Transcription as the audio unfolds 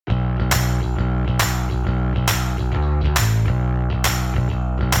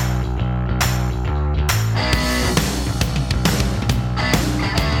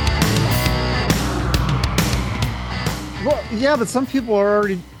Yeah, but some people are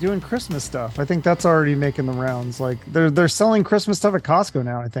already doing Christmas stuff. I think that's already making the rounds. Like they're selling Christmas stuff at Costco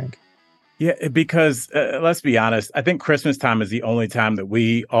now, I think. Yeah, because let's be honest, I think Christmas time is the only time that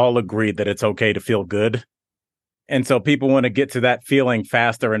we all agree that it's okay to feel good. And so people want to get to that feeling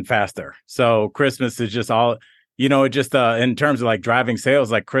faster and faster. So Christmas is just all, it just in terms of like driving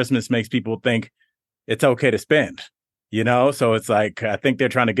sales, like Christmas makes people think it's okay to spend, So it's like I think they're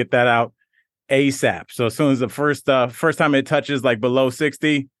trying to get that out ASAP. So as soon as the first time it touches like below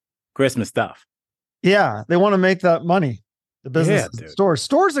 60, Christmas stuff. Yeah, they want to make that money. The Yeah, businesses, dude.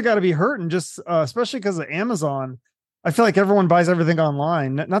 stores have got to be hurting, just especially because of Amazon. I feel like everyone buys everything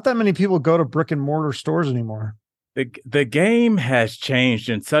online. Not that many people go to brick and mortar stores anymore. The game has changed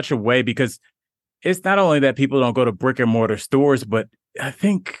in such a way because it's not only that people don't go to brick and mortar stores, but I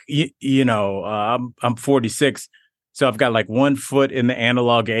think I'm 46, so I've got like 1 foot in the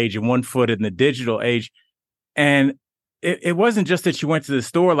analog age and 1 foot in the digital age, and it wasn't just that you went to the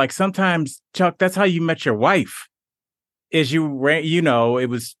store. Like sometimes, Chuck, that's how you met your wife. Is you ran, it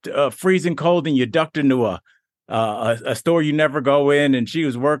was freezing cold, and you ducked into a store you never go in, and she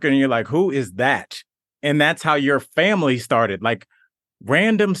was working, and you're like, who is that? And that's how your family started. Like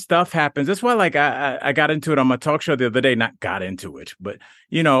random stuff happens. That's why, like, I got into it on my talk show the other day. Not got into it, but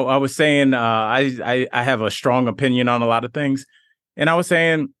I was saying I have a strong opinion on a lot of things, and I was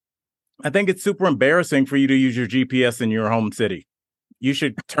saying I think it's super embarrassing for you to use your GPS in your home city. You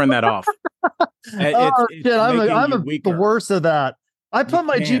should turn that off. Oh It's shit, making you the weaker. worst of that. I You put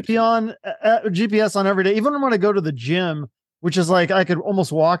my can't. GPS on every day, even when I go to the gym, which is like I could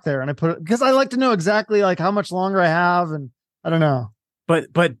almost walk there, and I put it because I like to know exactly like how much longer I have, and I don't know. But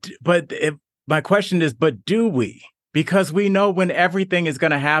if, my question is, but do we? Because we know when everything is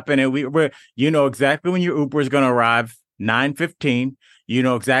going to happen, and we're exactly when your Uber is going to arrive 9:15. You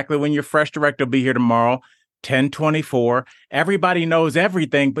know exactly when your fresh direct will be here tomorrow 10:24. Everybody knows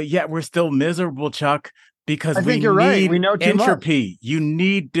everything, but yet we're still miserable, Chuck, because I we think you're right. We need know too much. entropy. You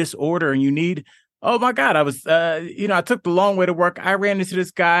need disorder, and you need. Oh my God! I took the long way to work. I ran into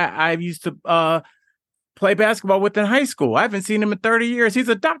this guy I used to play basketball with in high school. I haven't seen him in 30 years. He's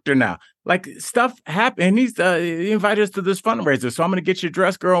a doctor now. Like stuff happened. And he invited us to this fundraiser. So I'm going to get your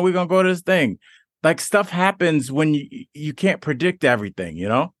dress, girl. And we're going to go to this thing. Like stuff happens when you can't predict everything.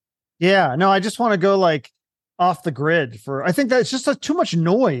 Yeah, no, I just want to go like off the grid for. I think that's just too much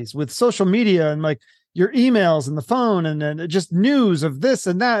noise with social media and like your emails and the phone and then just news of this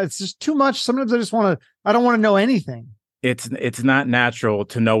and that. It's just too much. Sometimes I just want to. I don't want to know anything. It's not natural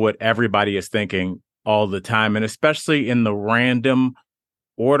to know what everybody is thinking all the time. And especially in the random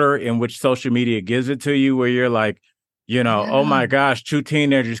order in which social media gives it to you, where you're like, oh Yeah. my gosh, two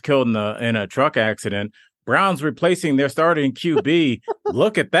teenagers killed in a truck accident. Browns replacing their starting QB.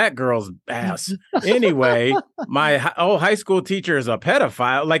 Look at that girl's ass. Anyway, my high school teacher is a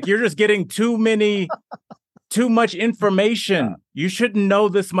pedophile. Like you're just getting too much Yeah. information. You shouldn't know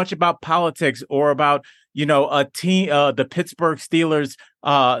this much about politics or about a team, the Pittsburgh Steelers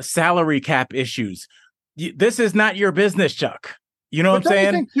salary cap issues. This is not your business, Chuck. You know what But I'm don't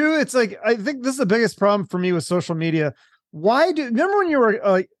you saying? think too? It's like I think this is the biggest problem for me with social media. Why do remember when you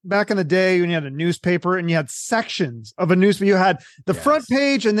were back in the day when you had a newspaper and you had sections of a newspaper? You had the front Yes.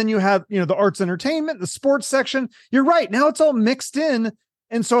 page, and then you had the arts entertainment, the sports section. You're right. Now it's all mixed in.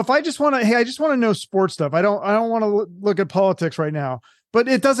 And so if I just want to, hey, I just want to know sports stuff. I don't want to look at politics right now. But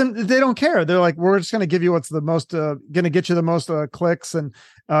it doesn't. They don't care. They're like, we're just going to give you what's the most going to get you the most clicks, and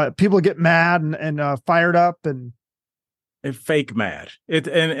people get mad and fired up and Fake mad.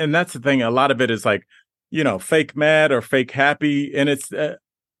 And that's the thing. A lot of it is like, fake mad or fake happy. And it's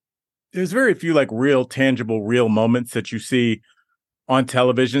there's very few like real tangible, real moments that you see on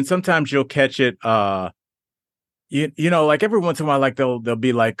television. Sometimes you'll catch it like every once in a while, like they'll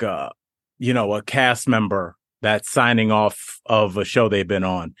be like a cast member that's signing off of a show they've been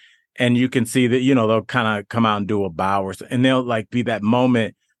on. And you can see that, they'll kind of come out and do a bow and they'll like be that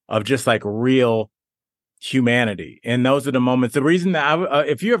moment of just like real humanity. And those are the moments. The reason that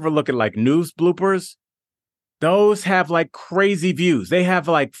if you ever look at like news bloopers, those have like crazy views. They have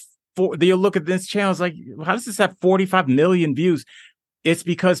like you'll look at this channel, it's like, how does this have 45 million views? It's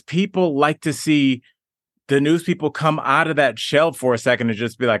because people like to see the news people come out of that shell for a second and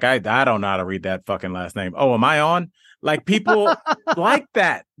just be like, I don't know how to read that fucking last name. Oh, am I on? Like people like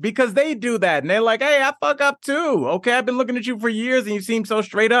that because they do that. And they're like, hey, I fuck up too. Okay, I've been looking at you for years and you seem so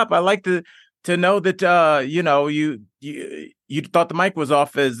straight up. I like to know that you thought the mic was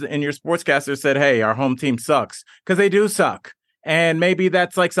off as and your sportscaster said, hey, our home team sucks, because they do suck. And maybe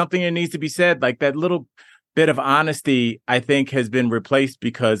that's like something that needs to be said. Like that little bit of honesty, I think, has been replaced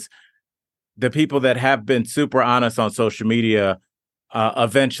because the people that have been super honest on social media,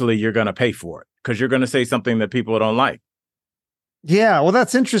 eventually you're going to pay for it because you're going to say something that people don't like. Yeah, well,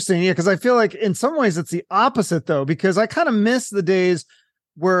 that's interesting. Yeah, because I feel like in some ways it's the opposite though, because I kind of miss the days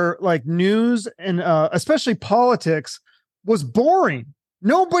where like news and especially politics was boring.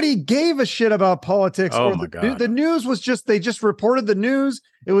 Nobody gave a shit about politics. Oh Or my God. the news was just they just reported the news.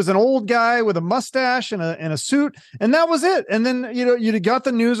 It was an old guy with a mustache and a suit, and that was it. And then you got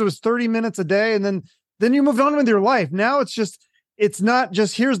the news. It was 30 minutes a day, and then you moved on with your life. Now it's not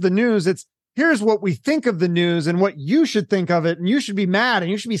just here's the news. It's here's what we think of the news and what you should think of it, and you should be mad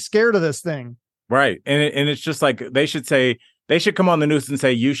and you should be scared of this thing. Right. And it's just like they should come on the news and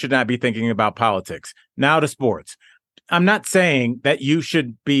say you should not be thinking about politics. Now to sports. I'm not saying that you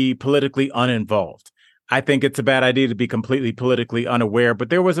should be politically uninvolved. I think it's a bad idea to be completely politically unaware, but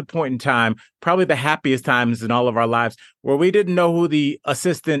there was a point in time, probably the happiest times in all of our lives, where we didn't know who the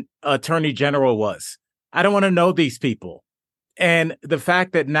assistant attorney general was. I don't want to know these people. And the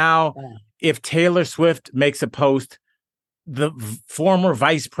fact that now, if Taylor Swift makes a post, the former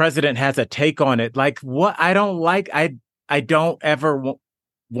vice president has a take on it. Like, what? I don't like, I don't ever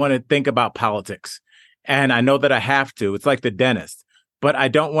want to think about politics. And I know that I have to. It's like the dentist, but I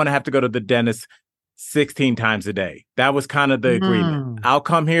don't want to have to go to the dentist 16 times a day. That was kind of the agreement. I'll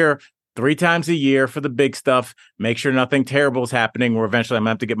come here 3 times a year for the big stuff, make sure nothing terrible is happening, or eventually I'm going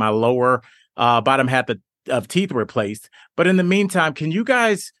to have to get my lower bottom half of teeth replaced. But in the meantime, can you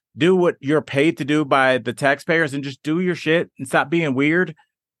guys do what you're paid to do by the taxpayers and just do your shit and stop being weird?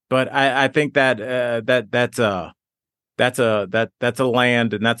 But I think that that's a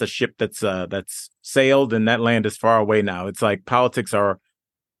land, and that's a ship that's sailed, and that land is far away now. It's like politics are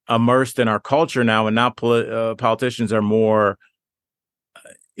immersed in our culture now, and now politicians are more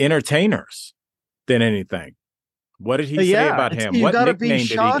entertainers than anything. What did he say about him? What nickname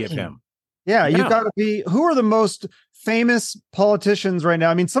did he give him? Yeah, you got to be. Who are the most famous politicians right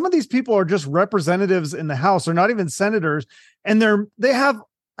now? I mean, some of these people are just representatives in the House. They're not even senators, and they have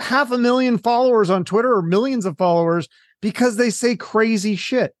 500,000 followers on Twitter or millions of followers because they say crazy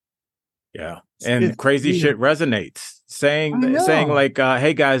shit. Yeah, and crazy shit resonates. Saying like,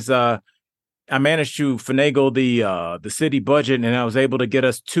 "Hey guys, I managed to finagle the city budget, and I was able to get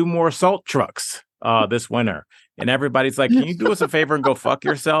us 2 more salt trucks this winter." And everybody's like, "Can you do us a favor and go fuck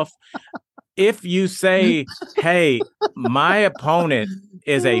yourself?" If you say, "Hey, my opponent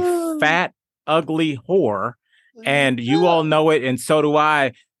is a fat, ugly whore, and you all know it, and so do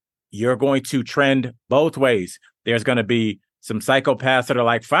I," you're going to trend both ways. There's going to be some psychopaths that are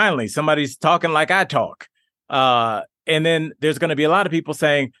like, finally, somebody's talking like I talk. And then there's going to be a lot of people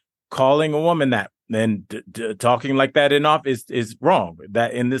saying, calling a woman that and talking like that in office is wrong.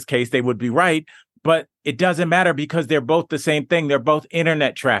 That in this case, they would be right. But it doesn't matter because they're both the same thing. They're both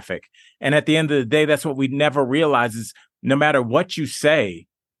internet traffic. And at the end of the day, that's what we never realize is no matter what you say,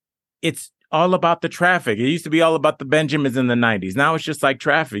 it's all about the traffic. It used to be all about the Benjamins in the 90s. Now it's just like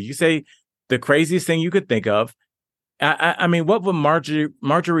traffic. You say the craziest thing you could think of. I mean, what would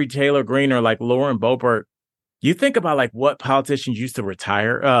Marjorie Taylor Greene or like Lauren Boebert, you think about like what politicians used to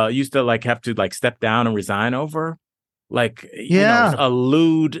retire, used to like have to like step down and resign over? Like, you know, a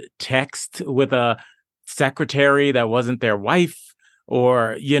lewd text with a secretary that wasn't their wife,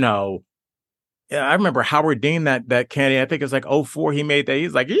 or, you know, I remember Howard Dean, that candidate, I think it was like 2004, he made that,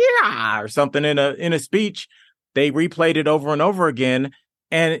 he's like, yeah, or something in a speech. They replayed it over and over again.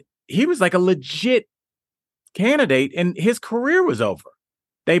 And he was like a legit candidate and his career was over.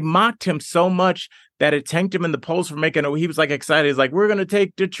 They mocked him so much that it tanked him in the polls for making it. He was like excited. He's like, we're going to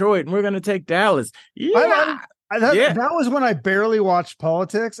take Detroit and we're going to take Dallas. Yeah. That was when I barely watched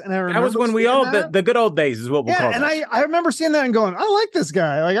politics, and I remember that was when we all the good old days is what we'll call it. And I remember seeing that and going, I like this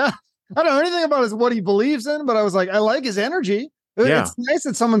guy. Like I don't know anything about what he believes in, but I was like, I like his energy. It's nice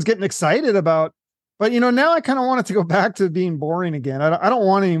that someone's getting excited about. But you know, now I kind of want it to go back to being boring again. I don't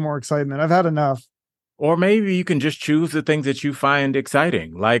want any more excitement. I've had enough. Or maybe you can just choose the things that you find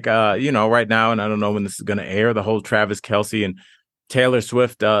exciting, like you know, right now, and I don't know when this is going to air. The whole Travis Kelce and Taylor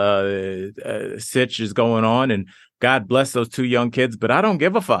Swift sitch is going on, and God bless those 2 young kids, but I don't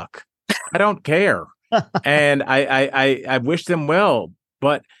give a fuck. I don't care. And I wish them well,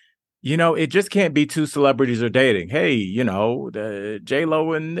 but you know, it just can't be 2 celebrities are dating. Hey, you know,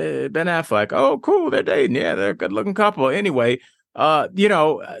 J-Lo and Ben Affleck. Oh, cool. They're dating. Yeah, they're a good looking couple. Anyway, you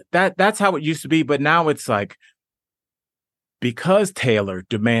know, that's how it used to be. But now it's like, because Taylor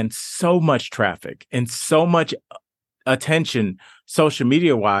demands so much traffic and so much attention social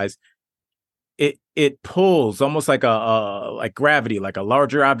media wise, it pulls almost like like gravity, like a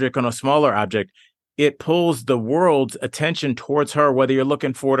larger object on a smaller object. It pulls the world's attention towards her, whether you're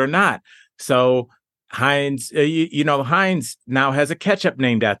looking for it or not. So Heinz, Heinz now has a ketchup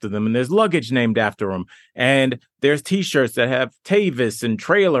named after them, and there's luggage named after them, and there's T-shirts that have Tavis and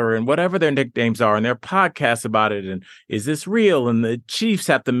Trailer and whatever their nicknames are, and there are podcasts about it. And is this real? And the Chiefs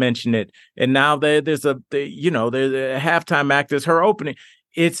have to mention it. And now there's a halftime act is her opening.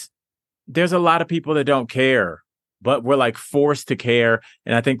 There's a lot of people that don't care, but we're like forced to care,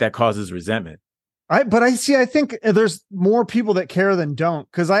 and I think that causes resentment. I think there's more people that care than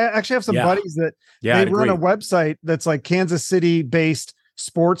don't, because I actually have some buddies that they run a website that's like Kansas City based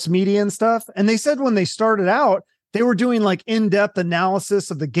sports media and stuff. And they said when they started out, they were doing like in-depth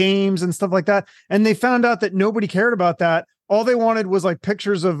analysis of the games and stuff like that. And they found out that nobody cared about that. All they wanted was like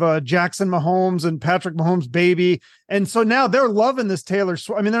pictures of Jackson Mahomes and Patrick Mahomes' baby. And so now they're loving this Taylor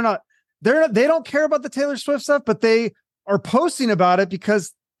Swift. I mean, they don't care about the Taylor Swift stuff, but they are posting about it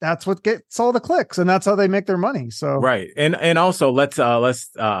because that's what gets all the clicks, and that's how they make their money. So right, and also let's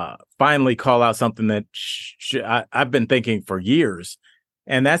finally call out something that I've been thinking for years,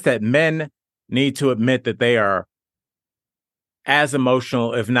 and that's that men need to admit that they are as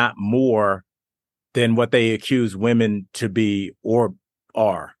emotional, if not more, than what they accuse women to be or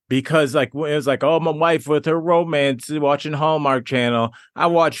are. Because like it was like, oh, my wife with her romance watching Hallmark Channel. I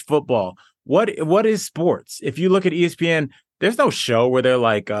watch football. What is sports? If you look at ESPN. There's no show where they're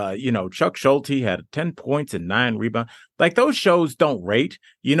like, Chuck Schulte had 10 points and 9 rebounds. Like those shows don't rate.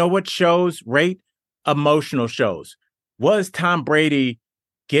 You know what shows rate? Emotional shows. Was Tom Brady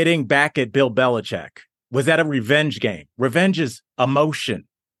getting back at Bill Belichick? Was that a revenge game? Revenge is emotion.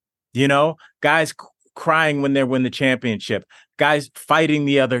 Guys crying when they win the championship. Guys fighting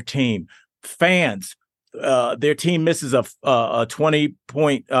the other team. Fans, their team misses a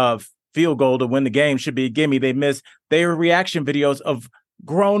 20-point field goal to win the game, should be a gimme. They miss. They are reaction videos of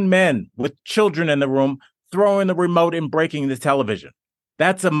grown men with children in the room throwing the remote and breaking the television.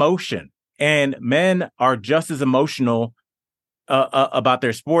 That's emotion. And men are just as emotional about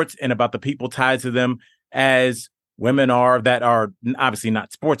their sports and about the people tied to them as women are that are obviously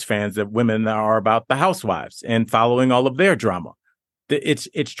not sports fans, that women are about the housewives and following all of their drama.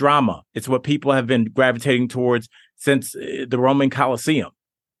 It's drama. It's what people have been gravitating towards since the Roman Colosseum.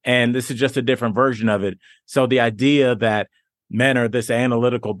 And this is just a different version of it. So the idea that men are this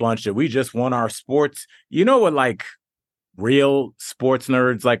analytical bunch that we just want our sports, what like real sports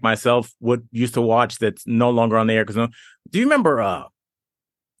nerds like myself used to watch that's no longer on the air. Because do you remember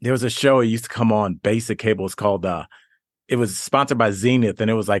there was a show that used to come on basic cable. It's called it was sponsored by Zenith, and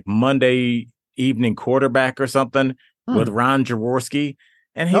it was like Monday Evening Quarterback or something with Ron Jaworski.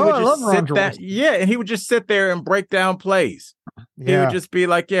 And he would just sit that, and he would just sit there and break down plays. He would just be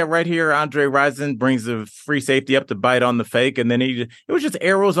like, right here, Andre Rison brings the free safety up to bite on the fake. And then it was just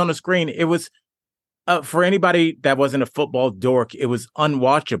arrows on the screen. It was, for anybody that wasn't a football dork, it was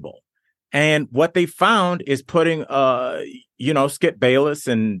unwatchable. And what they found is putting, Skip Bayless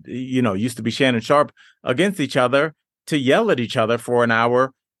and, used to be Shannon Sharp against each other to yell at each other for an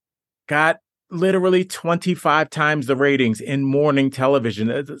hour, got literally 25 times the ratings in morning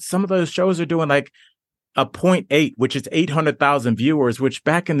television. Some of those shows are doing like a 0.8, which is 800,000 viewers, which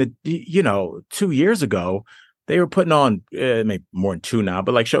back in the, 2 years ago, they were putting on maybe more than 2 now,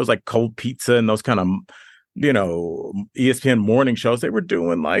 but like shows like Cold Pizza and those kind of, ESPN morning shows, they were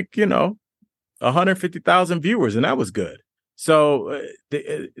doing like, 150,000 viewers, and that was good. So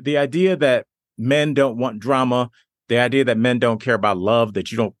the idea that men don't want drama, the idea that men don't care about love,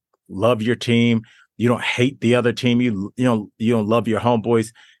 that you don't love your team, you don't hate the other team, you don't love your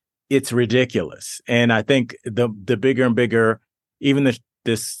homeboys, it's ridiculous. And I think the bigger and bigger even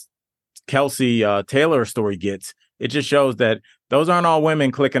this Kelsey Taylor story gets, it just shows that those aren't all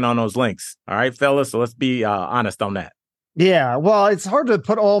women clicking on those links. All right, fellas, so let's be honest on that. Yeah, well, it's hard to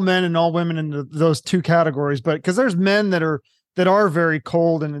put all men and all women into those two categories, but because there's men that are very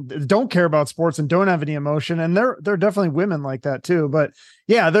cold and don't care about sports and don't have any emotion. And there are definitely women like that too. But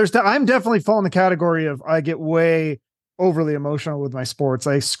yeah, I'm definitely falling the category of, I get way overly emotional with my sports.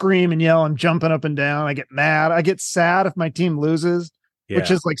 I scream and yell and jumping up and down. I get mad. I get sad if my team loses, which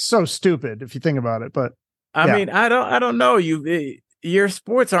is like so stupid if you think about it. But I mean, I don't know. Your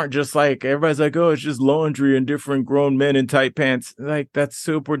sports aren't just like, everybody's like, oh, it's just laundry and different grown men in tight pants. Like, that's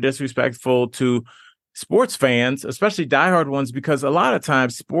super disrespectful to sports fans, especially diehard ones, because a lot of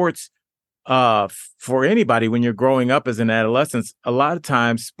times sports, for anybody, when you're growing up as an adolescent, a lot of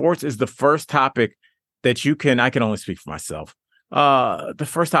times sports is the first topic that I can only speak for myself. The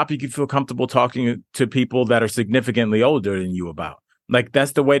first topic you feel comfortable talking to people that are significantly older than you about. Like,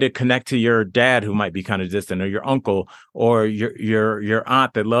 that's the way to connect to your dad, who might be kind of distant, or your uncle, or your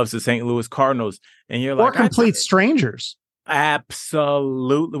aunt that loves the St. Louis Cardinals. And you're like, or complete strangers.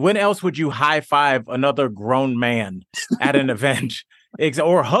 Absolutely. When else would you high five another grown man at an event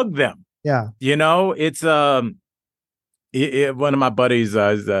or hug them? Yeah. You know, it's one of my buddies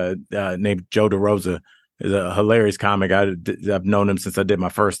is named Joe DeRosa, is a hilarious comic. I've known him since I did my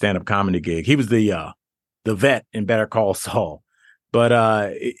first stand-up comedy gig. He was the vet in Better Call Saul. But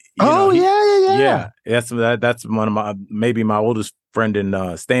yeah, that's one of maybe my oldest friend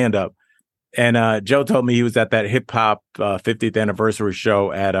in stand-up. And Joe told me he was at that hip hop 50th anniversary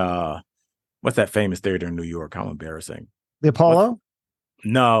show at what's that famous theater in New York? How embarrassing. The Apollo?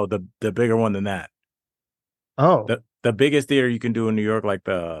 No, the bigger one than that. Oh. The biggest theater you can do in New York, like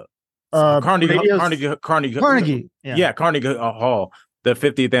the Carnegie. Yeah, Carnegie Hall, the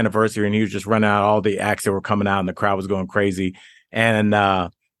 50th anniversary, and he was just running out all the acts that were coming out, and the crowd was going crazy. And I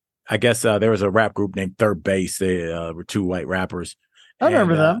guess there was a rap group named Third Base. They were two white rappers. I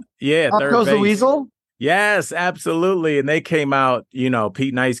remember them. Yeah, Up Goes the Weasel. Yes, absolutely. And they came out.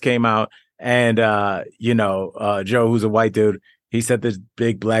 Pete Nice came out, and Joe, who's a white dude, he said this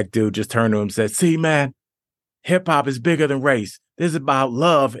big black dude just turned to him and said, "See, man, hip hop is bigger than race. This is about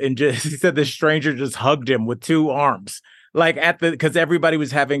love." And just he said the stranger just hugged him with two arms, like because everybody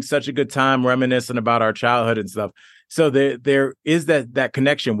was having such a good time reminiscing about our childhood and stuff. So there is that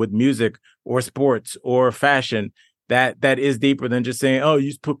connection with music or sports or fashion that is deeper than just saying, "Oh, you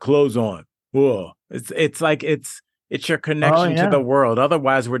just put clothes on." Whoa, it's like it's your connection to the world.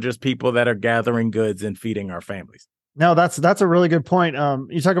 Otherwise, we're just people that are gathering goods and feeding our families. No, that's a really good point.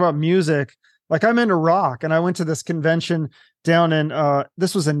 You talk about music. Like I'm into rock, and I went to this convention down in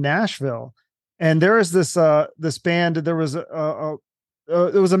this was in Nashville, and there is this band. There was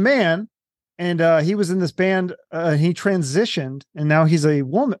a man, and he was in this band. He transitioned, and now he's a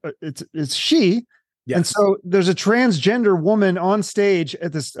woman. It's she. Yes. And so there's a transgender woman on stage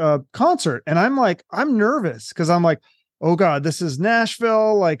at this concert. And I'm nervous because I'm like, oh God, this is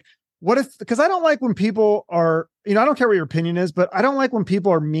Nashville. Like, what if, because I don't like when people are, I don't care what your opinion is, but I don't like when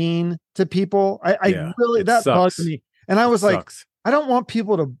people are mean to people. I really, that bugs me. And I was like, I don't want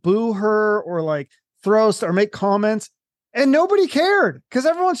people to boo her or like throw or make comments. And nobody cared because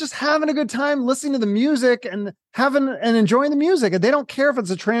everyone's just having a good time listening to the music and enjoying the music. And they don't care if it's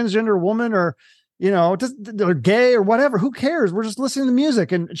a transgender woman or, or gay or whatever. Who cares? We're just listening to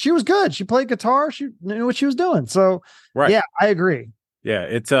music. And she was good. She played guitar. She knew what she was doing. So yeah, I agree. Yeah,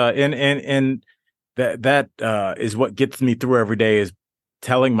 it's and that is what gets me through every day, is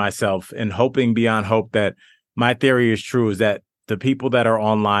telling myself and hoping beyond hope that my theory is true, is that the people that are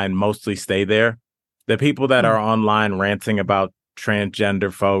online mostly stay there. The people that are online ranting about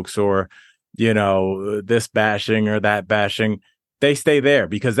transgender folks or, this bashing or that bashing, they stay there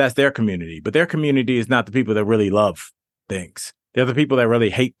because that's their community. But their community is not the people that really love things. They're the people that really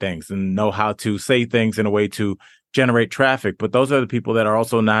hate things and know how to say things in a way to generate traffic. But those are the people that are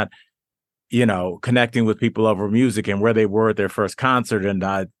also not, connecting with people over music and where they were at their first concert. And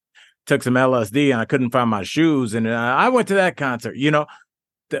I took some LSD and I couldn't find my shoes. And I went to that concert.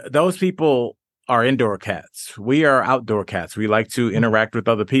 Those people are indoor cats. We are outdoor cats. We like to interact with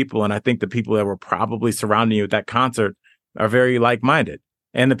other people. And I think the people that were probably surrounding you at that concert are very like-minded.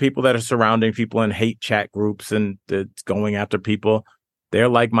 And the people that are surrounding people in hate chat groups and going after people, they're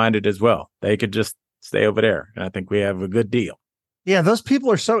like-minded as well. They could just stay over there. And I think we have a good deal. Yeah, those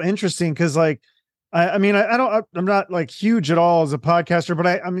people are so interesting because like, I'm not like huge at all as a podcaster, but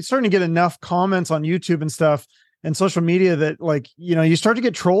I'm starting to get enough comments on YouTube and stuff and social media that like, you start to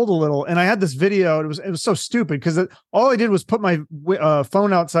get trolled a little. And I had this video. It was so stupid because all I did was put my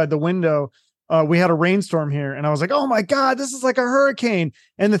phone outside the window. We had a rainstorm here and I was like, oh my God, this is like a hurricane.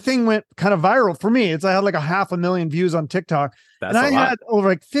 And the thing went kind of viral for me. I had like 500,000 views on TikTok. That's and I had over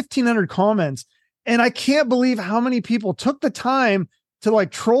like 1,500 comments. And I can't believe how many people took the time to like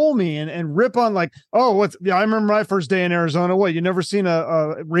troll me and rip on like, oh, I remember my first day in Arizona. What, you never seen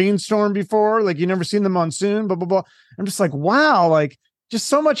a rainstorm before? Like you never seen the monsoon, blah, blah, blah. I'm just like, wow, like just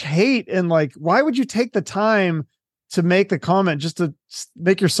so much hate. And like, why would you take the time to make the comment just to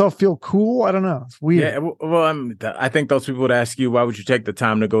make yourself feel cool? I don't know. It's weird. Yeah, well, I think those people would ask you, why would you take the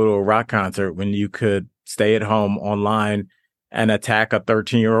time to go to a rock concert when you could stay at home online and attack a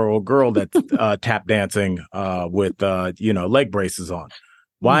 13-year-old girl that's tap dancing with leg braces on?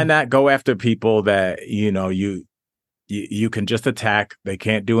 Why not go after people that you can just attack? They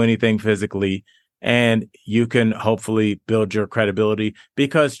can't do anything physically, and you can hopefully build your credibility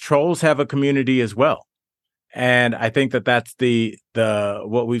because trolls have a community as well. And I think that's the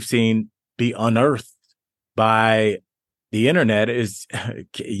what we've seen be unearthed by the internet is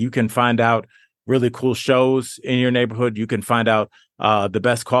you can find out really cool shows in your neighborhood. You can find out the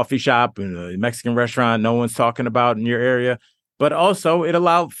best coffee shop and a Mexican restaurant no one's talking about in your area. But also it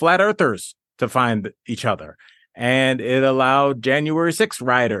allowed flat earthers to find each other. And it allowed January 6th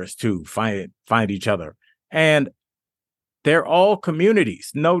rioters to find each other. And they're all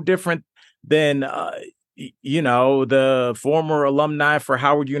communities, no different than, the former alumni for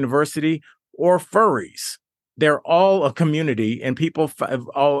Howard University or furries. They're all a community, and people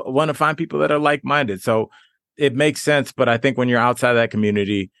all want to find people that are like-minded. So it makes sense. But I think when you're outside that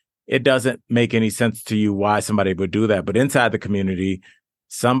community, it doesn't make any sense to you why somebody would do that. But inside the community,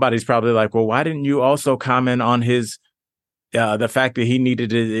 somebody's probably like, well, why didn't you also comment on his the fact that he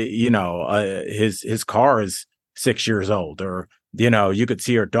needed to, his car is 6 years old, or, you could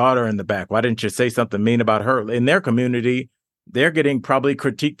see her daughter in the back. Why didn't you say something mean about her? In their community, they're getting probably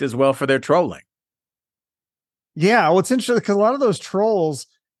critiqued as well for their trolling. Yeah, well, it's interesting because a lot of those trolls,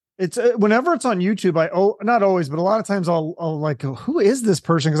 it's whenever it's on YouTube, not always, but a lot of times I'll like, who is this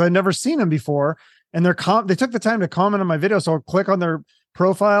person? Because I've never seen them before, and they took the time to comment on my video, so I'll click on their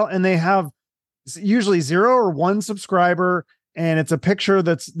profile, and they have usually 0 or 1 subscriber, and it's a picture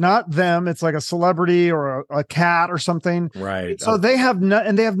that's not them. It's like a celebrity or a cat or something. Right. So they have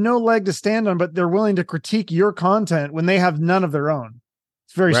no leg to stand on, but they're willing to critique your content when they have none of their own.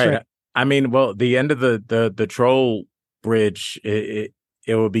 It's very strange. I mean, well, the end of the troll bridge, it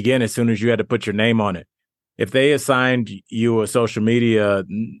will begin as soon as you had to put your name on it. If they assigned you a social media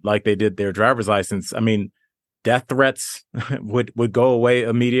like they did their driver's license, I mean, death threats would go away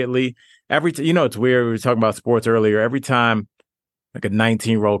immediately. It's weird. We were talking about sports earlier. Every time like a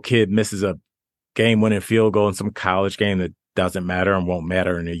 19-year-old kid misses a game-winning field goal in some college game that doesn't matter and won't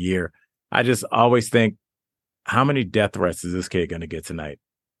matter in a year, I just always think, how many death threats is this kid going to get tonight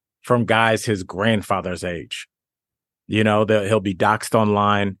from guys his grandfather's age? He'll be doxxed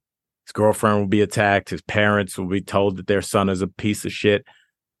online. His girlfriend will be attacked. His parents will be told that their son is a piece of shit.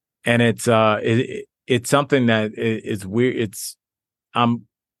 And it's something that is weird. I'm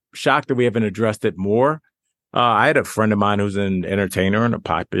shocked that we haven't addressed it more. I had a friend of mine who's an entertainer and a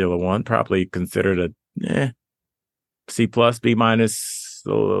popular one, probably considered a C+, B-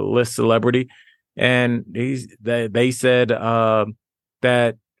 list celebrity. And they said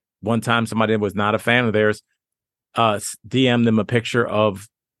that one time somebody was not a fan of theirs DM'd them a picture of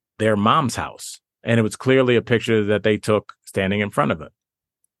their mom's house. And it was clearly a picture that they took standing in front of it.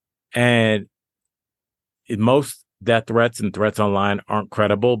 And most death threats and threats online aren't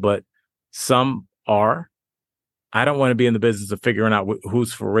credible, but some are. I don't want to be in the business of figuring out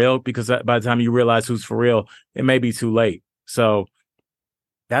who's for real, because by the time you realize who's for real, it may be too late. So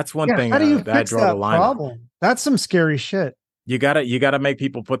that's one thing how do you that I draw the line problem? on. That's some scary shit. You gotta make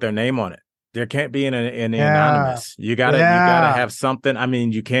people put their name on it. There can't be an anonymous. You gotta have something. I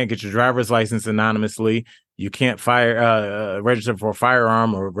mean, you can't get your driver's license anonymously. You can't register for a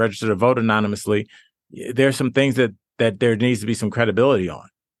firearm or register to vote anonymously. There's some things that there needs to be some credibility on.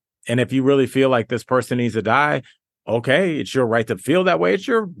 And if you really feel like this person needs to die, okay, it's your right to feel that way. It's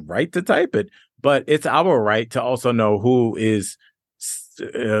your right to type it. But it's our right to also know who is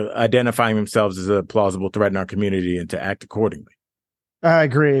identifying themselves as a plausible threat in our community and to act accordingly. I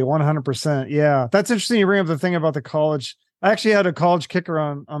agree 100%. Yeah. That's interesting. You bring up the thing about the college. I actually had a college kicker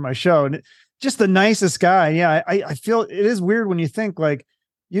on my show, and just the nicest guy. Yeah. I feel it is weird when you think like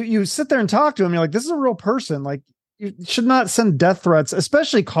you sit there and talk to him. You're like, this is a real person. Like, you should not send death threats,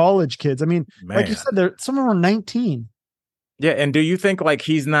 especially college kids. I mean, like you said, some of them are 19. Yeah. And do you think like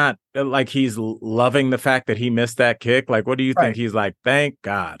he's not like he's loving the fact that he missed that kick? Like, what do you think? He's like, thank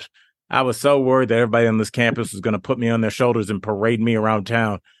God. I was so worried that everybody on this campus was going to put me on their shoulders and parade me around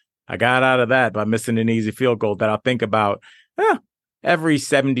town. I got out of that by missing an easy field goal that I'll think about every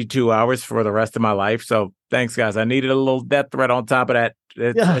 72 hours for the rest of my life. So thanks, guys. I needed a little death threat on top of that.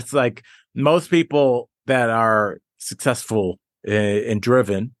 It's like most people that are successful and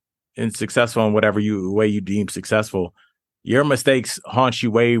driven and successful in whatever way you deem successful, your mistakes haunt you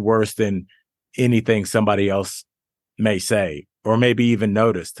way worse than anything somebody else may say or maybe even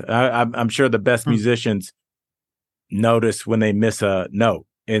noticed. I'm sure the best musicians notice when they miss a note,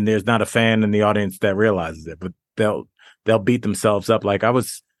 and there's not a fan in the audience that realizes it, but they'll beat themselves up. Like I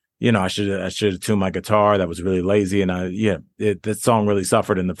should have tuned my guitar. That was really lazy. And that song really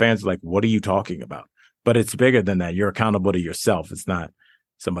suffered. And the fans are like, what are you talking about? But it's bigger than that. You're accountable to yourself. It's not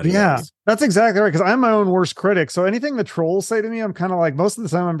somebody else. That's exactly right. Because I'm my own worst critic. So anything the trolls say to me, I'm kind of like, most of the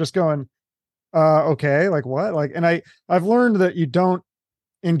time I'm just going, okay, like what? Like, and I've learned that you don't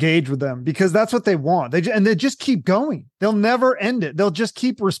engage with them because that's what they want. They just keep going. They'll never end it. They'll just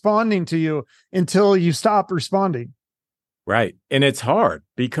keep responding to you until you stop responding. Right. And it's hard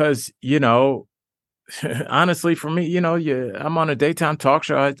because, honestly, for me, I'm on a daytime talk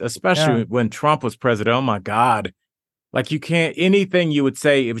show, Yeah. especially when Trump was president. Oh my God. Like you can't, anything you would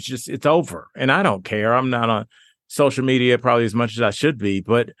say, it's over. And I don't care. I'm not on social media probably as much as I should be,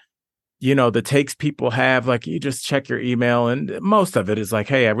 but the takes people have, like you just check your email and most of it is like,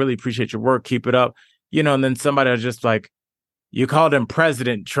 hey, I really appreciate your work. Keep it up. And then somebody was just like, you called him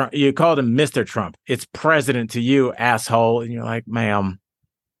President Trump. You called him Mr. Trump. It's president to you, asshole. And you're like, ma'am,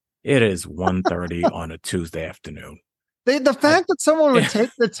 it is 1:30 on a Tuesday afternoon. The fact that someone would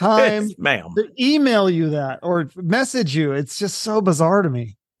take the time ma'am, to email you that or message you, it's just so bizarre to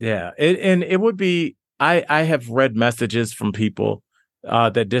me. Yeah. It would be, I have read messages from people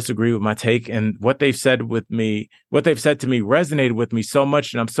that disagree with my take, and what they've said to me resonated with me so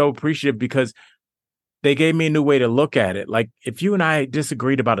much. And I'm so appreciative because they gave me a new way to look at it. Like if you and I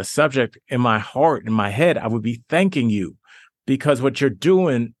disagreed about a subject, in my heart, in my head, I would be thanking you, because what you're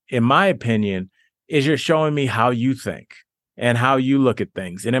doing, in my opinion, is you're showing me how you think and how you look at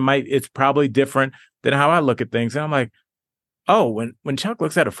things. And it's probably different than how I look at things. And I'm like, oh, when Chuck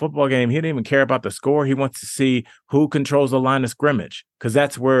looks at a football game, he didn't even care about the score. He wants to see who controls the line of scrimmage, because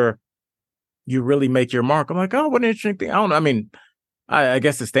that's where you really make your mark. I'm like, oh, what an interesting thing. I don't know. I mean, I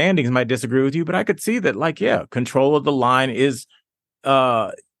guess the standings might disagree with you, but I could see that, like, yeah, control of the line is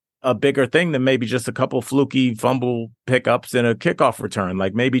a bigger thing than maybe just a couple fluky fumble pickups and a kickoff return.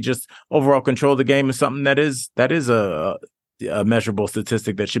 Like maybe just overall control of the game is something that is a measurable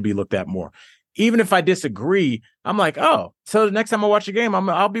statistic that should be looked at more. Even if I disagree, I'm like, oh, so the next time I watch a game,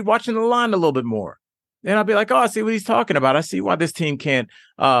 I'll be watching the line a little bit more. And I'll be like, oh, I see what he's talking about. I see why this team can't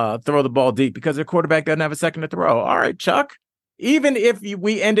throw the ball deep, because their quarterback doesn't have a second to throw. All right, Chuck. Even if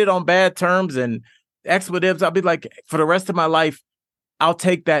we ended on bad terms and expletives, I'll be like, for the rest of my life, I'll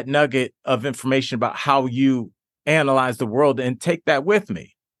take that nugget of information about how you analyze the world and take that with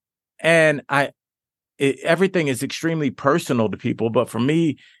me. And everything is extremely personal to people. But for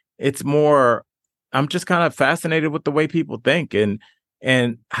me, it's more, I'm just kind of fascinated with the way people think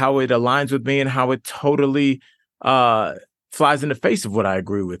and how it aligns with me and how it totally flies in the face of what I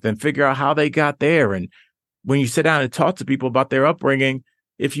agree with, and figure out how they got there. And when you sit down and talk to people about their upbringing,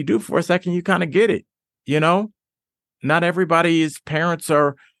 if you do for a second, you kind of get it. Not everybody's parents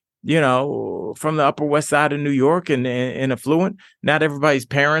are, from the Upper West Side of New York and affluent. Not everybody's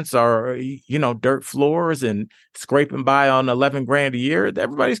parents are, dirt floors and scraping by on 11 grand a year.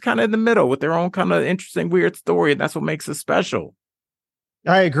 Everybody's kind of in the middle with their own kind of interesting, weird story. And that's what makes us special.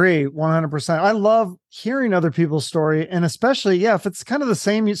 I agree 100%. I love hearing other people's story. And especially, if it's kind of the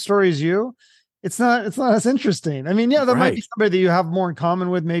same story as you, it's not as interesting. I mean, there might be somebody that you have more in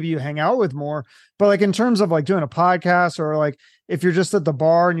common with, maybe you hang out with more, but like in terms of like doing a podcast, or like if you're just at the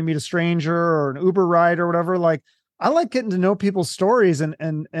bar and you meet a stranger or an Uber ride or whatever, like I like getting to know people's stories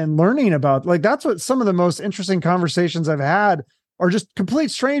and learning about, like, that's what some of the most interesting conversations I've had are just complete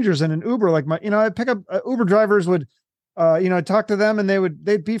strangers in an Uber. Like I pick up Uber drivers would, I talk to them and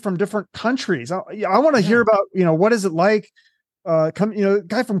they'd be from different countries. I want to hear about, what is it like,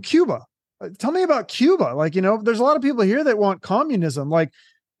 guy from Cuba. Tell me about Cuba. Like, there's a lot of people here that want communism. Like,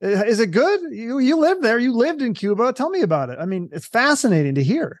 is it good? You live there. You lived in Cuba. Tell me about it. I mean, it's fascinating to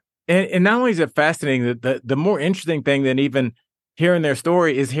hear. And not only is it fascinating, the more interesting thing than even hearing their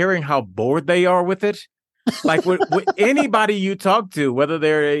story is hearing how bored they are with it. Like with anybody you talk to, whether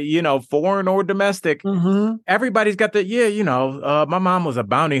they're, foreign or domestic, everybody's got my mom was a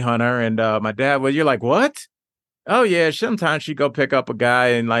bounty hunter and my dad was, you're like, what? Oh yeah, sometimes she'd go pick up a guy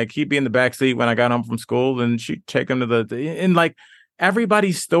and like he'd be in the back seat when I got home from school, and she'd take him to and like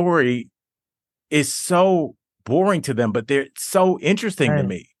everybody's story is so boring to them, but they're so interesting to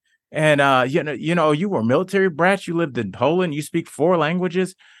me. And you were a military brat, you lived in Poland, you speak 4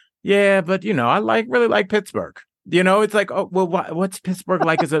 languages. Yeah, but I really like Pittsburgh. It's like, oh well, what's Pittsburgh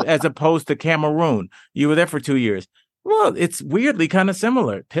like as opposed to Cameroon? You were there for 2 years. Well, it's weirdly kind of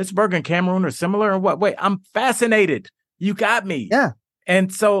similar. Pittsburgh and Cameroon are similar in what way? I'm fascinated. You got me. Yeah.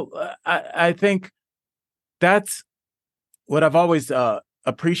 And so I think that's what I've always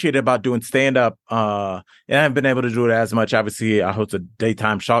appreciated about doing stand-up. And I haven't been able to do it as much. Obviously, I host a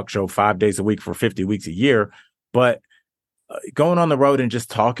daytime talk show 5 days a week for 50 weeks a year. But going on the road and just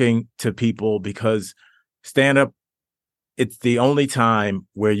talking to people, because stand-up, it's the only time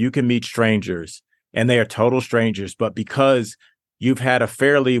where you can meet strangers. And they are total strangers, but because you've had a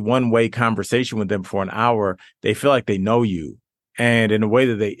fairly one-way conversation with them for an hour, they feel like they know you. And in a way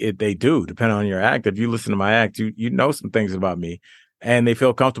that they do, depending on your act. If you listen to my act, you know some things about me, and they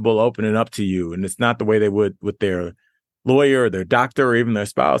feel comfortable opening up to you. And it's not the way they would with their lawyer or their doctor or even their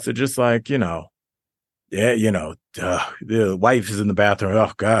spouse. They're just like, yeah, the wife is in the bathroom.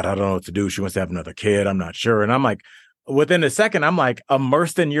 Oh God, I don't know what to do. She wants to have another kid. I'm not sure. And I'm like, within a second, I'm like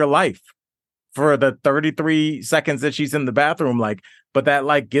immersed in your life for the 33 seconds that she's in the bathroom. Like, but that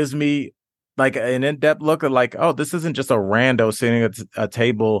like gives me like an in-depth look at like, oh, this isn't just a rando sitting at a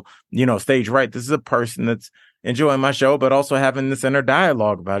table, stage right. This is a person that's enjoying my show, but also having this inner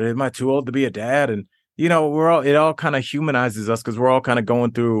dialogue about it. Am I too old to be a dad? And it all kind of humanizes us because we're all kind of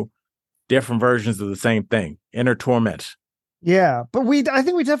going through different versions of the same thing, inner torment. Yeah, but I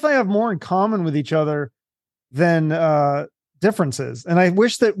think we definitely have more in common with each other than differences. And I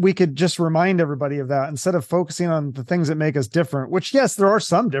wish that we could just remind everybody of that instead of focusing on the things that make us different, which, yes, there are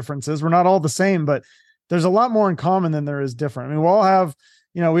some differences. We're not all the same, but there's a lot more in common than there is different. I mean, we all have,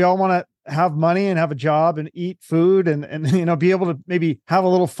 we all want to have money and have a job and eat food and be able to maybe have a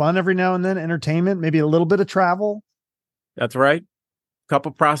little fun every now and then, entertainment, maybe a little bit of travel. That's right.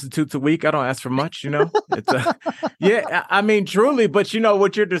 Couple prostitutes a week. I don't ask for much, It's yeah, I mean, truly, but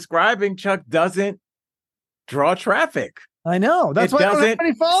what you're describing, Chuck, doesn't draw traffic. I know. That's why I don't have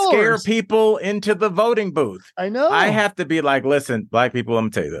many followers. Scare people into the voting booth. I know. I have to be like, listen, black people, let me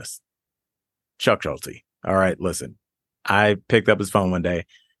tell you this. Chuck Schulte. All right, listen. I picked up his phone one day.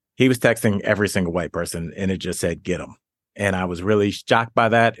 He was texting every single white person, and it just said, get him. And I was really shocked by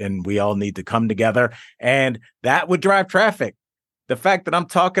that, and we all need to come together. And that would drive traffic. The fact that I'm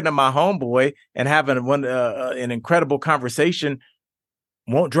talking to my homeboy and having an incredible conversation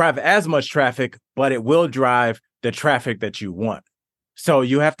won't drive as much traffic, but it will drive the traffic that you want. So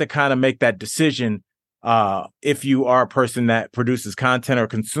you have to kind of make that decision if you are a person that produces content or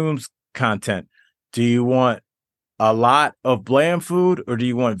consumes content. Do you want a lot of bland food or do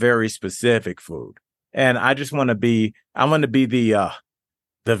you want very specific food? And I want to be the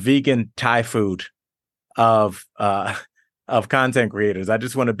vegan Thai food of content creators. I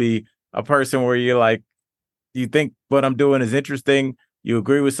just want to be a person where you're like, you think what I'm doing is interesting. You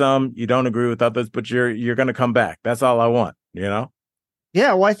agree with some, you don't agree with others, but you're going to come back. That's all I want, Yeah,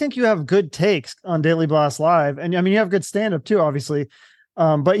 well, I think you have good takes on Daily Blast Live. And I mean, you have good stand-up too, obviously.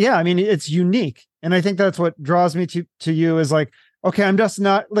 But yeah, I mean, it's unique. And I think that's what draws me to you is like, okay, I'm just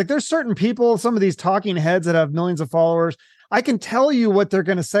not like, there's certain people, some of these talking heads that have millions of followers. I can tell you what they're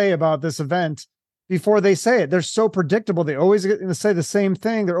going to say about this event before they say it. They're so predictable. They always going to say the same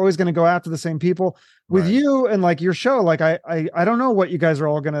thing. They're always going to go after the same people. With right. You and like your show, like I don't know what you guys are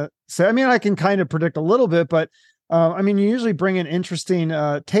all going to say. I mean, I can kind of predict a little bit, but I mean, you usually bring in interesting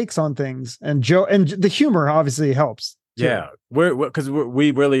takes on things, and the humor obviously helps too. Yeah,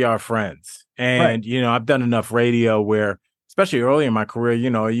 we really are friends, and right. I've done enough radio where, especially early in my career,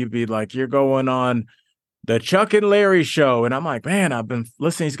 you'd be like, you're going on the Chuck and Larry show. And I'm like, man, I've been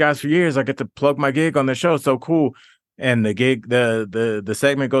listening to these guys for years. I get to plug my gig on the show. So cool. And the gig, the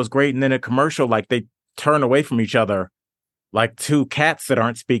segment goes great. And then a commercial, like they turn away from each other, like two cats that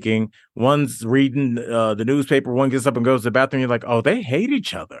aren't speaking. One's reading the newspaper. One gets up and goes to the bathroom. You're like, oh, they hate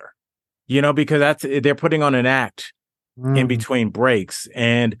each other, because they're putting on an act in between breaks.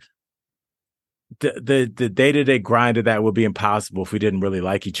 And the day-to-day grind of that would be impossible if we didn't really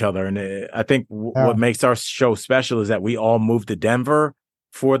like each other. And I think what makes our show special is that we all moved to Denver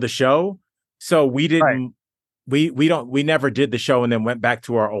for the show. So we didn't, we never did the show and then went back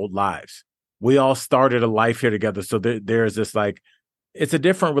to our old lives. We all started a life here together. So there's this like, it's a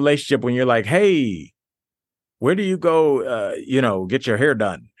different relationship when you're like, hey, where do you go, get your hair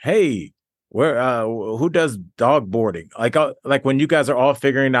done? Hey, where who does dog boarding? Like when you guys are all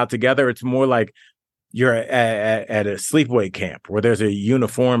figuring it out together, it's more like you're at a sleepaway camp where there's a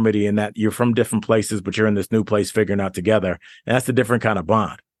uniformity in that you're from different places, but you're in this new place figuring out together. And that's a different kind of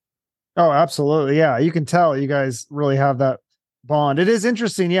bond. Oh, absolutely. Yeah. You can tell you guys really have that bond. It is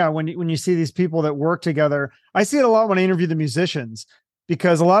interesting. Yeah. When you see these people that work together, I see it a lot when I interview the musicians,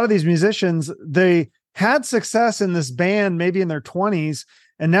 because a lot of these musicians, they had success in this band, maybe in their 20s,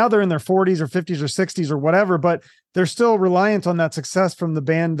 and now they're in their 40s or 50s or 60s or whatever, but they're still reliant on that success from the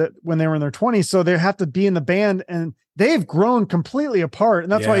band that when they were in their 20s. So they have to be in the band, and they've grown completely apart.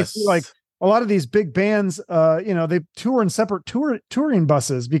 And that's why I see like a lot of these big bands, they tour in separate touring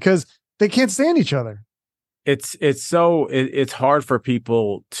buses because they can't stand each other. It's hard for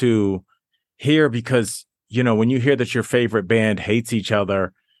people to hear because, when you hear that your favorite band hates each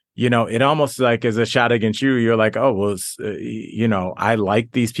other, it almost like is a shot against you. You're like, oh, well, I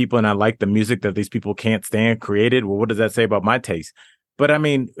like these people and I like the music that these people can't stand created. Well, what does that say about my taste? But I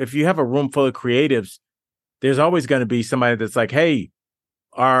mean, if you have a room full of creatives, there's always going to be somebody that's like, hey,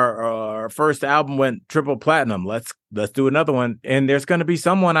 our first album went triple platinum. Let's do another one. And there's going to be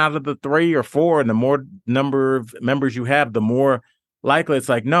someone out of the 3 or 4, and the more number of members you have, the more likely it's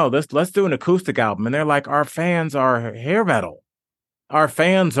like, no, let's do an acoustic album. And they're like, our fans are hair metal. Our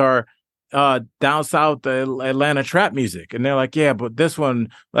fans are down south Atlanta trap music. And they're like, yeah, but this one,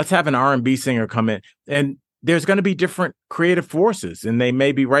 let's have an R&B singer come in. And there's going to be different creative forces, and they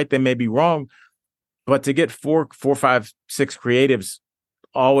may be right, they may be wrong. But to get four, five, six creatives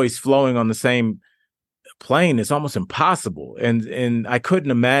always flowing on the same plane is almost impossible. And I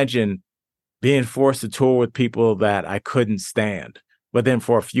couldn't imagine being forced to tour with people that I couldn't stand, but then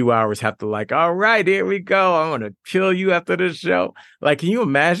for a few hours have to like, all right, here we go. I'm going to kill you after this show. Like, can you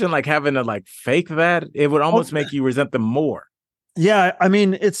imagine like having to like fake that? It would almost make you resent them more. Yeah. I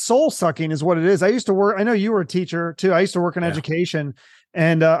mean, it's soul sucking is what it is. I used to work. I know you were a teacher too. I used to work in education.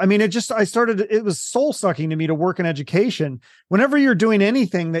 And I mean, it was soul sucking to me to work in education. Whenever you're doing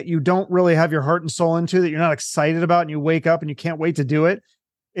anything that you don't really have your heart and soul into, that you're not excited about, and you wake up and you can't wait to do it.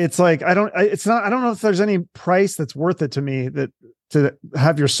 It's like, I don't know if there's any price that's worth it to me that to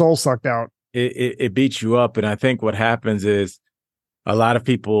have your soul sucked out. It beats you up. And I think what happens is a lot of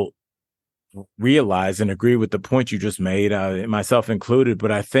people realize and agree with the point you just made, myself included.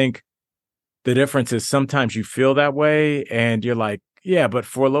 But I think the difference is sometimes you feel that way and you're like, yeah, but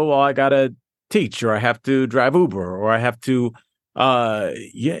for a little while I got to teach, or I have to drive Uber, or I have to, do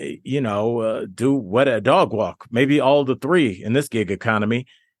what a dog walk, maybe all the three in this gig economy.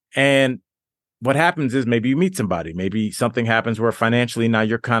 And what happens is maybe you meet somebody, maybe something happens where financially now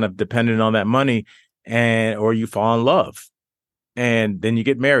you're kind of dependent on that money, or you fall in love, and then you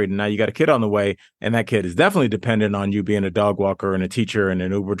get married and now you got a kid on the way. And that kid is definitely dependent on you being a dog walker and a teacher and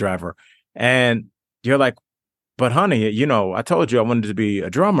an Uber driver. And you're like, but honey, I told you I wanted to be a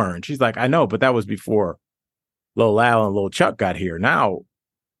drummer. And she's like, I know, but that was before Lil Al and Lil Chuck got here. Now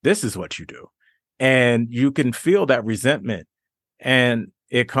this is what you do. And you can feel that resentment. And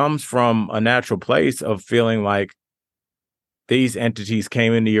it comes from a natural place of feeling like these entities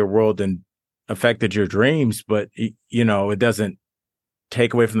came into your world and affected your dreams, but it doesn't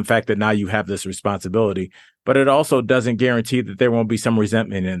take away from the fact that now you have this responsibility, but it also doesn't guarantee that there won't be some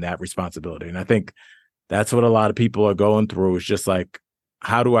resentment in that responsibility. And I think that's what a lot of people are going through, is just like,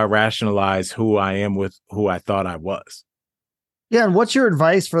 how do I rationalize who I am with who I thought I was? Yeah. And what's your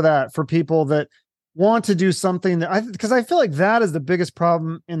advice for that, for people that want to do something because I feel like that is the biggest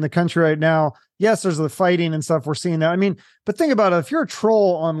problem in the country right now. Yes, there's the fighting and stuff. We're seeing that. I mean, but think about it. If you're a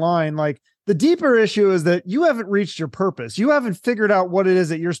troll online, like, the deeper issue is that you haven't reached your purpose. You haven't figured out what it is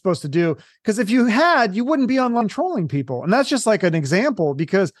that you're supposed to do. Because if you had, you wouldn't be online trolling people. And that's just like an example,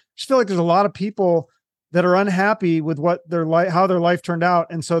 because I just feel like there's a lot of people that are unhappy with what how their life turned out.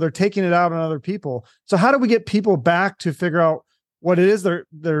 And so they're taking it out on other people. So how do we get people back to figure out what it is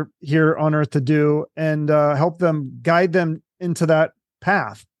they're here on earth to do, and help them, guide them into that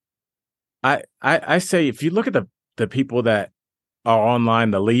path? I say, if you look at the people that are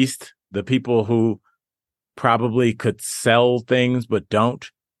online the least, the people who probably could sell things but don't,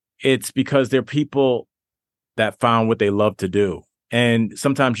 it's because they're people that found what they love to do. And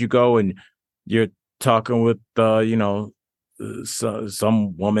sometimes you go and you're talking with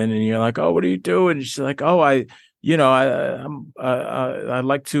some woman, and you're like, oh, what do you do? And she's like, oh, I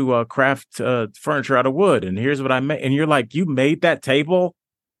like to craft furniture out of wood, and here's what I made. And you're like, you made that table?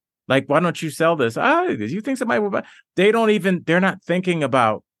 Like, why don't you sell this? You think somebody will buy? They're not thinking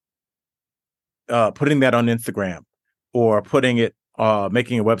about putting that on Instagram or putting it,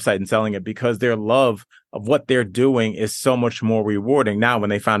 making a website and selling it, because their love of what they're doing is so much more rewarding. Now, when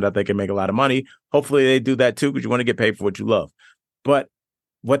they found out they can make a lot of money, hopefully they do that too, because you want to get paid for what you love. But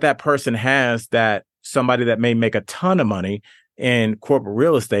what that person has, that somebody that may make a ton of money in corporate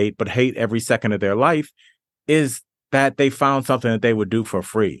real estate, but hate every second of their life, is that they found something that they would do for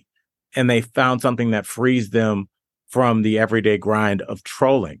free. And they found something that frees them from the everyday grind of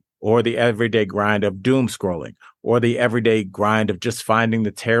trolling, or the everyday grind of doom scrolling, or the everyday grind of just finding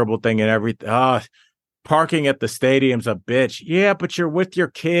the terrible thing in everything. Parking at the stadium's a bitch. Yeah, but you're with your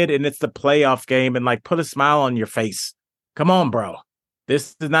kid and it's the playoff game, and like, put a smile on your face. Come on, bro.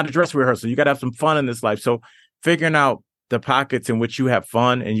 This is not a dress rehearsal. You got to have some fun in this life. So figuring out the pockets in which you have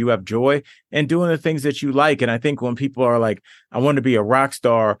fun and you have joy, and doing the things that you like. And I think when people are like, I want to be a rock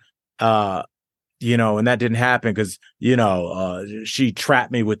star, and that didn't happen because, she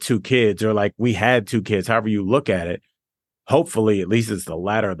trapped me with 2 kids, or like, we had 2 kids, however you look at it. Hopefully, at least it's the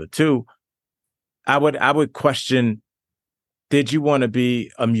latter of the two. I would question, did you want to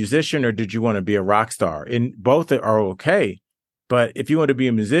be a musician or did you want to be a rock star? And both are okay. But if you want to be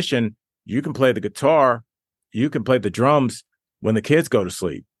a musician, you can play the guitar, you can play the drums when the kids go to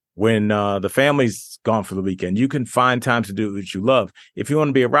sleep. when the family's gone for the weekend. You can find time to do what you love. If you want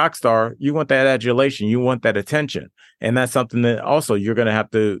to be a rock star, you want that adulation, you want that attention. And that's something that also you're going to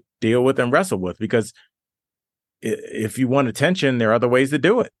have to deal with and wrestle with, because if you want attention, there are other ways to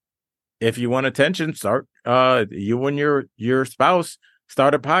do it. If you want attention, start you and your spouse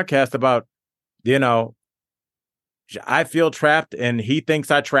start a podcast about, I feel trapped and he thinks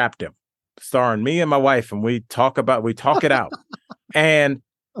I trapped him, starring me and my wife, and we talk it out. And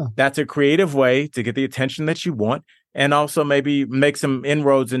that's a creative way to get the attention that you want, and also maybe make some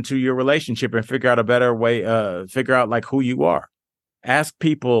inroads into your relationship and figure out a better way, figure out like who you are. Ask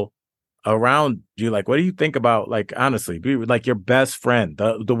people around you, like, what do you think about, like, honestly, be like your best friend,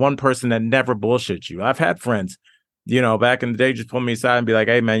 the one person that never bullshits you. I've had friends, back in the day, just pull me aside and be like,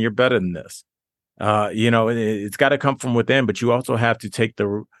 hey man, you're better than this. It's got to come from within, but you also have to take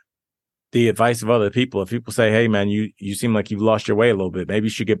the advice of other people. If people say, hey man, you seem like you've lost your way a little bit, maybe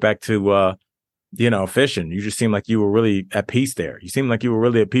you should get back to fishing. You just seem like you were really at peace there. You seem like you were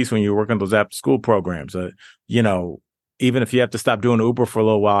really at peace when you were working those after school programs. Even if you have to stop doing Uber for a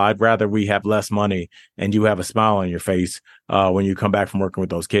little while, I'd rather we have less money and you have a smile on your face when you come back from working with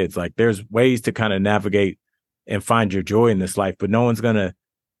those kids. Like, there's ways to kind of navigate and find your joy in this life, but no one's going to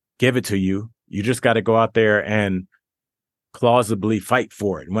give it to you. You just got to go out there and plausibly fight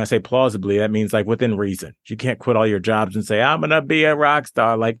for it. And when I say plausibly, that means like within reason. You can't quit all your jobs and say, I'm going to be a rock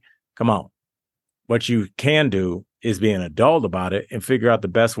star. Like, come on. What you can do is be an adult about it and figure out the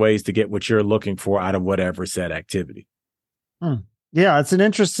best ways to get what you're looking for out of whatever said activity. Yeah, it's an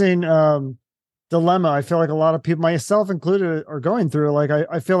interesting dilemma. I feel like a lot of people, myself included, are going through. Like,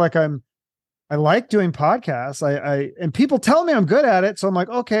 I feel like I like doing podcasts. And people tell me I'm good at it. So I'm like,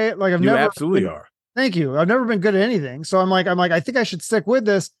 okay, like You absolutely are. Thank you. I've never been good at anything. So I'm like, I think I should stick with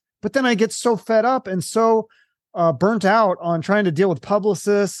this. But then I get so fed up and so burnt out on trying to deal with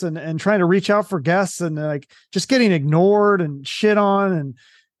publicists and trying to reach out for guests and like just getting ignored and shit on.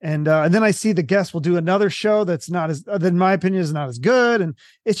 And then I see the guest will do another show that's not as, in my opinion, is not as good. And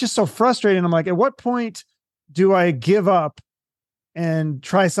it's just so frustrating. I'm like, at what point do I give up and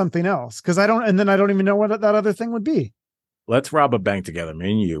try something else? Because I don't even know what that other thing would be. Let's rob a bank together,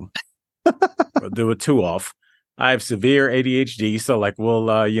 me and you. We'll do a 2-off. I have severe ADHD, so like we'll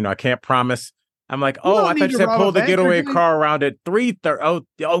I can't promise. I'm like, I thought you said pull the getaway car around at 3:30. Oh,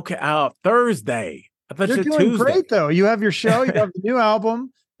 okay, Thursday. I thought you're you said doing Tuesday. Great though. You have your show. You have the new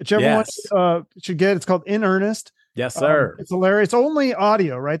album, which everyone should get. It's called In Earnest. Yes, sir. It's hilarious. It's only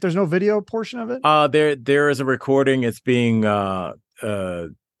audio, right? There's no video portion of it. There is a recording. It's being what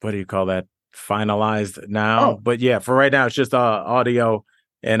do you call that? Finalized now. But yeah, for right now, it's just audio.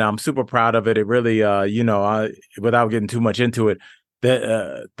 And I'm super proud of it. It really, without getting too much into it,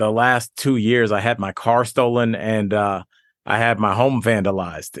 the last 2 years I had my car stolen and I had my home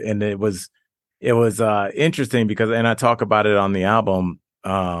vandalized, and it was interesting because, and I talk about it on the album.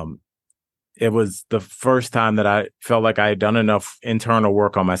 It was the first time that I felt like I had done enough internal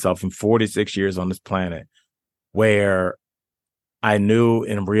work on myself in 46 years on this planet, where I knew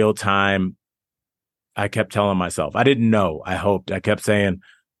in real time. I kept telling myself, I didn't know. I hoped. I kept saying,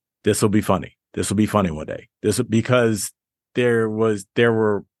 this will be funny. This will be funny one day. Because there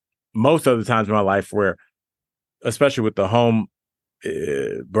were most of the times in my life where, especially with the home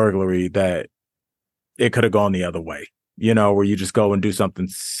burglary, that it could have gone the other way, where you just go and do something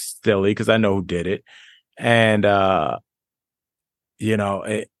silly because I know who did it. And, I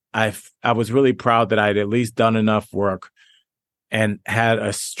was really proud that I'd at least done enough work and had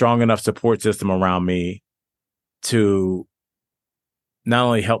a strong enough support system around me to not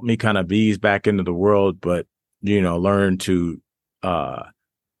only help me kind of ease back into the world, but, learn to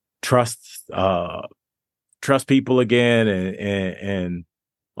trust people again and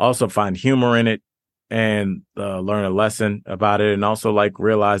also find humor in it and learn a lesson about it. And also like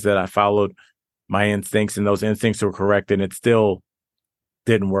realize that I followed my instincts and those instincts were correct, and it still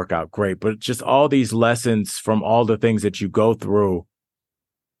didn't work out great. But just all these lessons from all the things that you go through,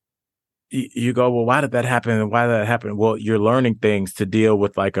 you go, well, why did that happen? And why did that happen? Well, you're learning things to deal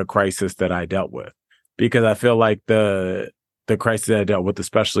with like a crisis that I dealt with, because I feel like the crisis that I dealt with,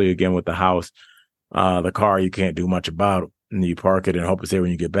 especially again with the house, the car, you can't do much about, and you park it and hope it's there when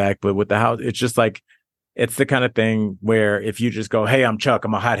you get back. But with the house, it's just like, it's the kind of thing where if you just go, hey, I'm Chuck,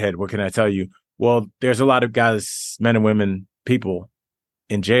 I'm a hothead, what can I tell you? Well, there's a lot of guys, men and women, people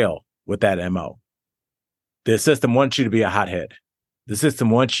in jail with that MO. The system wants you to be a hothead. The system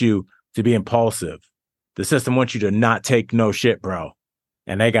wants you to be impulsive. The system wants you to not take no shit, bro.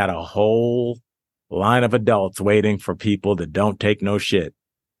 And they got a whole line of adults waiting for people that don't take no shit.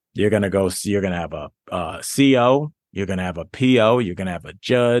 You're going to have a CO You're going to have a PO. You're going to have a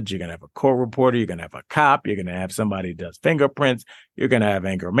judge. You're going to have a court reporter. You're going to have a cop. You're going to have somebody who does fingerprints. You're going to have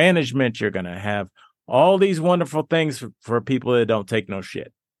anger management. You're going to have all these wonderful things for people that don't take no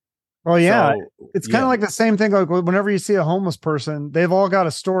shit. Well, yeah, it's kind of like the same thing. Like whenever you see a homeless person, they've all got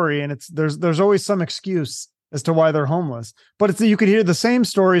a story, and there's always some excuse as to why they're homeless. But you could hear the same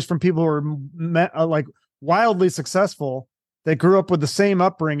stories from people who are like wildly successful that grew up with the same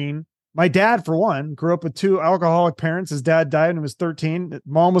upbringing. My dad, for one, grew up with 2 alcoholic parents. His dad died when he was 13.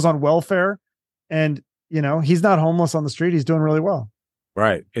 Mom was on welfare, and he's not homeless on the street. He's doing really well.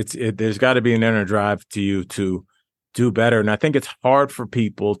 Right. There's got to be an inner drive to you to do better. And I think it's hard for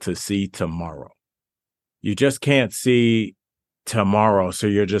people to see tomorrow. You just can't see tomorrow. So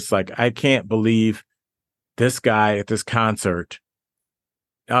you're just like, I can't believe this guy at this concert.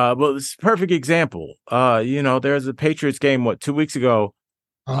 Well, it's a perfect example. There's a Patriots game, 2 weeks ago?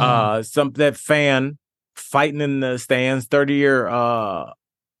 That fan fighting in the stands,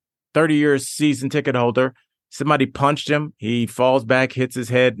 30-year season ticket holder. Somebody punched him. He falls back, hits his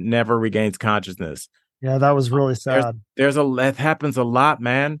head, never regains consciousness. Yeah, that was really sad. That happens a lot,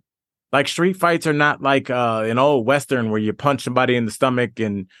 man. Like street fights are not like an old Western where you punch somebody in the stomach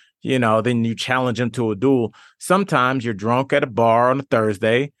and, then you challenge them to a duel. Sometimes you're drunk at a bar on a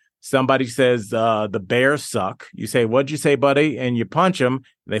Thursday. Somebody says the Bears suck. You say, "What'd you say, buddy?" And you punch them.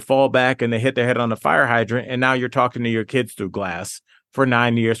 They fall back and they hit their head on the fire hydrant. And now you're talking to your kids through glass for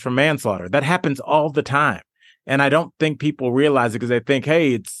 9 years for manslaughter. That happens all the time. And I don't think people realize it because they think,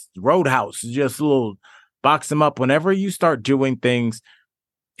 hey, it's Roadhouse. It's just a little box them up. Whenever you start doing things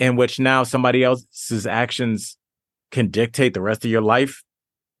in which now somebody else's actions can dictate the rest of your life,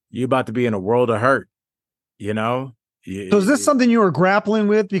 you're about to be in a world of hurt, So is this something you were grappling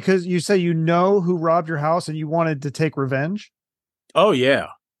with because you say who robbed your house and you wanted to take revenge? Oh, yeah.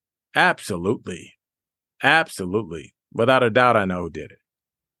 Absolutely. Absolutely. Without a doubt, I know who did it.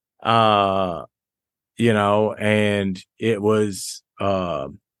 And it was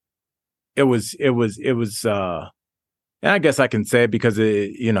and I guess I can say it because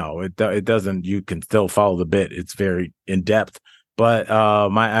it doesn't, you can still follow the bit. It's very in depth, but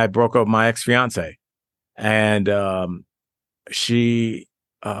I broke up with my ex-fiance and I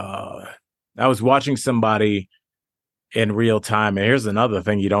was watching somebody in real time. And here's another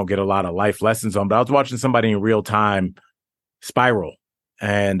thing you don't get a lot of life lessons on, but I was watching somebody in real time spiral.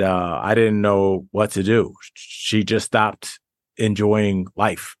 And I didn't know what to do. She just stopped enjoying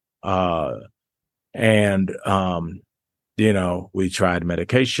life. We tried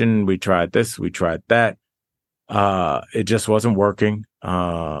medication. We tried this. We tried that. It just wasn't working.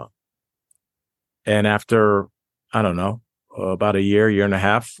 And after, I don't know, about a year and a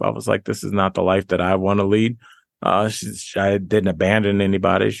half, I was like, this is not the life that I want to lead. I didn't abandon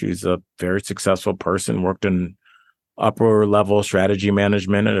anybody. She's a very successful person, worked in upper level strategy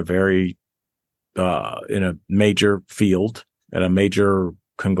management at a very in a major field at a major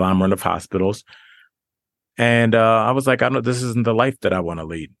conglomerate of hospitals. And I was like, this isn't the life that I want to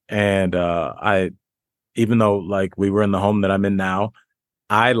lead. And even though like we were in the home that I'm in now,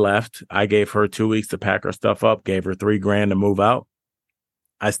 I left. I gave her 2 weeks to pack her stuff up, gave her $3,000 to move out.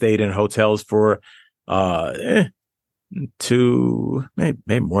 I stayed in hotels for maybe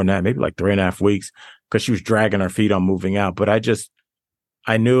more than that, maybe like 3.5 weeks, because she was dragging her feet on moving out. But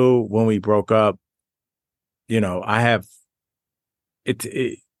I knew when we broke up, I have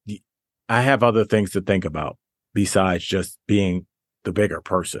other things to think about besides just being the bigger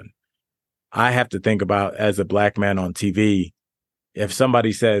person. I have to think about, as a black man on TV, if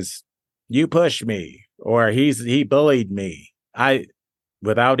somebody says, "You pushed me," or he bullied me,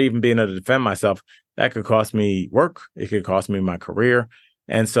 without even being able to defend myself, that could cost me work. It could cost me my career.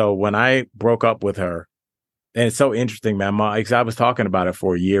 And so when I broke up with her, and it's so interesting, man, because I was talking about it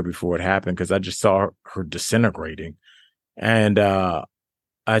for a year before it happened, because I just saw her disintegrating. And I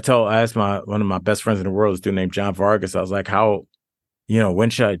asked one of my best friends in the world, this dude named John Vargas, I was like, when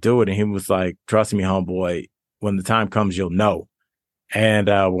should I do it? And he was like, trust me, homeboy, when the time comes, you'll know. And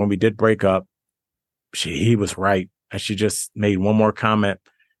when we did break up, he was right. And she just made one more comment.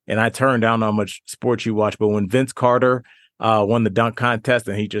 And I turned down how much sports you watch. But when Vince Carter won the dunk contest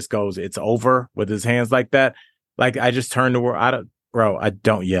and he just goes, "It's over," with his hands like that, like I just turned to her. I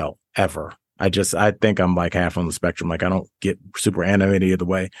don't yell ever. I think I'm like half on the spectrum. Like I don't get super animated either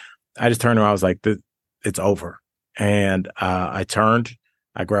way. I just turned to her. I was like, "It's over." And I turned,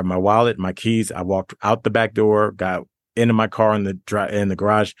 I grabbed my wallet, my keys. I walked out the back door, got into my car in the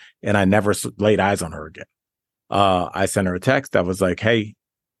garage, and I never laid eyes on her again. I sent her a text. I was like, "Hey,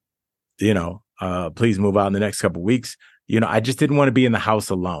 please move out in the next couple of weeks." I just didn't want to be in the house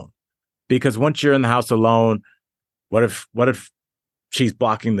alone, because once you're in the house alone, What if she's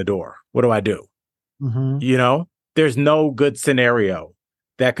blocking the door? What do I do? Mm-hmm. You know, there's no good scenario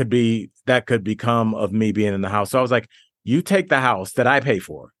that could become of me being in the house. So I was like, you take the house that I pay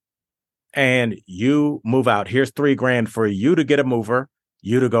for and you move out. Here's $3,000 for you to get a mover,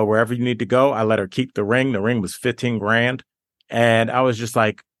 you to go wherever you need to go. I let her keep the ring. The ring was $15,000. And I was just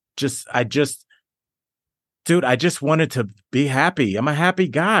like, dude, I just wanted to be happy. I'm a happy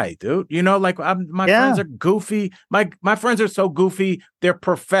guy, dude. You know, like my friends are goofy. My friends are so goofy. They're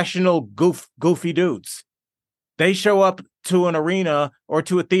professional goofy dudes. They show up to an arena or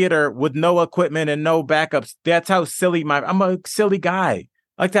to a theater with no equipment and no backups. That's how silly I'm a silly guy.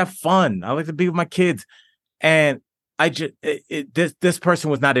 I like to have fun. I like to be with my kids. And I just, this person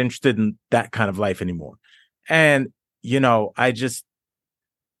was not interested in that kind of life anymore. And, you know, I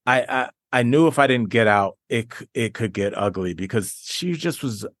knew if I didn't get out, it could get ugly because she just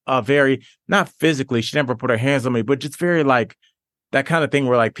was very, not physically, she never put her hands on me, but just very like that kind of thing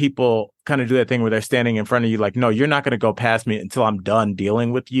where like people kind of do that thing where they're standing in front of you like, no, you're not going to go past me until I'm done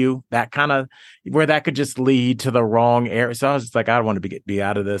dealing with you. That kind of where that could just lead to the wrong area. So I was just like, I don't want to be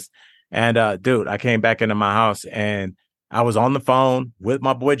out of this. And dude, I came back into my house and I was on the phone with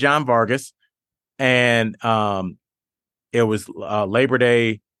my boy John Vargas, and it was Labor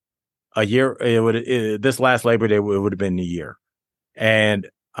Day. A year, this last Labor Day, it would have been a year. And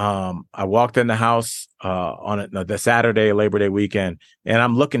I walked in the house on the Saturday, Labor Day weekend, and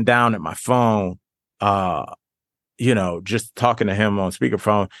I'm looking down at my phone, you know, just talking to him on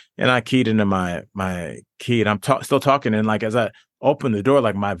speakerphone. And I keyed into my key, and I'm still talking. And like as I opened the door,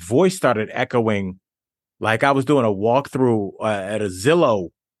 like my voice started echoing, like I was doing a walkthrough at a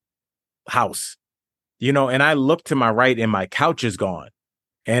Zillow house, you know. And I looked to my right, and my couch is gone.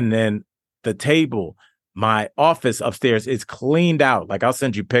 And then the table, my office upstairs is cleaned out. Like I'll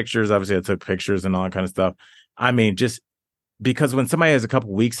send you pictures. Obviously, I took pictures and all that kind of stuff. I mean, just because when somebody has a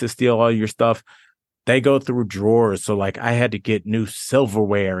couple weeks to steal all your stuff, they go through drawers. So like I had to get new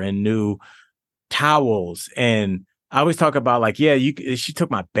silverware and new towels. And I always talk about like, yeah, she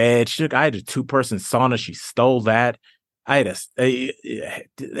took my bed. I had a 2-person sauna. She stole that. I had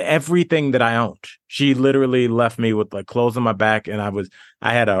everything that I owned. She literally left me with like clothes on my back, and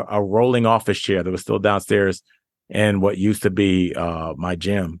I had a rolling office chair that was still downstairs in what used to be my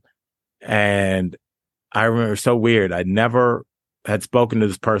gym. And I remember, so weird. I never had spoken to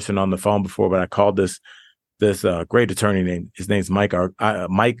this person on the phone before, but I called this great attorney named, his name's Mike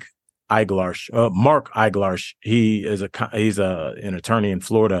Eiglarsh, Mark Eiglarsh. He's an attorney in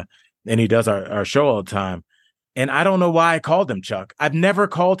Florida, and he does our show all the time. And I don't know why I called him, Chuck. I've never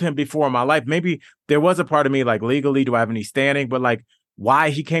called him before in my life. Maybe there was a part of me like, legally, do I have any standing? But like, why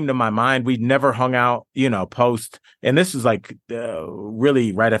he came to my mind. We never hung out, you know, post. And this was like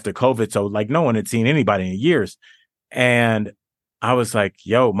really right after COVID. So like no one had seen anybody in years. And I was like,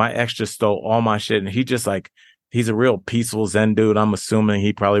 yo, my ex just stole all my shit. And he just like, he's a real peaceful Zen dude. I'm assuming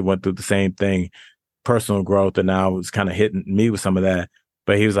he probably went through the same thing, personal growth. And now it was kind of hitting me with some of that.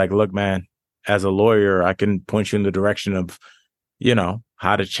 But he was like, look, man, as a lawyer, I can point you in the direction of, you know,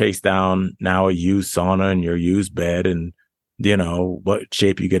 how to chase down now a used sauna and your used bed, and, you know, what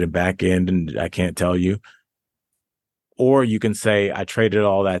shape you get it back in. And I can't tell you. Or you can say, I traded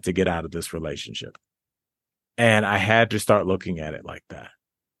all that to get out of this relationship. And I had to start looking at it like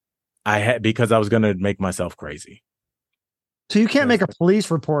that. Because I was going to make myself crazy. So you can't make a police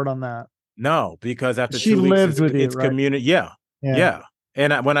report on that. No, because after she 2 weeks, lived with you, it's right? community. Yeah.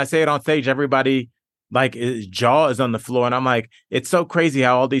 And when I say it on stage, everybody like his jaw is on the floor. And I'm like, it's so crazy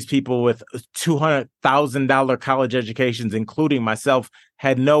how all these people with $200,000 college educations, including myself,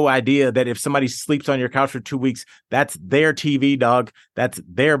 had no idea that if somebody sleeps on your couch for 2 weeks, that's their TV, dog. That's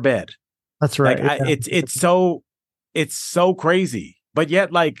their bed. That's right. Like, it's so crazy. But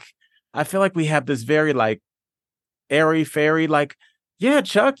yet, like, I feel like we have this very like airy fairy, like, yeah,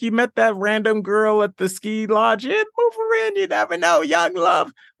 Chuck, you met that random girl at the ski lodge. Move her in. You never know. Young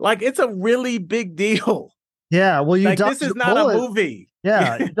love. Like, it's a really big deal. Yeah. Well, you like, dodged this is the not bullet. a movie.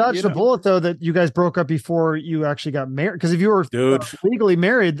 Yeah. You dodged the bullet, though, that you guys broke up before you actually got married. Because if you were legally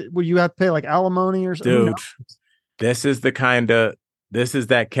married, would you have to pay like alimony or something? Dude, this is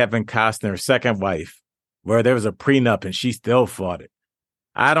that Kevin Costner second wife where there was a prenup and she still fought it.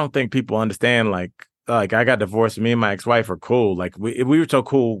 I don't think people understand, like I got divorced. Me and my ex-wife are cool. Like we were so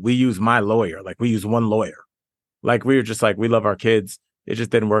cool. We use my lawyer. Like we use one lawyer. Like we were just like, we love our kids. It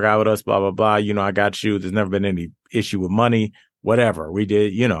just didn't work out with us, blah, blah, blah. You know, I got you. There's never been any issue with money, whatever. We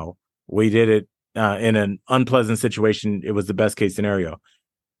did it in an unpleasant situation. It was the best case scenario.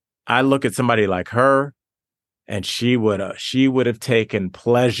 I look at somebody like her and she would have taken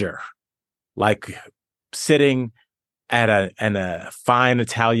pleasure, like sitting at a fine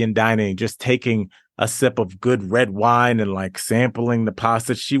Italian dining, just taking a sip of good red wine and like sampling the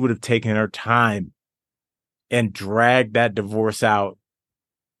pasta, she would have taken her time and dragged that divorce out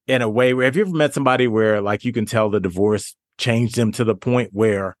in a way where, have you ever met somebody where like you can tell the divorce changed them to the point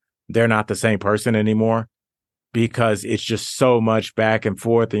where they're not the same person anymore because it's just so much back and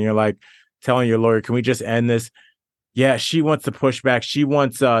forth, and you're like telling your lawyer, can we just end this? Yeah, she wants to push back. She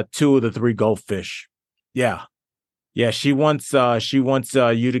wants 2 of the 3 goldfish. Yeah. She wants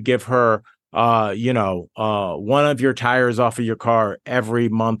you to give her one of your tires off of your car every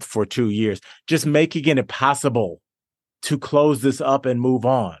month for 2 years, just making it impossible to close this up and move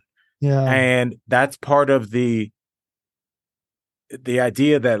on. Yeah. And that's part of the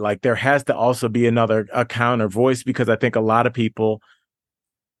idea that like there has to also be a counter voice, because I think a lot of people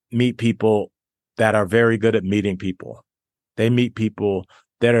meet people that are very good at meeting people. They meet people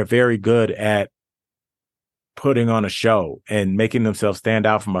that are very good at putting on a show and making themselves stand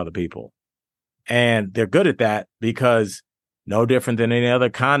out from other people. And they're good at that because, no different than any other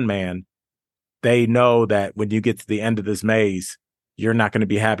con man, they know that when you get to the end of this maze, you're not going to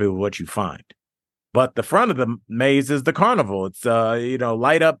be happy with what you find. But the front of the maze is the carnival. It's,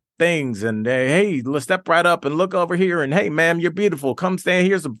 light up things and, hey, let's step right up and look over here. And, hey, ma'am, you're beautiful. Come stand.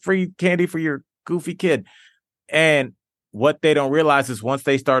 Here's some free candy for your goofy kid. And what they don't realize is once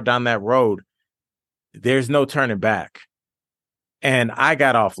they start down that road, there's no turning back. And I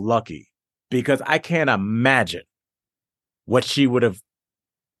got off lucky because I can't imagine what she would have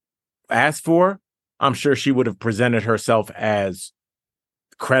asked for. I'm sure she would have presented herself as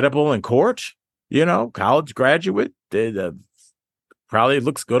credible in court, college graduate, probably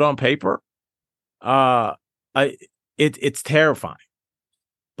looks good on paper. It's terrifying.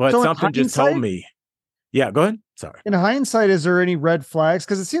 But so something just told me. Yeah, go ahead. Sorry. In hindsight, is there any red flags?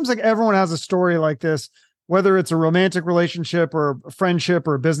 Because it seems like everyone has a story like this, whether it's a romantic relationship or a friendship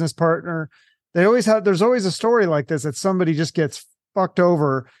or a business partner. There's always a story like this that somebody just gets fucked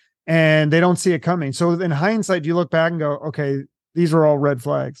over and they don't see it coming. So in hindsight, do you look back and go, okay, these are all red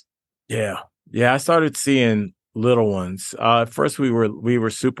flags? Yeah. I started seeing little ones. At first we were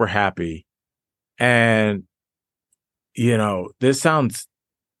super happy. And, this sounds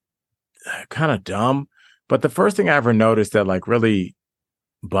kind of dumb, but the first thing I ever noticed that like really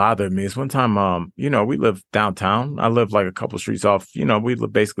bothered me is one time, we live downtown. I live like a couple streets off, we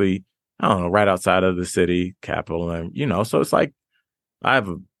live basically, I don't know, right outside of the city capital. And, so it's like, I have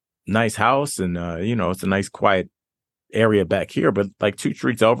a nice house and, it's a nice quiet area back here, but like 2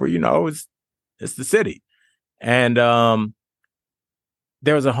 streets over, it's the city. And,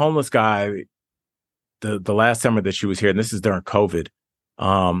 there was a homeless guy the last summer that she was here, and this is during COVID.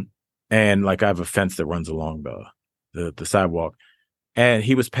 And like I have a fence that runs along the sidewalk, and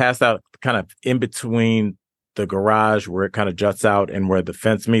he was passed out kind of in between the garage where it kind of juts out and where the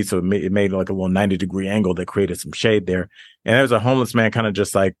fence meets. So it made like a little 90-degree angle that created some shade there. And there was a homeless man kind of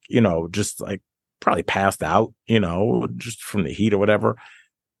just like, just like probably passed out, just from the heat or whatever.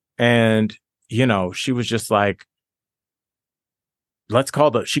 And, she was just like,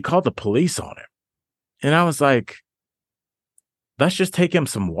 she called the police on him. And I was like, let's just take him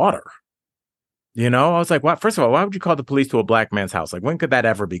some water. I was like, what? First of all, why would you call the police to a black man's house? Like, when could that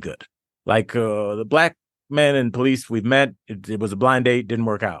ever be good? Like, the black men and police we've met, it was a blind date, didn't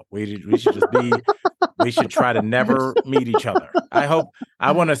work out. We should just be, we should try to never meet each other.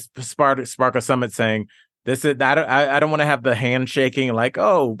 I want to spark a summit saying, this is, I don't want to have the handshaking like,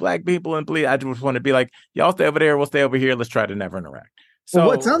 oh, black people and police. I just want to be like, y'all stay over there, we'll stay over here. Let's try to never interact.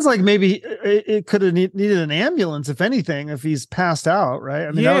 So it sounds like maybe it could have needed an ambulance, if anything, if he's passed out, right?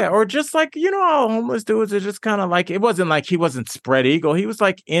 I mean, or just like, how homeless dudes are just kind of like, it wasn't like he wasn't spread eagle. He was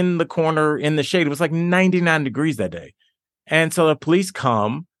like in the corner in the shade. It was like 99 degrees that day. And so the police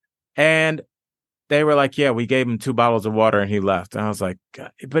come and they were like, yeah, we gave him 2 bottles of water and he left. And I was like,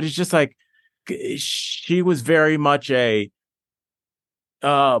 God. But it's just like, she was very much a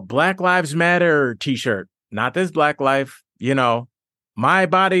Black Lives Matter t-shirt, not this Black life, my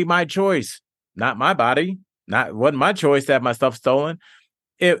body, my choice, not my body, wasn't my choice to have my stuff stolen.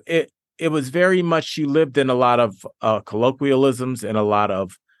 It was very much, she lived in a lot of colloquialisms and a lot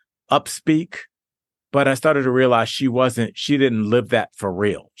of upspeak, but I started to realize she didn't live that for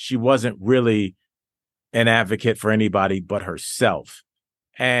real. She wasn't really an advocate for anybody but herself.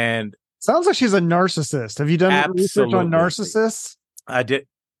 And sounds like she's a narcissist. Have you done research on narcissists? I did.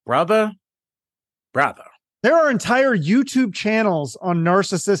 Brother. There are entire YouTube channels on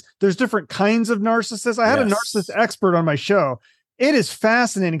narcissists. There's different kinds of narcissists. I had a narcissist expert on my show. It is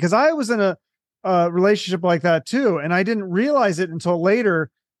fascinating because I was in a relationship like that too. And I didn't realize it until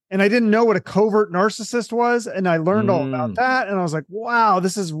later. and I didn't know what a covert narcissist was. And I learned all about that. And I was like, wow,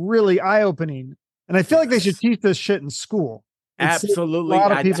 this is really eye-opening. And I feel like they should teach this shit in school. Absolutely.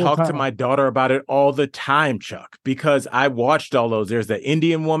 I talk to my daughter about it all the time, Chuck, because I watched all those. There's the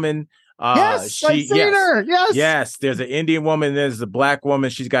Indian woman. Yes, I've seen her. Yes. There's an Indian woman. There's a black woman.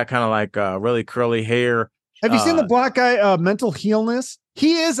 She's got kind of like really curly hair. Have you seen the black guy, Mental Healness?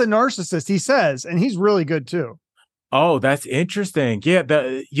 He is a narcissist, he says, and he's really good too. Oh, that's interesting. Yeah,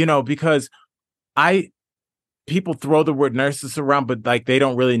 because people throw the word narcissist around, but like they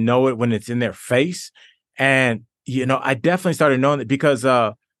don't really know it when it's in their face. And I definitely started knowing it because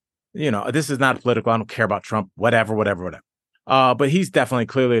this is not political. I don't care about Trump, whatever. But he's definitely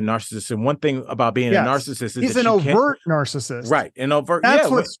clearly a narcissist. And one thing about being a narcissist is he's an overt narcissist. Right. An overt. That's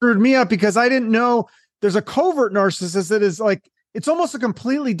what screwed me up, because I didn't know there's a covert narcissist that is like, it's almost a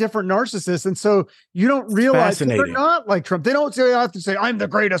completely different narcissist. And so you don't realize they're not like Trump. They don't have to say, I'm the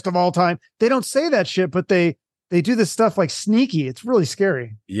greatest of all time. They don't say that shit, but they do this stuff like sneaky. It's really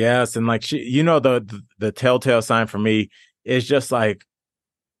scary. Yes. And like, the telltale sign for me is just like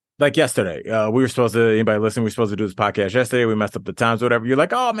yesterday, we were supposed to, anybody listening, we were supposed to do this podcast yesterday. We messed up the times, whatever. You're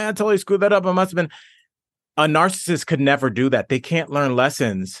like, oh man, I totally screwed that up. It must've been. A narcissist could never do that. They can't learn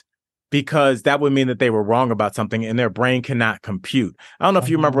lessons, because that would mean that they were wrong about something and their brain cannot compute. I don't know if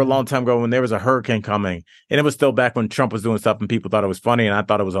you remember a long time ago when there was a hurricane coming, and it was still back when Trump was doing stuff and people thought it was funny and I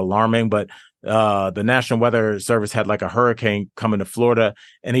thought it was alarming. But the National Weather Service had like a hurricane coming to Florida,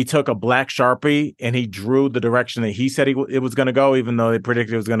 and he took a black Sharpie and he drew the direction that he said it was going to go, even though they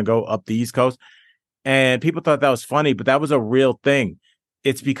predicted it was going to go up the East Coast. And people thought that was funny, but that was a real thing.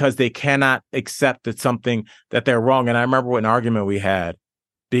 It's because they cannot accept that they're wrong. And I remember an argument we had,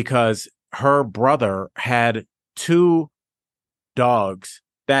 because her brother had 2 dogs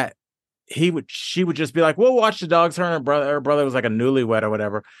that she would just be like, we'll watch the dogs. Her brother was like a newlywed or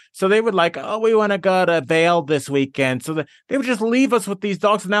whatever. So they would like, oh, we want to go to Vail this weekend. So they would just leave us with these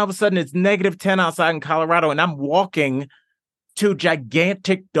dogs. And now all of a sudden it's -10 outside in Colorado. And I'm walking 2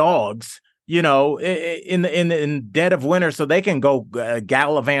 gigantic dogs, in the dead of winter, so they can go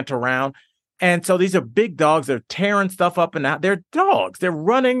gallivant around. And so these are big dogs. They're tearing stuff up and out. They're dogs. They're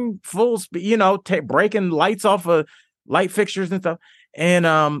running full speed, breaking lights off of light fixtures and stuff. And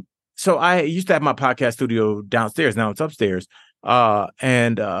so I used to have my podcast studio downstairs. Now it's upstairs.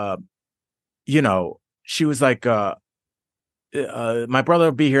 She was like, my brother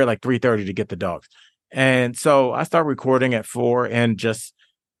will be here like 3:30 to get the dogs. And so I start recording at 4, and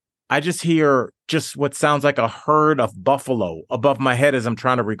I just hear just what sounds like a herd of buffalo above my head as I'm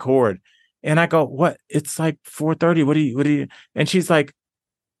trying to record. And I go, what? It's like 4:30. What do you? And she's like,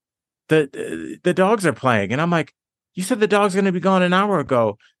 the dogs are playing. And I'm like, you said the dog's going to be gone an hour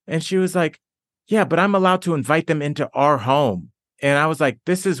ago. And she was like, yeah, but I'm allowed to invite them into our home. And I was like,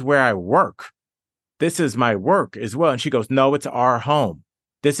 this is where I work. This is my work as well. And she goes, no, it's our home.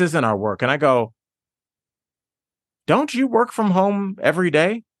 This isn't our work. And I go, don't you work from home every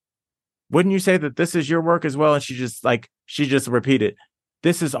day? Wouldn't you say that this is your work as well? And she just repeated,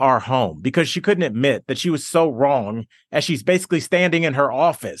 this is our home, because she couldn't admit that she was so wrong, as she's basically standing in her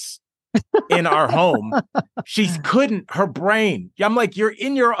office in our home. Her brain. I'm like, you're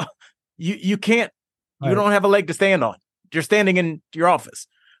in you can't, you don't have a leg to stand on. You're standing in your office.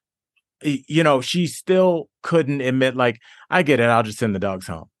 She still couldn't admit, like, I get it. I'll just send the dogs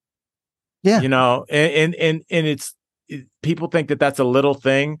home. Yeah. And it's, people think that that's a little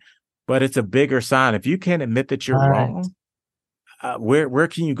thing, but it's a bigger sign. If you can't admit that you're wrong, where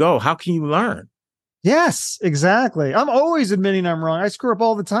can you go? How can you learn? Yes, exactly. I'm always admitting I'm wrong. I screw up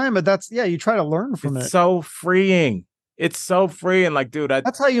all the time, but you try to learn from it. It's so freeing. It's so freeing. Like, dude,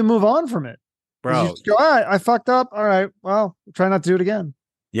 that's how you move on from it. Bro. You just go, all right, I fucked up. All right, well, try not to do it again.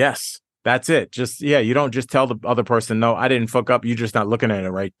 Yes, that's it. You don't just tell the other person, no, I didn't fuck up. You're just not looking at it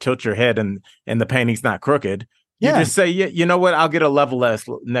right. Tilt your head and the painting's not crooked. You just say, yeah, you know what? I'll get a level less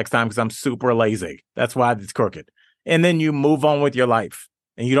next time because I'm super lazy. That's why it's crooked. And then you move on with your life,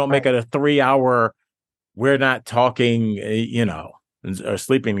 and you don't make it a 3-hour, we're not talking, or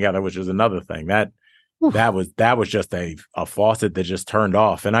sleeping together, which is another thing. That was just a faucet that just turned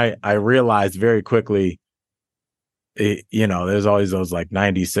off. And I realized very quickly, there's always those like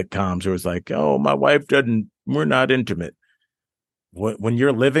 90s sitcoms where it's like, oh, my wife we're not intimate. When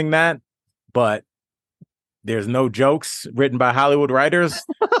you're living that, but there's no jokes written by Hollywood writers.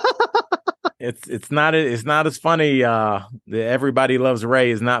 It's not as funny. Everybody Loves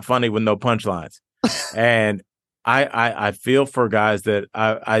Ray is not funny with no punchlines. And I feel for guys that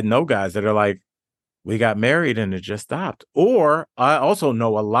I know guys that are like, we got married and it just stopped. Or I also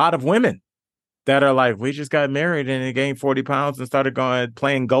know a lot of women that are like, we just got married and they gained 40 pounds and started going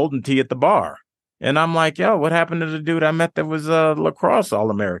playing golden tee at the bar. And I'm like, yo, what happened to the dude I met that was a lacrosse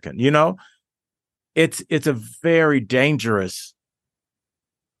All-American? You know, it's a very dangerous,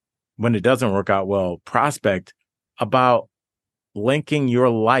 when it doesn't work out well, prospect about linking your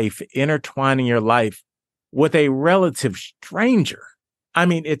life, intertwining your life with a relative stranger. I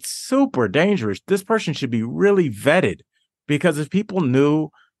mean, it's super dangerous. This person should be really vetted, because if people knew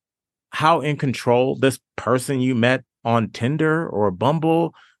how in control this person you met on Tinder or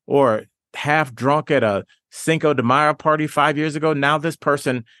Bumble or half drunk at a Cinco de Mayo party 5 years ago, now this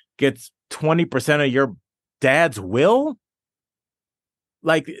person gets 20% of your dad's will.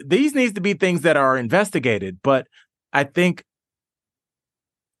 Like, these needs to be things that are investigated. But I think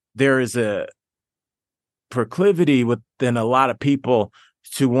there is a proclivity within a lot of people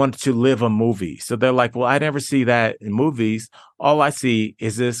to want to live a movie. So they're like, well, I never see that in movies. All I see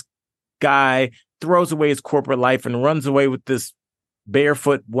is this guy throws away his corporate life and runs away with this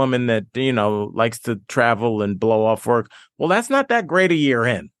barefoot woman that, you know, likes to travel and blow off work. Well, that's not that great a year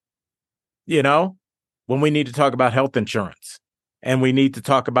in, you know, when we need to talk about health insurance. And we need to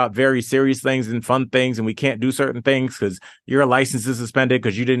talk about very serious things and fun things. And we can't do certain things because your license is suspended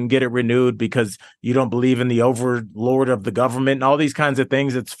because you didn't get it renewed because you don't believe in the overlord of the government and all these kinds of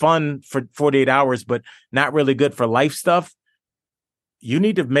things. It's fun for 48 hours, but not really good for life stuff. You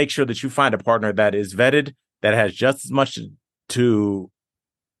need to make sure that you find a partner that is vetted, that has just as much to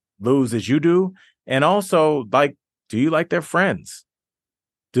lose as you do. And also, like, do you like their friends?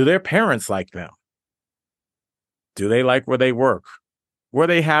 Do their parents like them? Do they like where they work? Were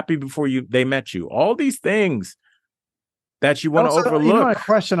they happy before they met you? All these things that you want to overlook. You know, a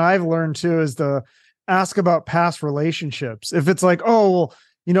question I've learned too is to ask about past relationships. If it's like, oh, well,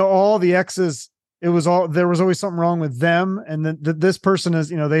 you know, all the exes, there was always something wrong with them. And then this person is,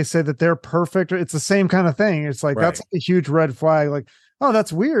 you know, they say that they're perfect. It's the same kind of thing. It's like, That's a huge red flag. Like, oh,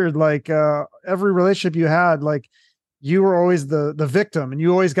 that's weird. Like, every relationship you had, like, you were always the victim and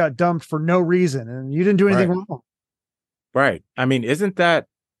you always got dumped for no reason and you didn't do anything wrong. Right. I mean, isn't that,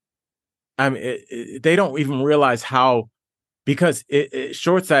 I mean, they don't even realize how, because it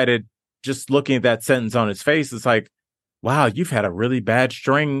short-sighted, just looking at that sentence on its face, it's like, wow, you've had a really bad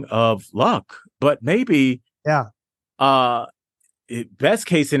string of luck. But maybe, best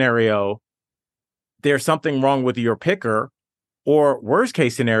case scenario, there's something wrong with your picker, or worst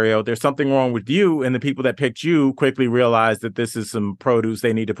case scenario, there's something wrong with you, and the people that picked you quickly realize that this is some produce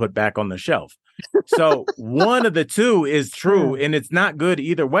they need to put back on the shelf. So one of the two is true, and it's not good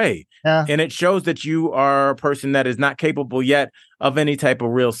either way. Yeah. And it shows that you are a person that is not capable yet of any type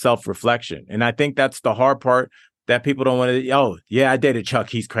of real self-reflection. And I think that's the hard part, that people don't want to, oh, yeah, I dated Chuck,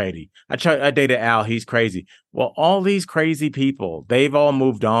 he's crazy. I dated Al, he's crazy. Well, all these crazy people, they've all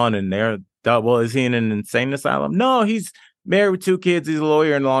moved on, and they're, well, is he in an insane asylum? No, he's married with 2 kids. He's a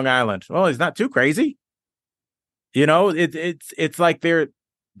lawyer in Long Island. Well, he's not too crazy. You know, it's like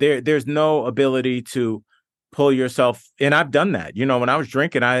there's no ability to pull yourself. And I've done that. You know, when I was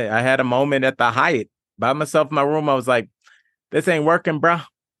drinking, I had a moment at the Hyatt by myself in my room. I was like, this ain't working, bro.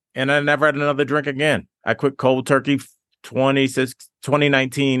 And I never had another drink again. I quit cold turkey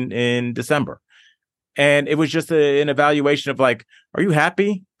 2019 in December. And it was just an evaluation of like, are you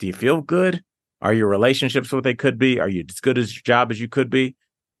happy? Do you feel good? Are your relationships what they could be? Are you as good as your job as you could be?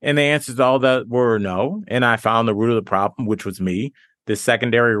 And the answers to all that were no. And I found the root of the problem, which was me. The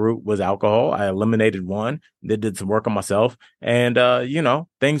secondary root was alcohol. I eliminated one, then did some work on myself. And, you know,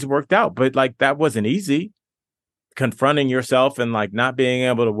 things worked out. But like, that wasn't easy. Confronting yourself and like not being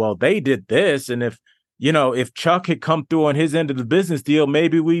able to, well, they did this. And if, you know, if Chuck had come through on his end of the business deal,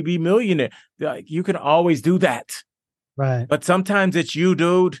 maybe we'd be millionaire. Like, you can always do that. Right. But sometimes it's you,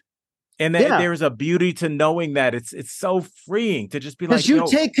 dude. And there's a beauty to knowing that. It's so freeing to just be like, you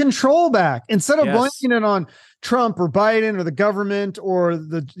take control back instead of blaming it on Trump or Biden or the government or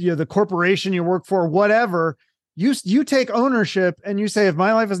the corporation you work for, whatever. You take ownership and you say, if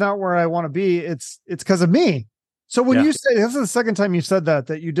my life is not where I want to be, it's because of me. So when you say, this is the second time you said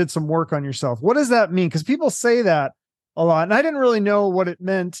that you did some work on yourself. What does that mean? Because people say that a lot, and I didn't really know what it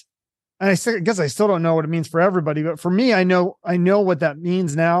meant. And I guess I still don't know what it means for everybody, but for me, I know what that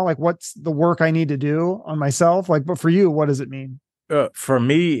means now. Like, what's the work I need to do on myself? Like, but for you, what does it mean? For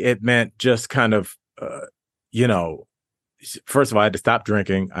me, it meant just kind of, you know, first of all, I had to stop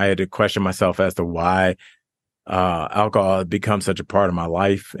drinking. I had to question myself as to why alcohol had become such a part of my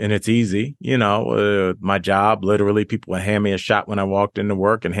life. And it's easy, you know, my job, literally people would hand me a shot when I walked into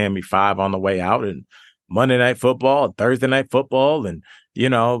work and hand me 5 on the way out, and Monday Night Football, Thursday Night Football, and you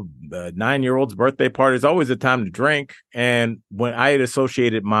know, the 9-year-old's birthday party is always a time to drink. And when I had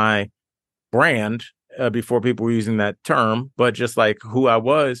associated my brand before people were using that term, but just like who I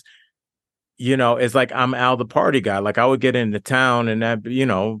was, it's like I'm Al the party guy. Like I would get into town and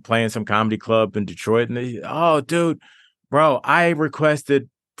that, playing some comedy club in Detroit and oh, dude, bro, I requested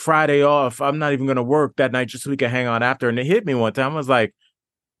Friday off. I'm not even going to work that night just so we can hang out after. And it hit me one time. I was like,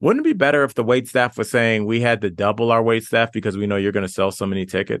 wouldn't it be better if the wait staff was saying we had to double our wait staff because we know you're going to sell so many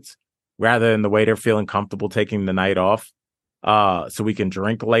tickets rather than the waiter feeling comfortable taking the night off so we can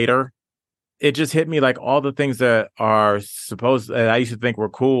drink later? It just hit me like all the things that are I used to think were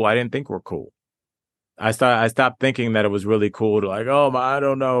cool. I didn't think were cool. I stopped thinking that it was really cool to like, oh, I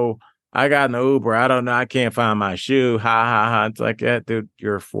don't know. I got an Uber. I don't know. I can't find my shoe. Ha ha ha. It's like, yeah, dude,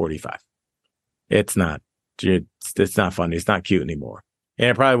 you're 45. It's not funny. It's not cute anymore. And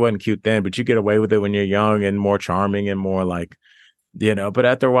it probably wasn't cute then, but you get away with it when you're young and more charming and more like, but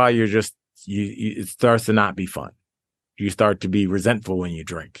after a while, you're just, it starts to not be fun. You start to be resentful when you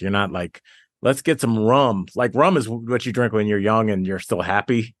drink. You're not like, let's get some rum. Like rum is what you drink when you're young and you're still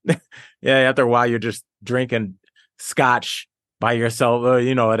happy. Yeah, after a while, you're just drinking scotch by yourself,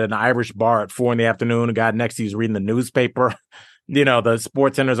 at an Irish bar at 4 PM. A guy next to you is reading the newspaper. The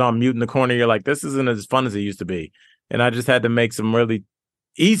sports center's on mute in the corner. You're like, this isn't as fun as it used to be. And I just had to make some really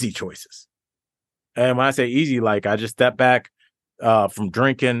easy choices. And when I say easy, like I just stepped back from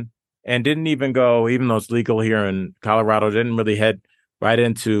drinking and didn't even go, even though it's legal here in Colorado, didn't really head right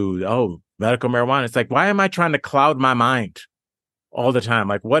into, medical marijuana. It's like, why am I trying to cloud my mind all the time?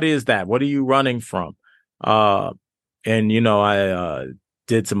 Like, what is that? What are you running from? I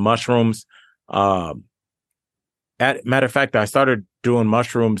did some mushrooms. Matter of fact, I started doing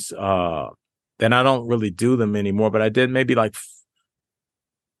mushrooms. Then I don't really do them anymore, but I did maybe like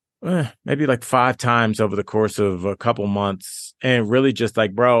 5 times over the course of a couple months. And really just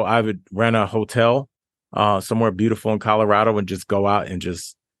like, bro, I would rent a hotel somewhere beautiful in Colorado and just go out and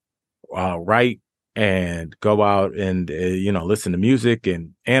just write and go out and, listen to music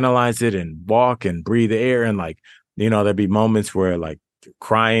and analyze it and walk and breathe the air. And like, there'd be moments where like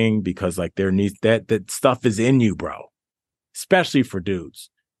crying because like there needs that stuff is in you, bro, especially for dudes.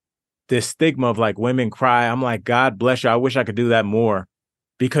 This stigma of like women cry. I'm like, God bless you. I wish I could do that more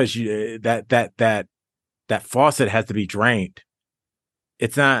because that faucet has to be drained.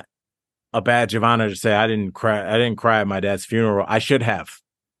 It's not a badge of honor to say I didn't cry at my dad's funeral. I should have.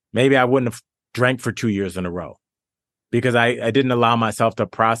 Maybe I wouldn't have drank for 2 years in a row because I didn't allow myself to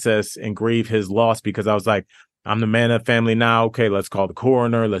process and grieve his loss because I was like, I'm the man of the family now. Okay, let's call the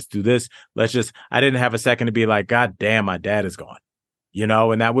coroner. Let's do this. I didn't have a second to be like, God damn, my dad is gone,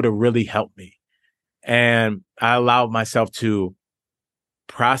 and that would have really helped me. And I allowed myself to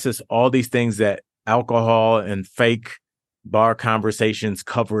process all these things that alcohol and fake bar conversations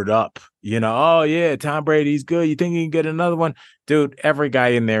covered up. Oh yeah, Tom Brady's good. You think you can get another one? Dude, every guy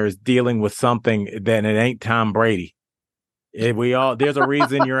in there is dealing with something that it ain't Tom Brady. There's a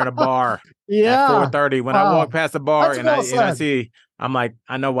reason you're in a bar at 4:30 when I walk past the bar and I see, I'm like,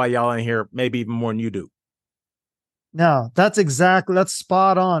 I know why y'all in here, maybe even more than you do. No, that's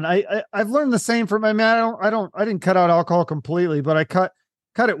spot on. I've learned the same from, I didn't cut out alcohol completely, but I cut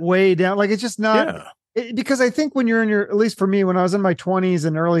it way down. Like it's just not, because I think when you're in at least for me, when I was in my 20s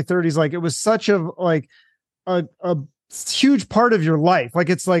and early 30s, like it was such a huge part of your life. Like,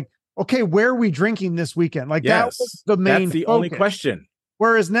 it's like, okay, where are we drinking this weekend? Like that was the main, that's the only question.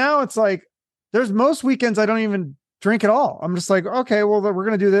 Whereas now it's like, there's most weekends I don't even drink at all. I'm just like, okay, well, we're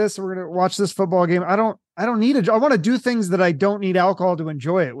going to do this. We're going to watch this football game. I don't need I want to do things that I don't need alcohol to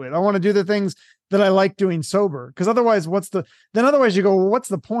enjoy it with. I want to do the things that I like doing sober. Cause otherwise otherwise you go, well, what's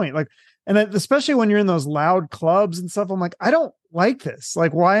the point? Like, and especially when you're in those loud clubs and stuff, I'm like, I don't like this.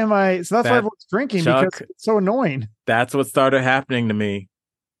 Like, why am I? So that's why everyone's drinking, Chuck, because it's so annoying. That's what started happening to me.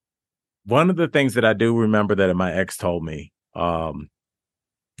 One of the things that I do remember that my ex told me,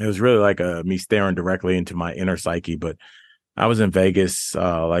 it was really like me staring directly into my inner psyche, but I was in Vegas,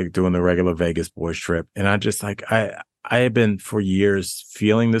 like doing the regular Vegas boys trip. And I just like, I had been for years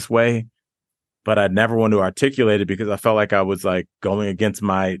feeling this way, but I never wanted to articulate it because I felt like I was like going against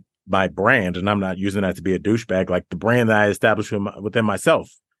my brand. And I'm not using that to be a douchebag, like the brand that I established within myself.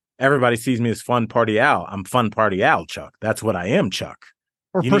 Everybody sees me as Fun Party Al. I'm Fun Party Al, Chuck. That's what I am, Chuck.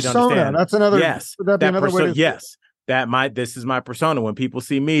 Or persona. That's another. Yes. This is my persona. When people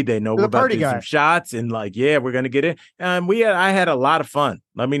see me, they know we're about to do some shots and like, yeah, we're going to get in. And I had a lot of fun.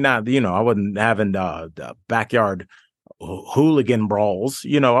 Let me not, I wasn't having the backyard hooligan brawls.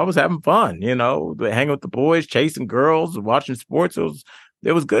 I was having fun, hanging with the boys, chasing girls, watching sports.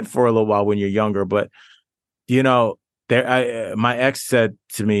 It was good for a little while when you're younger. But, my ex said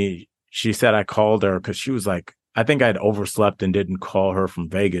to me, she said I called her because she was like, I think I'd overslept and didn't call her from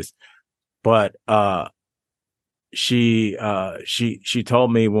Vegas. But she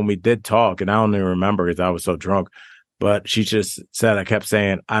told me when we did talk, and I don't even remember because I was so drunk, but she just said, I kept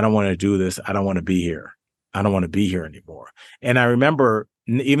saying, I don't want to do this. I don't want to be here. I don't want to be here anymore. And I remember,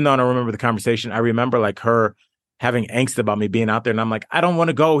 even though I don't remember the conversation, I remember like her having angst about me being out there. And I'm like, I don't want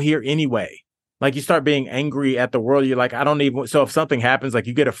to go here anyway. Like you start being angry at the world. You're like, I don't even. So if something happens, like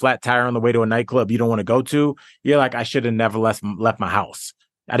you get a flat tire on the way to a nightclub you don't want to go to, you're like, I should have never left my house.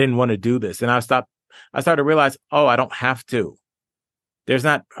 I didn't want to do this. And I started to realize, oh, I don't have to. There's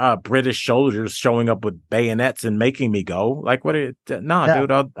not British soldiers showing up with bayonets and making me go. Like, what? Dude,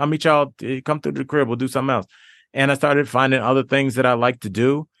 I'll meet y'all. Come through the crib. We'll do something else. And I started finding other things that I like to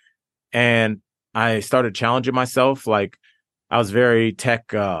do. And I started challenging myself. Like, I was very tech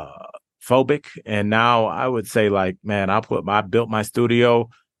phobic. And now I would say, like, man, I built my studio.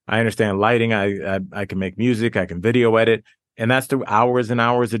 I understand lighting. I can make music. I can video edit. And that's through hours and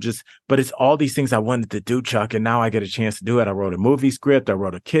hours of but it's all these things I wanted to do, Chuck. And now I get a chance to do it. I wrote a movie script. I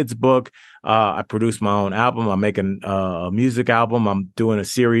wrote a kid's book. I produced my own album. I'm making a music album. I'm doing a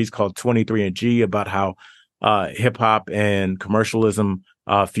series called 23andG about how hip hop and commercialism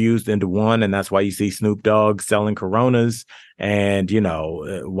fused into one. And that's why you see Snoop Dogg selling Coronas and,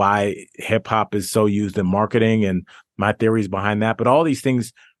 why hip hop is so used in marketing and my theories behind that. But all these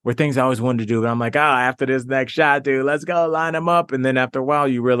things were things I always wanted to do. But I'm like, after this next shot, dude, let's go line them up. And then after a while,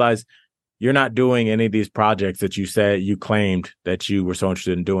 you realize you're not doing any of these projects that you said you claimed that you were so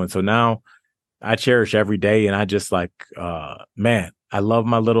interested in doing. So now I cherish every day. And I just like, man, I love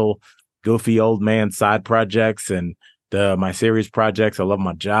my little goofy old man side projects and my series projects. I love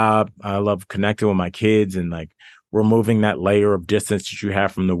my job. I love connecting with my kids and like removing that layer of distance that you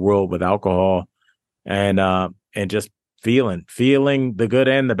have from the world with alcohol and just feeling the good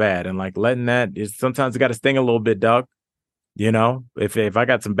and the bad and like letting that is sometimes it got to sting a little bit, Doug. If I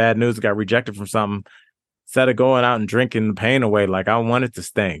got some bad news, got rejected from something, instead of going out and drinking the pain away, like I want it to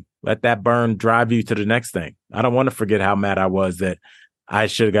sting. Let that burn drive you to the next thing. I don't want to forget how mad I was that I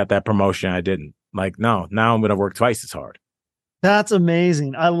should have got that promotion. I didn't. Like, no, now I'm going to work twice as hard. That's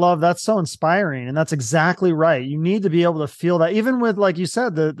amazing. I love that's so inspiring. And that's exactly right. You need to be able to feel that even with, like you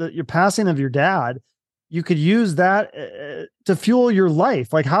said, your passing of your dad, you could use that to fuel your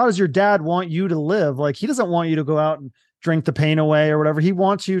life. Like, how does your dad want you to live? Like, he doesn't want you to go out and drink the pain away or whatever. He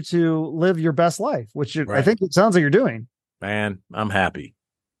wants you to live your best life, which right. I think it sounds like you're doing. Man, I'm happy.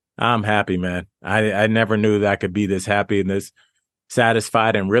 I'm happy, man. I never knew that I could be this happy and this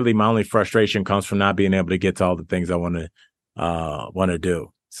satisfied. And really my only frustration comes from not being able to get to all the things I want to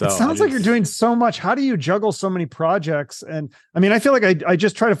do. So it sounds like you're doing so much. How do you juggle so many projects? And I mean, I feel like I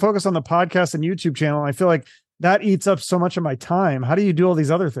just try to focus on the podcast and YouTube channel. I feel like that eats up so much of my time. How do you do all these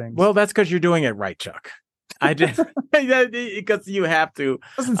other things? Well, that's because you're doing it right, Chuck. I did because you have to.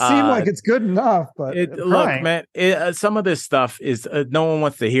 Doesn't seem like it's good enough, but look, man, some of this stuff is no one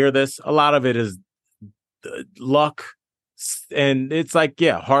wants to hear this. A lot of it is luck, and it's like,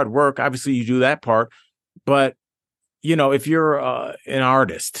 yeah, hard work. Obviously, you do that part, but if you're an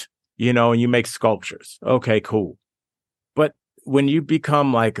artist, and you make sculptures, okay, cool. But when you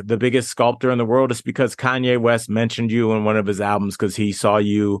become like the biggest sculptor in the world, it's because Kanye West mentioned you in one of his albums because he saw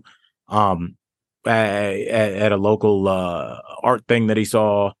you at a local art thing that he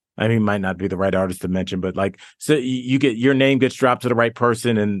saw. I mean, he might not be the right artist to mention, but like, so you get your name gets dropped to the right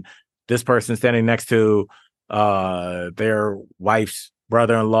person, and this person standing next to their wife's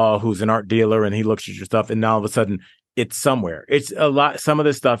brother-in-law who's an art dealer, and he looks at your stuff, and now all of a sudden it's somewhere. It's a lot. Some of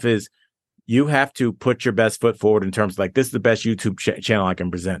this stuff is you have to put your best foot forward in terms of like, this is the best YouTube channel I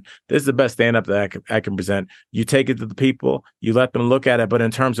can present. This is the best stand-up that I can present. You take it to the people, you let them look at it. But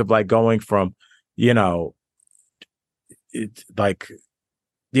in terms of like going from, it's like,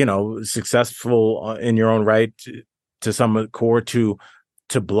 successful in your own right to some core to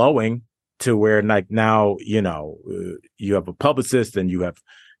blowing to where like now, you have a publicist and you have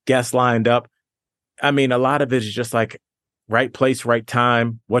guests lined up. I mean, a lot of it is just like right place, right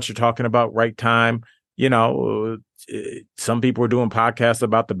time, what you're talking about, right time. Some people were doing podcasts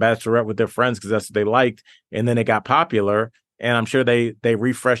about The Bachelorette with their friends because that's what they liked. And then it got popular. And I'm sure they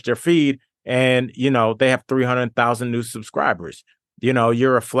refreshed their feed and, they have 300,000 new subscribers.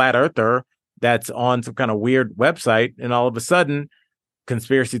 You're a flat earther that's on some kind of weird website. And all of a sudden,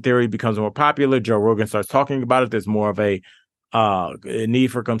 conspiracy theory becomes more popular. Joe Rogan starts talking about it. There's more of a need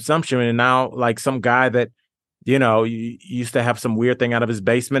for consumption. And now like some guy that, used to have some weird thing out of his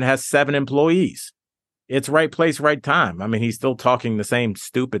basement has 7 employees. It's right place, right time. I mean, he's still talking the same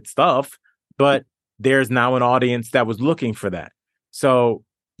stupid stuff, but there's now an audience that was looking for that. So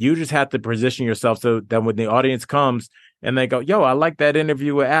you just have to position yourself so that when the audience comes and they go, yo, I like that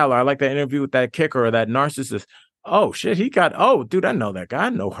interview with Al, or I like that interview with that kicker or that narcissist. Oh shit, dude, I know that guy, I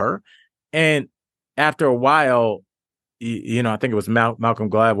know her. And after a while, I think it was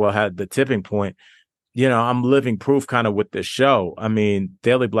Malcolm Gladwell had the tipping point. I'm living proof kind of with this show. I mean,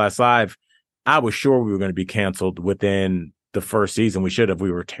 Daily Blast Live, I was sure we were going to be canceled within the first season. We should have.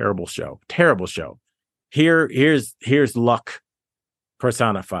 We were a terrible show. Terrible show. Here's luck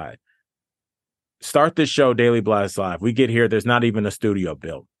personified. Start this show, Daily Blast Live. We get here. There's not even a studio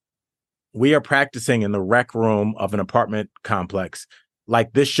built. We are practicing in the rec room of an apartment complex,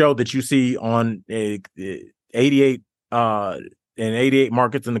 like this show that you see on 88 in 88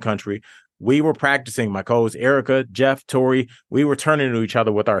 markets in the country. We were practicing. My co-host Erica, Jeff, Tori. We were turning to each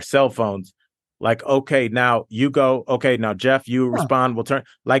other with our cell phones. Like, okay, now you go. Okay, now Jeff, you respond. We'll turn.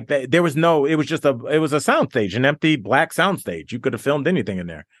 Like there was no. It was just it was a sound stage, an empty black sound stage. You could have filmed anything in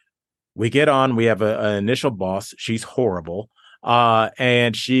there. We get on. We have an initial boss. She's horrible.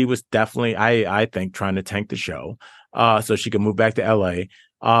 And she was definitely, I think, trying to tank the show, so she could move back to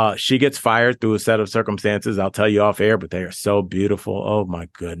LA. She gets fired through a set of circumstances. I'll tell you off air, but they are so beautiful. Oh my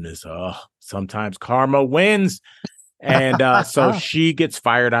goodness. Oh, sometimes karma wins. And, so she gets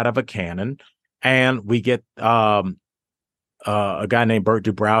fired out of a cannon, and we get, a guy named Bert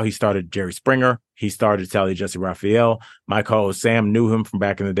Dubrow. He started Jerry Springer. He started Sally Jesse Raphael. My co-host Sam knew him from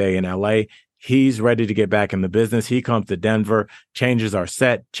back in the day in LA. He's ready to get back in the business. He comes to Denver, changes our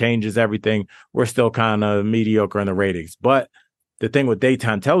set, changes everything. We're still kind of mediocre in the ratings. But the thing with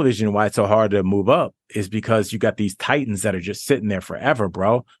daytime television, why it's so hard to move up, is because you got these titans that are just sitting there forever,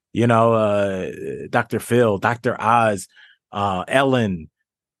 bro. Dr. Phil, Dr. Oz, Ellen,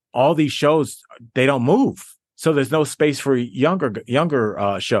 all these shows, they don't move. So there's no space for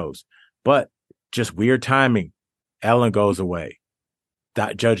younger shows. But just weird timing. Ellen goes away.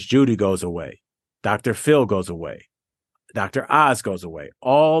 Judge Judy goes away. Dr. Phil goes away. Dr. Oz goes away.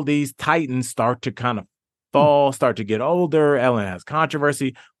 All these titans start to kind of fall, start to get older. Ellen has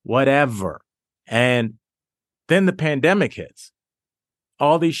controversy, whatever. And then the pandemic hits.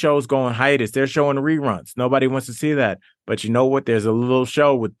 All these shows go on hiatus. They're showing reruns. Nobody wants to see that. But you know what? There's a little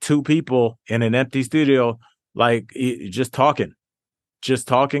show with two people in an empty studio, like just talking,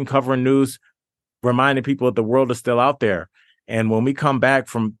 covering news, reminding people that the world is still out there. And when we come back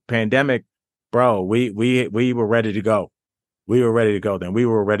from pandemic, bro, we were ready to go. We were ready to go then. We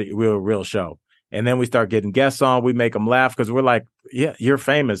were ready. We were a real show. And then we start getting guests on. We make them laugh because we're like, yeah, you're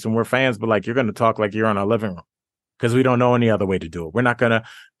famous and we're fans, but like, you're going to talk like you're in our living room because we don't know any other way to do it. We're not going to,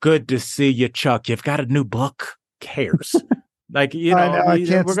 good to see you, Chuck. You've got a new book. Cares. Like, I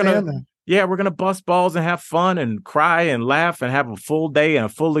can't we're stand that. Yeah, we're going to bust balls and have fun and cry and laugh and have a full day and a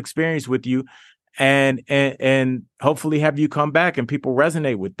full experience with you. And hopefully have you come back and people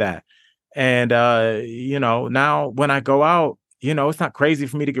resonate with that. And, now when I go out, it's not crazy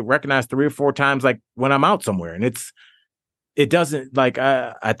for me to get recognized 3 or 4 times, like when I'm out somewhere. And it doesn't, like,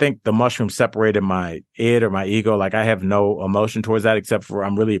 I think the mushroom separated my id or my ego. Like, I have no emotion towards that, except for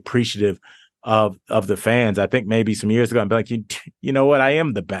I'm really appreciative of the fans. I think maybe some years ago, I'd be like, you know what? I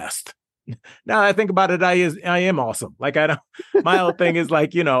am the best. Now that I think about it, I am awesome. Like, my whole thing is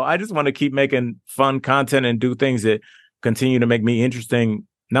like, I just want to keep making fun content and do things that continue to make me interesting,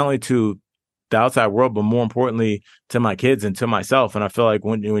 not only to the outside world, but more importantly to my kids and to myself. And I feel like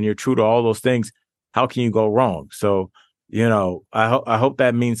when you're true to all those things, how can you go wrong? So, I hope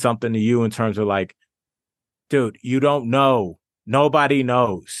that means something to you in terms of like, dude, you don't know. Nobody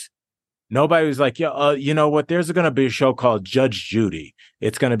knows. Nobody was like, yeah, you know what? There's going to be a show called Judge Judy.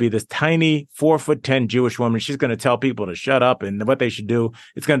 It's going to be this tiny 4'10" Jewish woman. She's going to tell people to shut up and what they should do.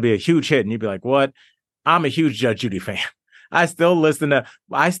 It's going to be a huge hit. And you'd be like, what? I'm a huge Judge Judy fan. I still live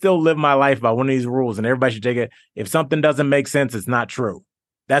my life by one of these rules, and everybody should take it. If something doesn't make sense, it's not true.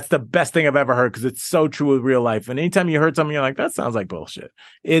 That's the best thing I've ever heard because it's so true with real life. And anytime you heard something, you're like, that sounds like bullshit.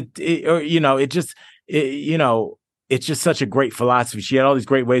 It's just such a great philosophy. She had all these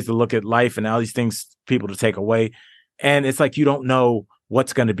great ways to look at life and all these things people to take away. And it's like, you don't know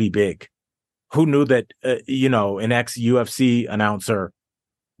what's going to be big. Who knew that, an ex-UFC announcer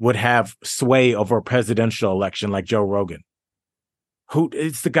would have sway over a presidential election like Joe Rogan?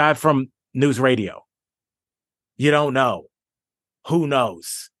 It's the guy from News Radio. You don't know. Who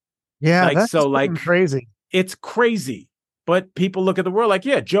knows? Yeah, that's crazy. It's crazy. But people look at the world like,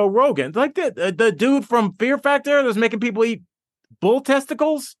 yeah, Joe Rogan, like the dude from Fear Factor that's making people eat bull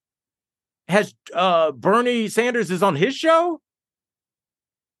testicles has Bernie Sanders is on his show.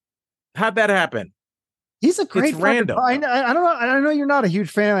 How'd that happen? He's a great random. I don't know. I know you're not a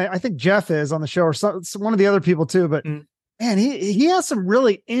huge fan. I think Jeff is on the show, or one of the other people too. But man, he has some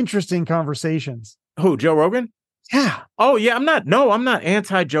really interesting conversations. Who, Joe Rogan? Yeah. Oh yeah, I'm not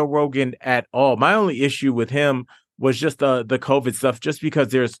anti Joe Rogan at all. My only issue with him was just the COVID stuff, just because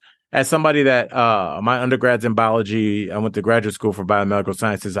there's, as somebody that my undergrad's in biology, I went to graduate school for biomedical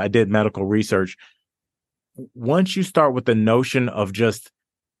sciences, I did medical research. Once you start with the notion of just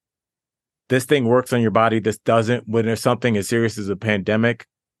this thing works on your body, this doesn't, when there's something as serious as a pandemic,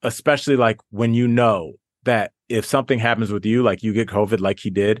 especially like when you know that if something happens with you, like you get COVID like he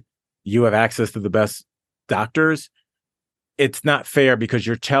did, you have access to the best doctors. It's not fair because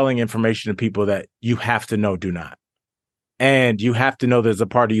you're telling information to people that you have to know do not. And you have to know there's a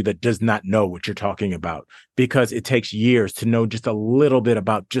part of you that does not know what you're talking about, because it takes years to know just a little bit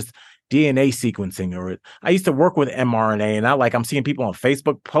about just DNA sequencing. Or I used to work with mRNA, and I'm seeing people on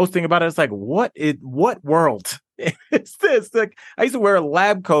Facebook posting about it. It's like, what world is this? Like, I used to wear a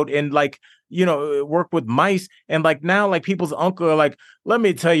lab coat and work with mice, and like now, like people's uncle are like, let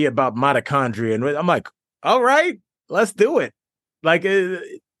me tell you about mitochondria. And I'm like, all right, let's do it. Like,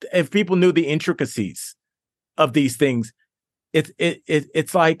 if people knew the intricacies of these things,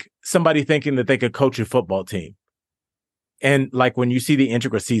 it's like somebody thinking that they could coach a football team. And like when you see the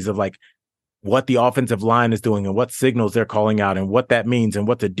intricacies of like what the offensive line is doing and what signals they're calling out and what that means and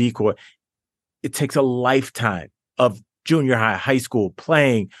what's a decoy, it takes a lifetime of junior high, high school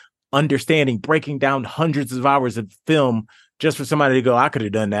playing, understanding, breaking down hundreds of hours of film just for somebody to go, I could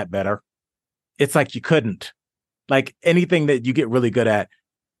have done that better. It's like you couldn't. Like anything that you get really good at,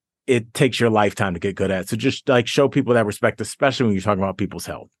 it takes your lifetime to get good at. So just like show people that respect, especially when you're talking about people's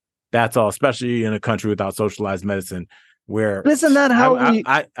health. That's all, especially in a country without socialized medicine, where isn't that how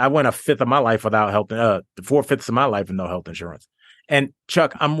I went a fifth of my life without health, 4/5 of my life with no health insurance. And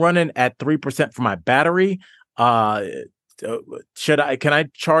Chuck, I'm running at 3% for my battery. Can I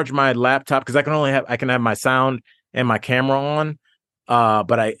charge my laptop? Because I can have my sound and my camera on,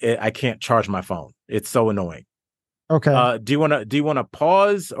 but I can't charge my phone. It's so annoying. Okay. Do you want to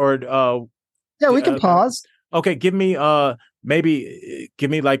pause or yeah, we can pause. Okay, give me like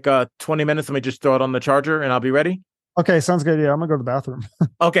 20 minutes. Let me just throw it on the charger and I'll be ready. Okay, sounds good. Yeah, I'm gonna go to the bathroom.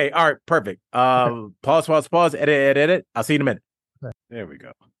 Okay, all right, perfect. Okay. Pause, edit. I'll see you in a minute. Okay. There we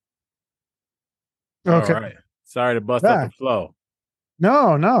go. Okay. All right. Sorry to bust up the flow.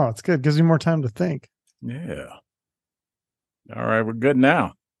 No, it's good. Gives you more time to think. Yeah. All right, we're good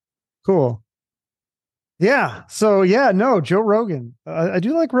now. Cool. Yeah. So Joe Rogan. I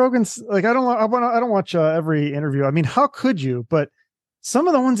do like Rogan's. Like I don't watch every interview. I mean, how could you? But some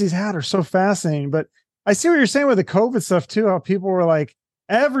of the ones he's had are so fascinating. But I see what you're saying with the COVID stuff too. How people were like,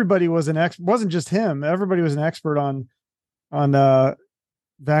 everybody was an expert. Wasn't just him. Everybody was an expert on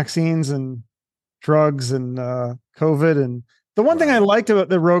vaccines and drugs and COVID. And the one thing I liked about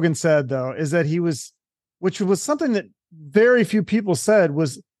that Rogan said though is that which was something that very few people said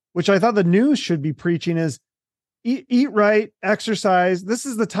was, which I thought the news should be preaching, is eat right, exercise. This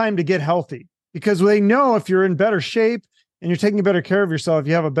is the time to get healthy, because they know if you're in better shape and you're taking better care of yourself,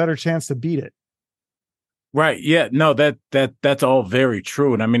 you have a better chance to beat it. Right. Yeah. No, that's all very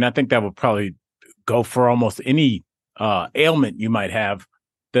true. And I mean, I think that would probably go for almost any ailment you might have.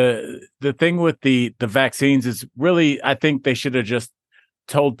 The thing with the vaccines is really, I think they should have just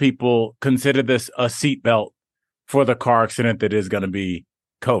told people, consider this a seatbelt for the car accident that is going to be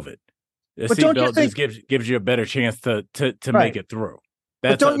COVID. The seatbelt just gives you a better chance to make it through.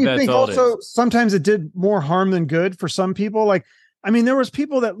 But don't you think also sometimes it did more harm than good for some people? Like, I mean, there was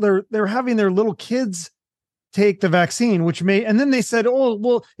people that they're having their little kids take the vaccine, and then they said, oh,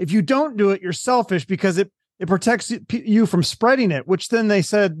 well, if you don't do it, you're selfish because it protects you from spreading it, which then they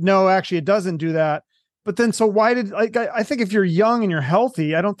said, no, actually it doesn't do that. But then, so why I think if you're young and you're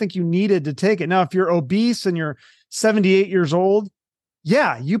healthy, I don't think you needed to take it. Now, if you're obese and you're 78 years old,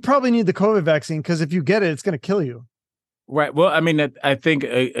 yeah, you probably need the COVID vaccine, because if you get it, it's going to kill you. Right. Well, I mean, I think,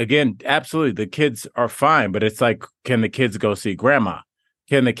 again, absolutely, the kids are fine, but it's like, can the kids go see grandma?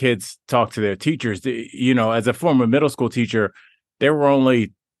 Can the kids talk to their teachers? You know, as a former middle school teacher, there were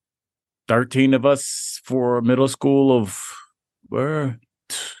only 13 of us for a middle school of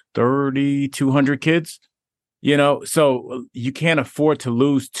 3,200 kids, you know, so you can't afford to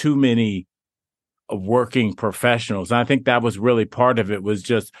lose too many working professionals. And I think that was really part of it, was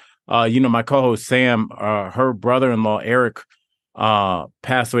just, my co-host Sam, her brother-in-law, Eric,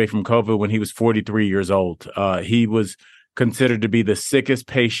 passed away from COVID when he was 43 years old. He was considered to be the sickest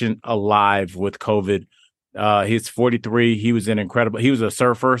patient alive with COVID. He's 43. He was a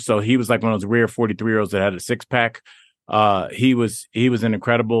surfer. So he was like one of those rare 43-year-olds that had a six pack. He was in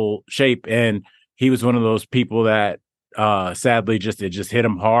incredible shape. And he was one of those people that, sadly, it just hit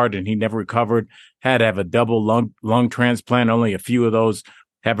him hard and he never recovered, had to have a double lung transplant. Only a few of those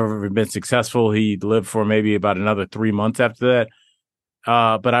have ever been successful. He lived for maybe about another 3 months after that.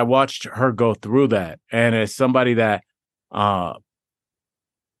 But I watched her go through that. And as somebody that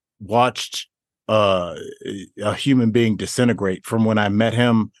watched a human being disintegrate from when I met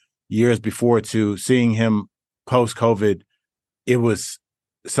him years before to seeing him post-COVID, it was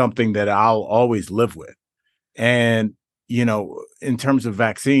something that I'll always live with. And, you know, in terms of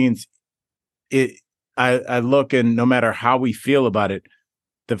vaccines, I look, and no matter how we feel about it,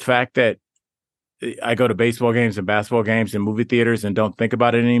 the fact that I go to baseball games and basketball games and movie theaters and don't think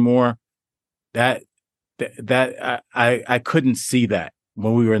about it anymore, that I couldn't see that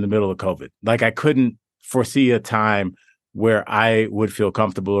when we were in the middle of COVID. Like, I couldn't foresee a time where I would feel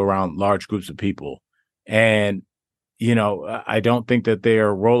comfortable around large groups of people. And, you know, I don't think that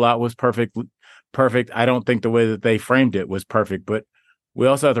their rollout was perfect. I don't think the way that they framed it was perfect, but we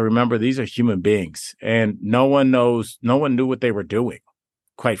also have to remember these are human beings, and no one knew what they were doing,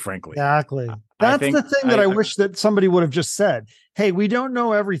 quite frankly. Exactly. That's the thing that I wish that somebody would have just said, hey, we don't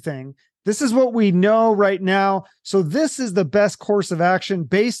know everything. This is what we know right now. So this is the best course of action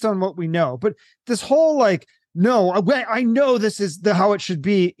based on what we know. But this whole like, no, I know this is how it should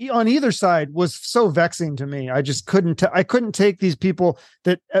be on either side was so vexing to me. I just couldn't take these people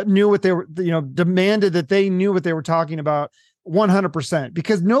that knew what they were, you know, demanded that they knew what they were talking about 100%,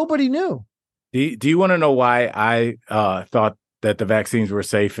 because nobody knew. Do you want to know why I thought that the vaccines were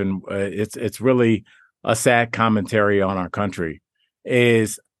safe? And it's really a sad commentary on our country.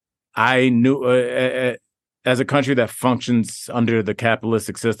 Is I knew as a country that functions under the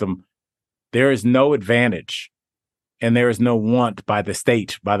capitalistic system, there is no advantage and there is no want by the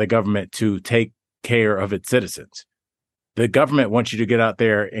state, by the government, to take care of its citizens. The government wants you to get out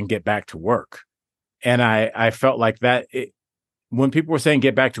there and get back to work. And I felt like that when people were saying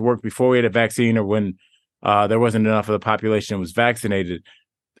get back to work before we had a vaccine, or when there wasn't enough of the population that was vaccinated,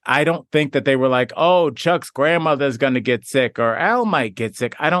 I don't think that they were like, oh, Chuck's grandmother's going to get sick or Al might get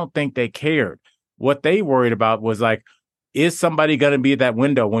sick. I don't think they cared. What they worried about was like, is somebody going to be at that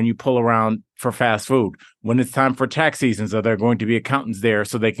window when you pull around for fast food? When it's time for tax seasons, are there going to be accountants there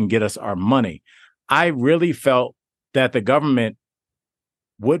so they can get us our money? I really felt that the government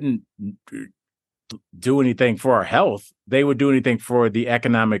wouldn't do anything for our health. They would do anything for the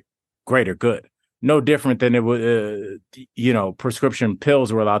economic greater good. No different than it would, prescription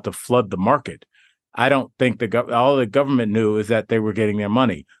pills were allowed to flood the market. I don't think all the government knew is that they were getting their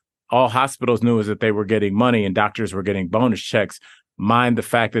money. All hospitals knew is that they were getting money, and doctors were getting bonus checks. Mind the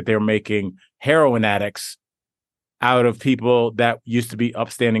fact that they're making heroin addicts out of people that used to be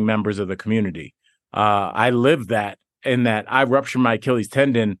upstanding members of the community. I lived that, in that I ruptured my Achilles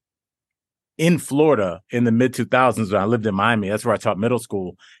tendon in Florida in the mid 2000s when I lived in Miami. That's where I taught middle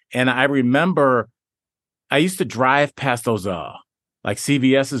school. And I remember I used to drive past those like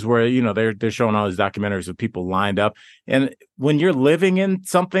CVS's where, you know, they're showing all these documentaries of people lined up. And when you're living in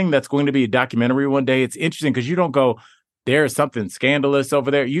something that's going to be a documentary one day, it's interesting because you don't go, there's something scandalous over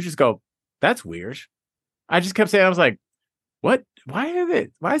there. You just go, that's weird. I just kept saying, I was like, what? Why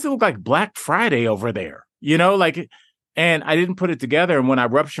does it look like Black Friday over there? You know, like, and I didn't put it together. And when I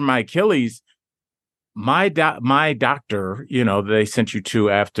ruptured my Achilles, my doctor, you know, they sent you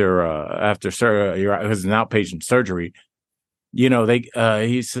to after surgery, it was an outpatient surgery. You know,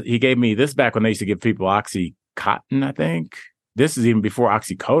 he gave me this back when they used to give people Oxycontin, I think. This is even before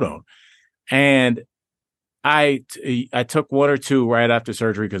oxycodone. And I took one or two right after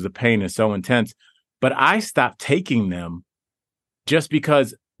surgery because the pain is so intense. But I stopped taking them just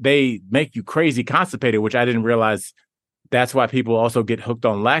because they make you crazy constipated, which I didn't realize that's why people also get hooked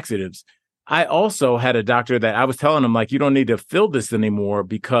on laxatives. I also had a doctor that I was telling him, like, you don't need to fill this anymore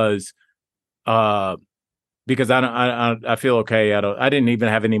because I feel okay. I didn't even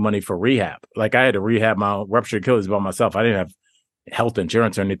have any money for rehab. Like, I had to rehab my ruptured Achilles by myself. I didn't have health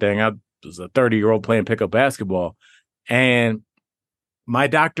insurance or anything. I was a 30-year-old playing pickup basketball. And my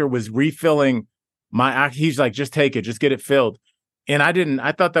doctor was refilling he's like, just take it, just get it filled. And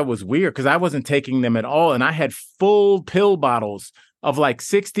I thought that was weird because I wasn't taking them at all. And I had full pill bottles of like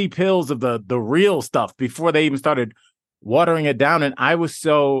 60 pills of the real stuff before they even started watering it down. And I was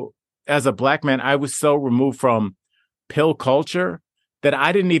so, as a Black man, I was so removed from pill culture that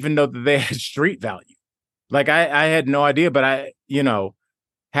I didn't even know that they had street value. Like I had no idea, but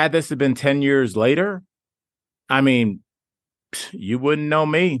had this have been 10 years later, I mean, you wouldn't know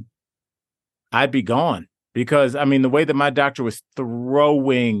me. I'd be gone because, I mean, the way that my doctor was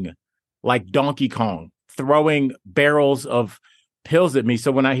throwing like Donkey Kong, throwing barrels of pills at me.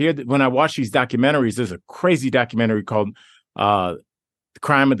 So when I watch these documentaries, there's a crazy documentary called The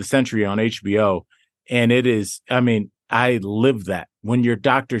Crime of the Century on HBO. And it is, I mean, I lived that. when your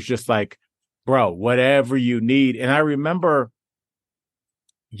doctor's just like, bro, whatever you need. And I remember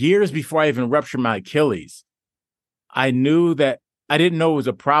years before I even ruptured my Achilles, I knew that I didn't know it was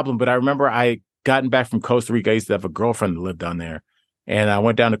a problem, but I remember I gotten back from Costa Rica. I used to have a girlfriend that lived down there. And I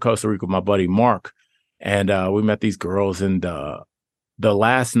went down to Costa Rica with my buddy Mark, and we met these girls. And the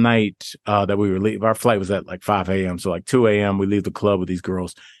last night that we were leaving, our flight was at like 5 a.m. So like 2 a.m., we leave the club with these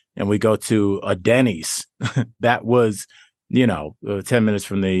girls and we go to a Denny's that was, 10 minutes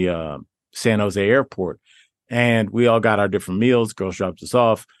from the San Jose airport. And we all got our different meals. Girls dropped us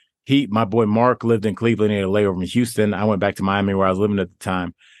off. My boy Mark lived in Cleveland. He had a layover in Houston. I went back to Miami where I was living at the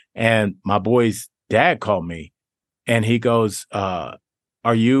time. And my boy's dad called me and he goes,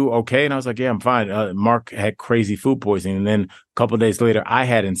 are you okay? And I was like, yeah, I'm fine. Mark had crazy food poisoning. And then a couple of days later, I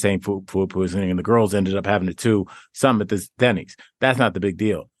had insane food poisoning and the girls ended up having it too. Some at this Denny's. That's not the big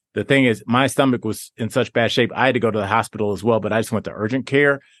deal. The thing is, my stomach was in such bad shape. I had to go to the hospital as well, but I just went to urgent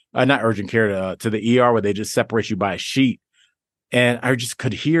care, not urgent care, to the ER where they just separate you by a sheet. And I just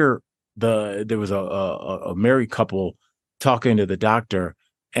could hear there was a married couple talking to the doctor.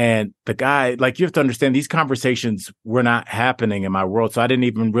 And the guy, like, you have to understand, these conversations were not happening in my world. So I didn't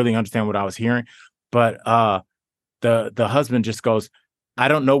even really understand what I was hearing. But the husband just goes, I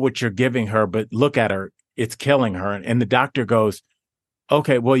don't know what you're giving her, but look at her. It's killing her. And the doctor goes,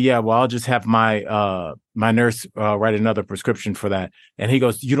 okay, well, yeah, well, I'll just have my my nurse write another prescription for that. And he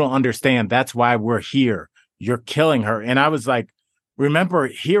goes, you don't understand. That's why we're here. You're killing her. And I was like, remember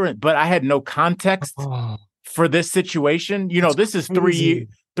hearing, but I had no context for this situation. This is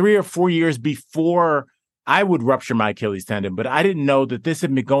 3 or 4 years before I would rupture my Achilles tendon, but I didn't know that this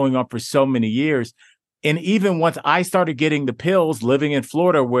had been going on for so many years. And even once I started getting the pills living in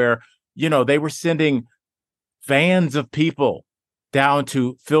Florida where, they were sending vans of people down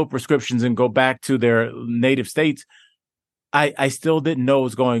to fill prescriptions and go back to their native states, I still didn't know what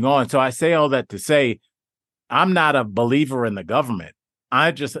was going on. So I say all that to say, I'm not a believer in the government.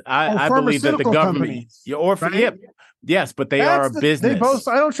 I believe that the government, right? Yes, but they are a business.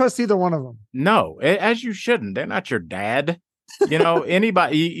 I don't trust either one of them. No, as you shouldn't. They're not your dad.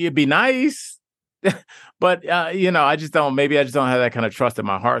 Anybody, it'd be nice, but I just don't have that kind of trust in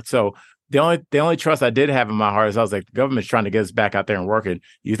my heart. So the only trust I did have in my heart is I was like, the government's trying to get us back out there and working.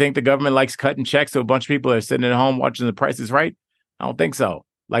 You think the government likes cutting checks to a bunch of people that are sitting at home watching The Price is Right? I don't think so.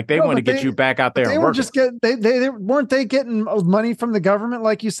 Like they want to get you back out there and working. They weren't getting money from the government,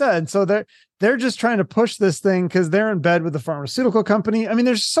 like you said. So they're just trying to push this thing because they're in bed with the pharmaceutical company. I mean,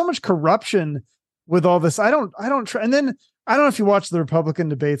 there's so much corruption with all this. I don't try. And then I don't know if you watched the Republican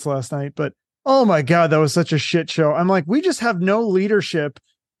debates last night, but oh my God, that was such a shit show. I'm like, we just have no leadership.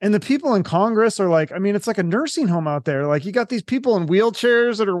 And the people in Congress are like, I mean, it's like a nursing home out there. Like you got these people in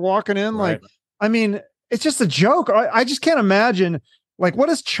wheelchairs that are walking in. Right. Like, I mean, it's just a joke. I just can't imagine. Like, what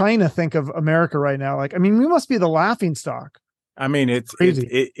does China think of America right now? Like, I mean, we must be the laughing stock. I mean, it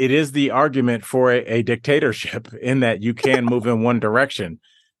is the argument for a dictatorship in that you can move in one direction.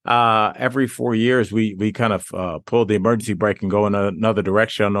 Every 4 years, we kind of pull the emergency brake and go in another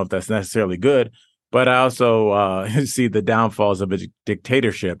direction. I don't know if that's necessarily good, but I also see the downfalls of a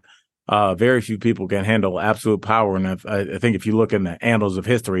dictatorship. Very few people can handle absolute power. And I think if you look in the annals of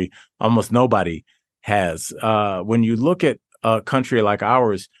history, almost nobody has. When you look at a country like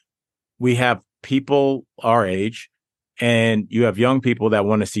ours, we have people our age and you have young people that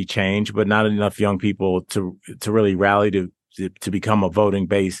want to see change, but not enough young people to really rally to become a voting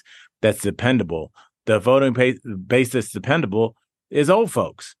base that's dependable. The voting base that's dependable is old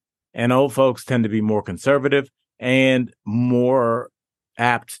folks, and old folks tend to be more conservative and more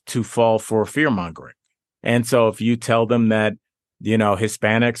apt to fall for fear mongering. And so if you tell them that,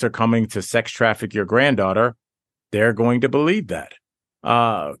 Hispanics are coming to sex traffic your granddaughter, they're going to believe that.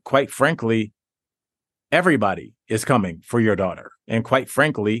 Quite frankly, everybody is coming for your daughter. And quite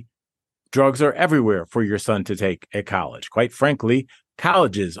frankly, drugs are everywhere for your son to take at college. Quite frankly,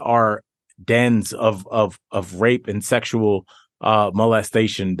 colleges are dens of rape and sexual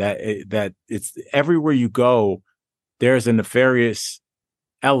molestation. That it's everywhere you go, there's a nefarious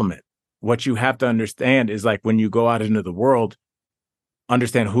element. What you have to understand is, like, when you go out into the world,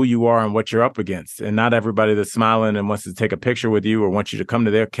 understand who you are and what you're up against. And not everybody that's smiling and wants to take a picture with you or wants you to come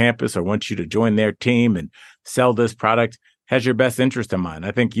to their campus or wants you to join their team and sell this product has your best interest in mind.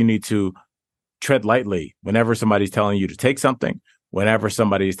 I think you need to tread lightly whenever somebody's telling you to take something, whenever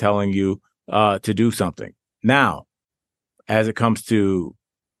somebody's telling you to do something. Now, as it comes to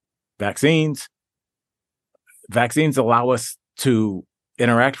vaccines allow us to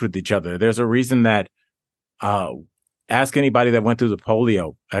interact with each other. There's a reason that ask anybody that went through the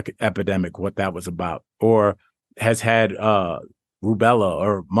polio epidemic what that was about, or has had rubella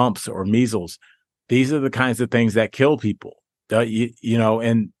or mumps or measles. These are the kinds of things that kill people.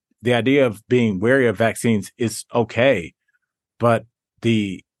 And the idea of being wary of vaccines is okay, but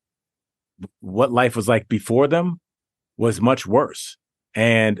what life was like before them was much worse.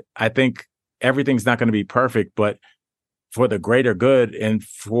 And I think everything's not going to be perfect, but for the greater good and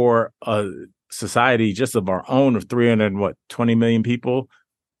for a society just of our own of 20 million people,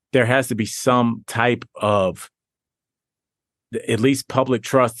 there has to be some type of at least public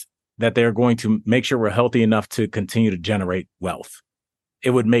trust that they're going to make sure we're healthy enough to continue to generate wealth. It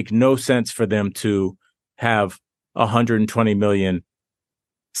would make no sense for them to have 120 million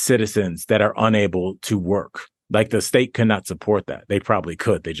citizens that are unable to work. Like the state cannot support that. They probably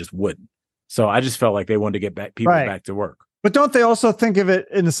could. They just wouldn't. So I just felt like they wanted to get people back to work. But don't they also think of it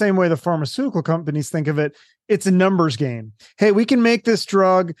in the same way the pharmaceutical companies think of it? It's a numbers game. Hey, we can make this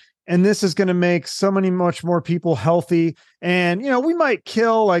drug and this is going to make so many much more people healthy. And, we might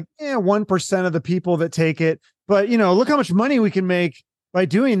kill 1% of the people that take it. But, look how much money we can make by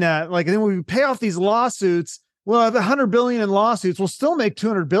doing that. And then we pay off these lawsuits. Well, the 100 billion in lawsuits will still make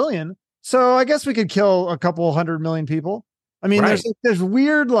 200 billion. So I guess we could kill a couple 100 million people. I mean, right. there's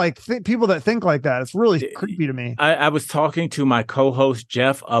weird people that think like that. It's really creepy to me. I was talking to my co-host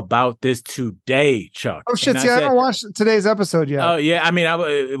Jeff about this today, Chuck. Oh shit! I haven't watched today's episode yet. Oh yeah, I mean,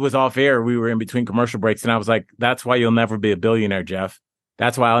 it was off air. We were in between commercial breaks, and I was like, "That's why you'll never be a billionaire, Jeff.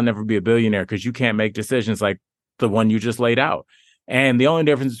 That's why I'll never be a billionaire because you can't make decisions like the one you just laid out." And the only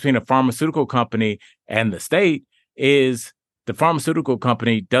difference between a pharmaceutical company and the state is the pharmaceutical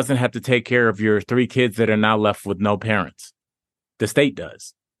company doesn't have to take care of your 3 kids that are now left with no parents. The state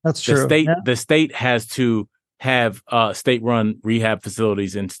does. That's true. The state has to have state-run rehab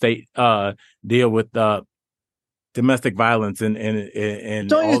facilities and state deal with domestic violence and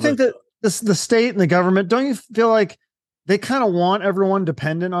don't you think that the state and the government, don't you feel like they kind of want everyone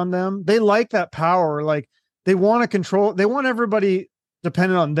dependent on them? They like that power. Like they want to control. They want everybody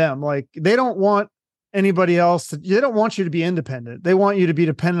dependent on them. Like they don't want anybody else. They don't want you to be independent. They want you to be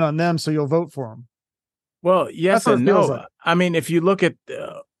dependent on them so you'll vote for them. Well, yes and no. Like. I mean, if you look at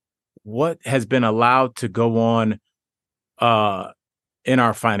what has been allowed to go on in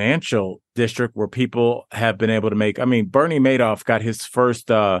our financial district where people have been able to make, I mean, Bernie Madoff got his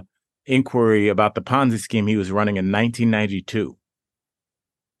first inquiry about the Ponzi scheme he was running in 1992.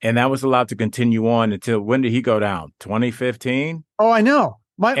 And that was allowed to continue on until when did he go down? 2015? Oh, I know.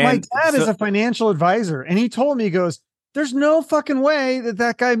 My dad is a financial advisor, and he told me, he goes, there's no fucking way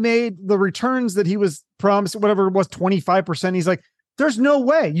that guy made the returns that he was promised, whatever it was, 25%. He's like, there's no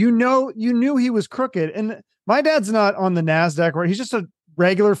way. You knew he was crooked. And my dad's not on the NASDAQ, right? He's just a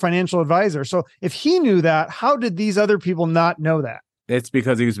regular financial advisor. So if he knew that, how did these other people not know that? It's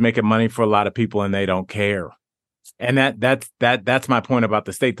because he was making money for a lot of people and they don't care. And that's my point about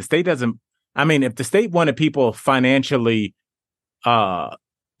the state. The state doesn't, I mean, if the state wanted people financially,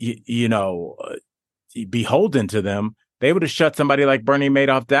 beholden to them, they would have shut somebody like Bernie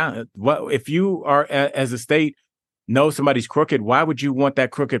Madoff down. What if you are as a state know somebody's crooked? Why would you want that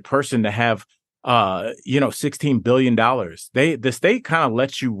crooked person to have $16 billion? The state kind of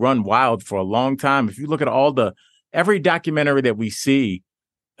lets you run wild for a long time. If you look at every documentary that we see,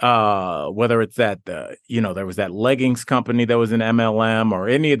 whether it's that there was that leggings company that was an MLM or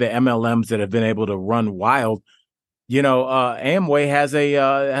any of the MLMs that have been able to run wild, Amway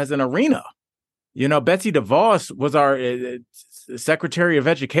has an arena. Betsy DeVos was our Secretary of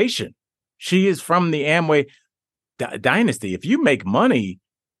Education. She is from the Amway dynasty. If you make money,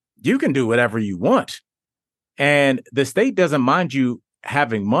 you can do whatever you want. And the state doesn't mind you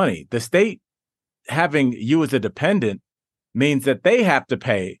having money. The state having you as a dependent means that they have to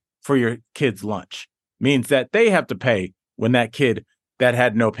pay for your kid's lunch, means that they have to pay when that kid that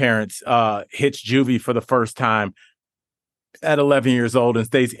had no parents hits juvie for the first time at 11 years old and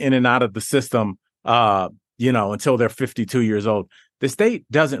stays in and out of the system, until they're 52 years old. The state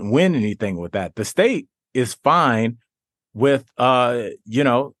doesn't win anything with that. The state is fine with,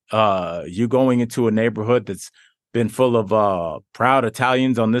 you going into a neighborhood that's been full of proud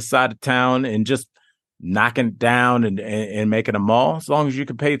Italians on this side of town and just knocking it down and making a mall, as long as you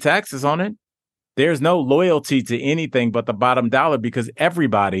can pay taxes on it. There's no loyalty to anything but the bottom dollar because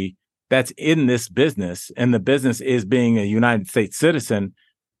everybody that's in this business, and the business is being a United States citizen,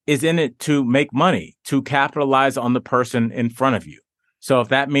 is in it to make money, to capitalize on the person in front of you. So if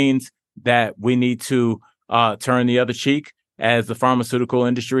that means that we need to turn the other cheek as the pharmaceutical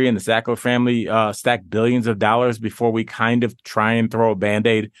industry and the Sackler family stack billions of dollars before we kind of try and throw a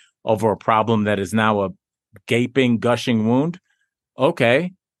Band-Aid over a problem that is now a gaping, gushing wound,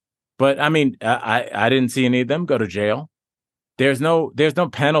 okay. But I mean, I didn't see any of them go to jail. there's no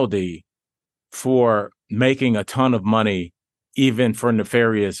penalty for making a ton of money, even for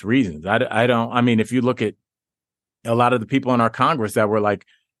nefarious reasons. I mean, if you look at a lot of the people in our Congress that were like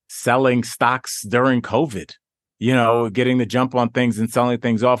selling stocks during COVID, getting the jump on things and selling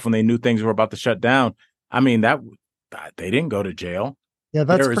things off when they knew things were about to shut down. I mean, that they didn't go to jail. Yeah,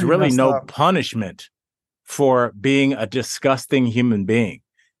 that's there is really no punishment for being a disgusting human being.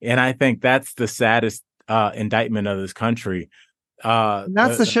 And I think that's the saddest indictment of this country. And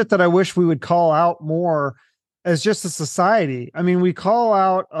that's the shit that I wish we would call out more as just a society. I mean, we call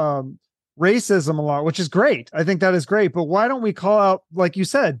out racism a lot, which is great. I think that is great. But why don't we call out, like you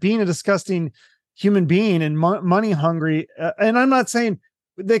said, being a disgusting human being and money hungry? And I'm not saying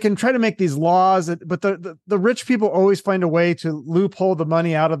they can try to make these laws, but the rich people always find a way to loophole the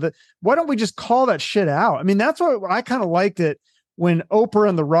money out of it. Why don't we just call that shit out? I mean, that's what I kind of liked it when Oprah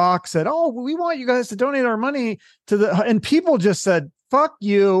and The Rock said, "Oh, we want you guys to donate our money to the," and people just said, "Fuck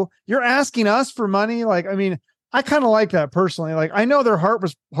you. You're asking us for money." Like, I mean, I kind of like that personally. Like, I know their heart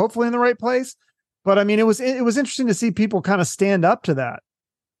was hopefully in the right place, but I mean, it was interesting to see people kind of stand up to that.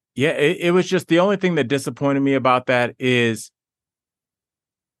 Yeah, it was just the only thing that disappointed me about that is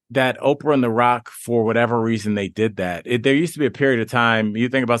that Oprah and The Rock, for whatever reason, they did that. There used to be a period of time, you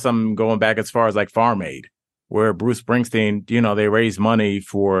think about something going back as far as like Farm Aid, where Bruce Springsteen, they raised money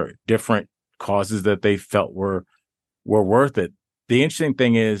for different causes that they felt were worth it. The interesting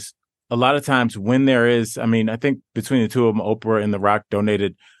thing is, a lot of times when there is, I mean, I think between the two of them, Oprah and The Rock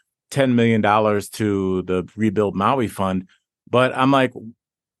donated $10 million to the Rebuild Maui Fund. But I'm like,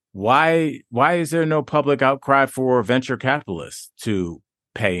 why is there no public outcry for venture capitalists to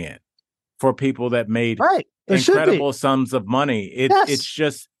pay in for people that made incredible sums of money? It's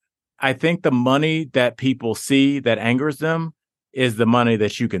just, I think the money that people see that angers them is the money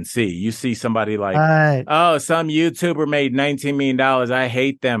that you can see. You see somebody like, oh, some YouTuber made $19 million. I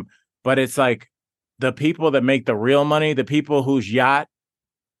hate them. But it's like the people that make the real money, the people whose yacht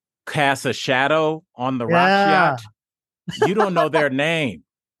casts a shadow on the Rock's yacht, you don't know their name.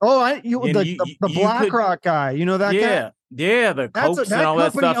 Oh, the BlackRock guy, you know that guy? Yeah, the Copes and all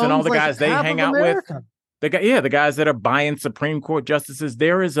that stuff, and all the guys they hang out with. The guys that are buying Supreme Court justices.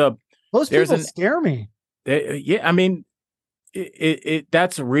 Those people scare me. I mean,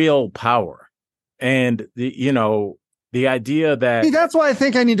 that's real power, and the idea that that's why I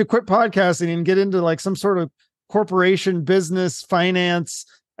think I need to quit podcasting and get into like some sort of corporation, business, finance,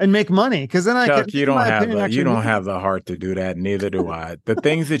 and make money. Because then Chuck, you don't have the heart to do that. Neither do I. The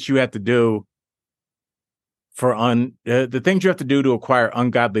things that you have to do the things you have to do to acquire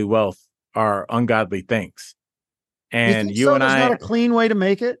ungodly wealth are ungodly things. And you and I, there's not a clean way to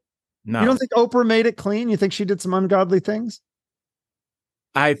make it. No, you don't think Oprah made it clean? You think she did some ungodly things?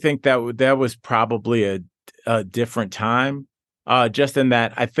 I think that was probably a different time. Just in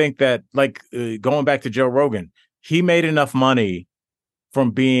that, I think that going back to Joe Rogan, he made enough money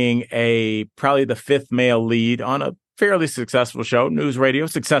from being probably the fifth male lead on a fairly successful show, news radio,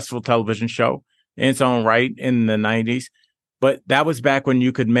 successful television show in its own right in the 90s. But that was back when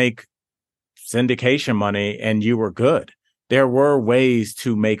you could make syndication money and you were good. There were ways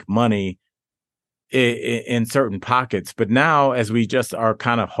to make money in certain pockets. But now, as we just are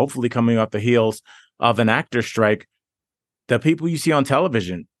kind of hopefully coming off the heels of an actor strike, the people you see on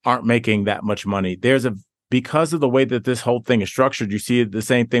television aren't making that much money. Because of the way that this whole thing is structured, you see the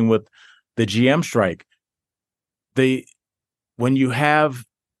same thing with the GM strike. When you have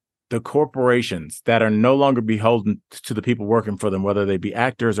the corporations that are no longer beholden to the people working for them, whether they be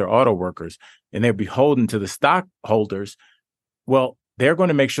actors or auto workers, and they're beholden to the stockholders, well, they're going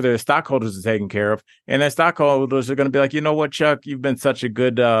to make sure their stockholders are taken care of. And their stockholders are going to be like, you know what, Chuck, you've been such a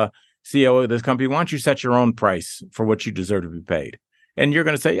good CEO of this company. Why don't you set your own price for what you deserve to be paid? And you're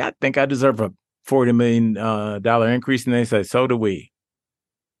going to say, I think I deserve a $40 million increase. And they say, so do we.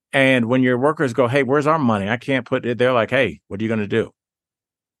 And when your workers go, hey, where's our money? I can't put it. They're like, hey, what are you going to do?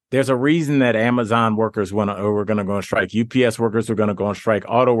 There's a reason that Amazon workers were going to go on strike. UPS workers are going to go on strike.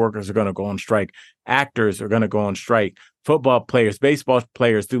 Auto workers are going to go on strike. Actors are going to go on strike. Football players, baseball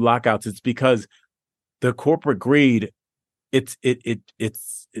players do lockouts. It's because the corporate greed, it's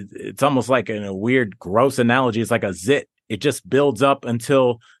almost like, in a weird, gross analogy, it's like a zit. It just builds up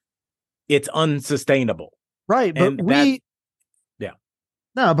until it's unsustainable. Right. But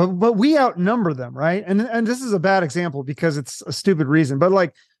but we outnumber them, right? And this is a bad example because it's a stupid reason. But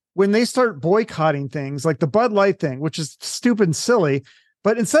like when they start boycotting things like the Bud Light thing, which is stupid and silly,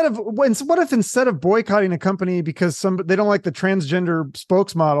 but what if instead of boycotting a company because they don't like the transgender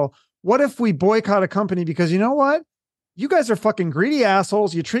spokesmodel, what if we boycott a company because you know what? You guys are fucking greedy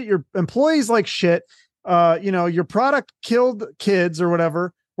assholes. You treat your employees like shit. your product killed kids or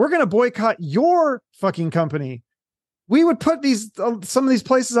whatever. We're going to boycott your fucking company. We would put some of these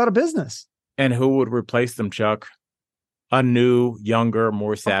places out of business. And who would replace them, Chuck? A new, younger,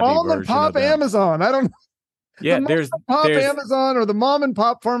 more savvy mom and pop Amazon. I don't know. Yeah, there's Amazon or the mom and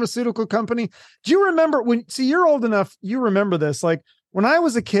pop pharmaceutical company. Do you remember you're old enough, you remember this. Like when I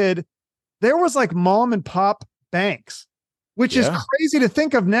was a kid, there was like mom and pop banks, which is crazy to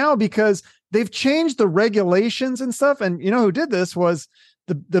think of now because they've changed the regulations and stuff. And you know who did this was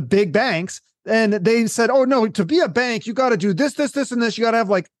the big banks. And they said, oh no, to be a bank, you got to do this, this, this, and this. You got to have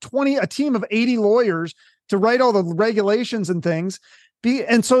like a team of 80 lawyers to write all the regulations and things.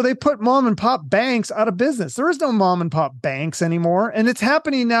 And so they put mom and pop banks out of business. There is no mom and pop banks anymore. And it's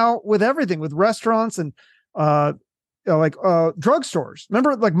happening now with everything, with restaurants and drugstores.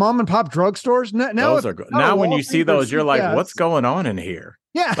 Remember like mom and pop drugstores? Now when you see those, you're like, what's going on in here?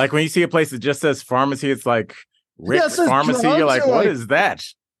 Yeah. Like when you see a place that just says pharmacy, it's like Rick's Pharmacy. You're like, what is that?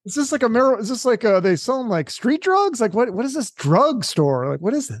 Is this like is this like they selling like street drugs? Like what is this drug store? Like,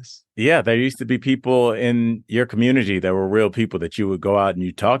 what is this? Yeah, there used to be people in your community that were real people that you would go out and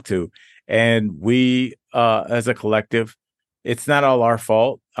you talk to. And we, as a collective, it's not all our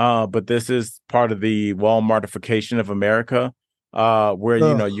fault, but this is part of the Walmartification of America,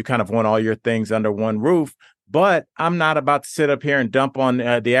 where, you kind of want all your things under one roof. But I'm not about to sit up here and dump on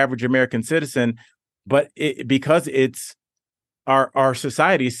the average American citizen, but because it's our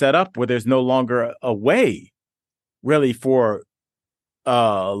society set up where there's no longer a way really for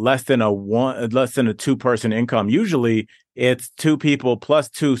less than a 2-person income. Usually it's 2 people plus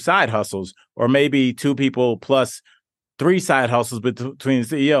 2 side hustles, or maybe 2 people plus 3 side hustles between the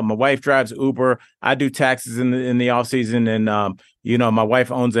CEO. My wife drives Uber. I do taxes in the off season. And, my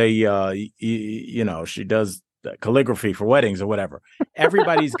wife owns she does calligraphy for weddings or whatever.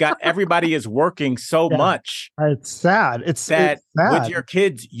 Everybody is working so much. It's sad. It's sad. With your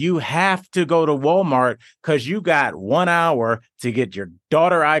kids, you have to go to Walmart because you got 1 hour to get your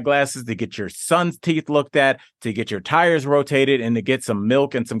daughter eyeglasses, to get your son's teeth looked at, to get your tires rotated, and to get some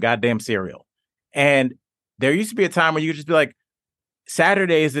milk and some goddamn cereal. And there used to be a time where you could just be like,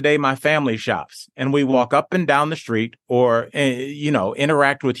 Saturday is the day my family shops, and we walk up and down the street or,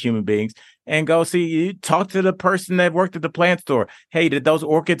 interact with human beings and go talk to the person that worked at the plant store. Hey, did those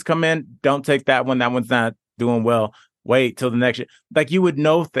orchids come in? Don't take that one. That one's not doing well. Wait till the next year. Like you would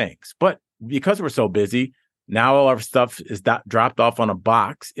know things, but because we're so busy now, all our stuff is dropped off in a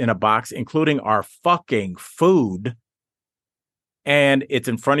box, including our fucking food. And it's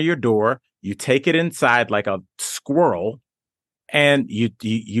in front of your door. You take it inside like a squirrel. And you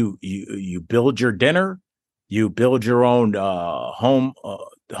build your dinner, you build your own home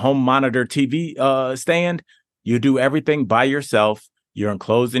monitor TV stand. You do everything by yourself. You're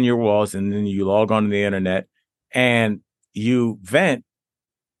enclosed in your walls, and then you log on to the internet and you vent.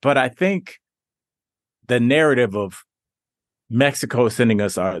 But I think the narrative of Mexico sending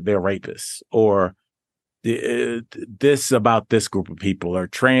us their rapists, or this about this group of people, or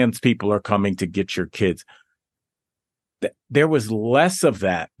trans people are coming to get your kids. There was less of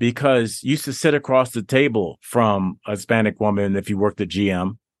that because you used to sit across the table from a Hispanic woman if you worked at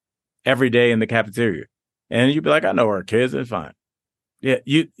GM every day in the cafeteria. And you'd be like, I know her kids, it's fine. Yeah,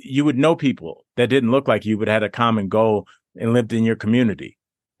 you would know people that didn't look like you, but had a common goal and lived in your community.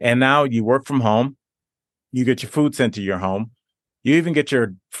 And now you work from home. You get your food sent to your home. You even get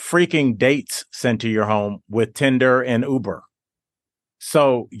your freaking dates sent to your home with Tinder and Uber.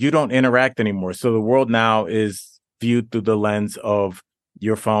 So you don't interact anymore. So the world now is viewed through the lens of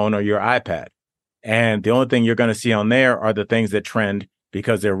your phone or your iPad. And the only thing you're going to see on there are the things that trend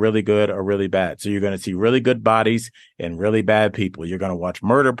because they're really good or really bad. So you're going to see really good bodies and really bad people. You're going to watch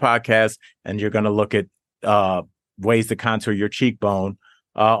murder podcasts, and you're going to look at ways to contour your cheekbone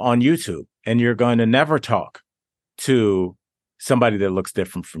on YouTube. And you're going to never talk to somebody that looks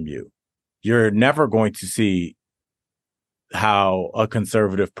different from you. You're never going to see how a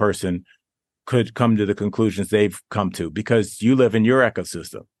conservative person could come to the conclusions they've come to, because you live in your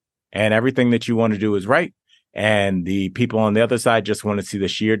ecosystem and everything that you want to do is right. And the people on the other side just want to see the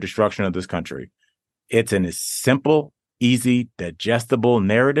sheer destruction of this country. It's a simple, easy, digestible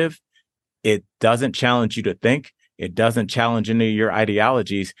narrative. It doesn't challenge you to think. It doesn't challenge any of your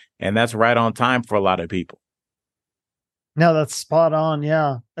ideologies. And that's right on time for a lot of people. No, that's spot on.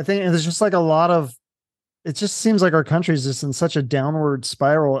 Yeah. I think there's just like it just seems like our country is just in such a downward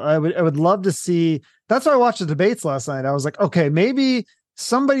spiral. I would love to see. That's why I watched the debates last night. I was like, okay, maybe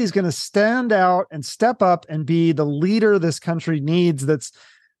somebody's going to stand out and step up and be the leader this country needs. That's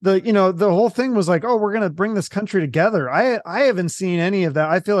the whole thing was like, oh, we're going to bring this country together. I haven't seen any of that.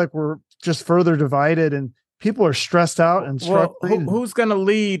 I feel like we're just further divided, and people are stressed out and struggling. Well, who's going to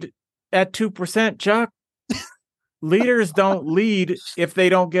lead at 2%, Chuck? Leaders don't lead if they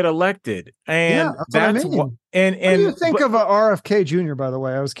don't get elected, and that's what. And what do you think of RFK Jr.? By the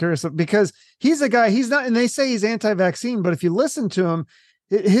way, I was curious because he's a guy. He's not, and they say he's anti-vaccine, but if you listen to him,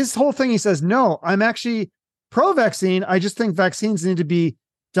 his whole thing, he says, "No, I'm actually pro-vaccine. I just think vaccines need to be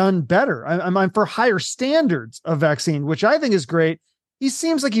done better. I'm for higher standards of vaccine, which I think is great." He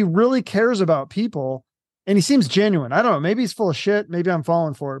seems like he really cares about people. And he seems genuine. I don't know. Maybe he's full of shit. Maybe I'm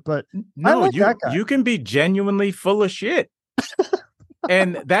falling for it. But no, you can be genuinely full of shit,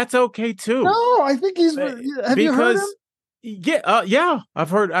 and that's okay too. No, I think he's. Have you heard him? Yeah.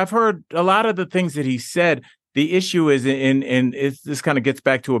 I've heard a lot of the things that he said. The issue is this kind of gets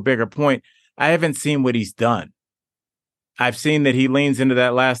back to a bigger point. I haven't seen what he's done. I've seen that he leans into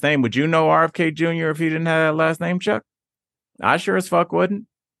that last name. Would you know RFK Jr. if he didn't have that last name, Chuck? I sure as fuck wouldn't.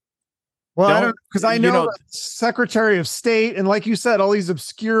 Well, I don't, because I know Secretary of State, and like you said, all these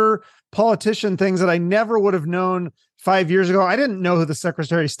obscure politician things that I never would have known 5 years ago. I didn't know who the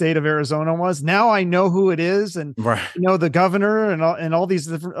Secretary of State of Arizona was. Now I know who it is, and the governor and all these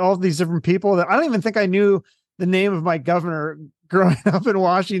different people that I don't even think I knew the name of my governor growing up in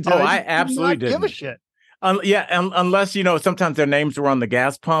Washington. Oh, I absolutely didn't give a shit. Unless sometimes their names were on the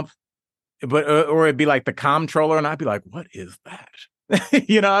gas pump, but or it'd be like the comptroller, and I'd be like, "What is that?"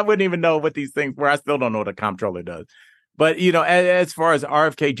 I wouldn't even know what these things were. I still don't know what a comptroller does. But, as far as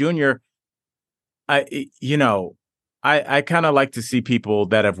RFK Jr., I kind of like to see people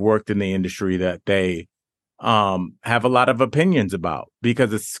that have worked in the industry that they have a lot of opinions about,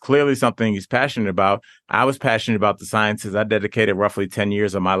 because it's clearly something he's passionate about. I was passionate about the sciences. I dedicated roughly 10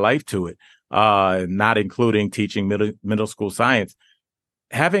 years of my life to it, not including teaching middle school science.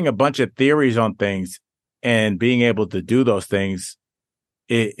 Having a bunch of theories on things and being able to do those things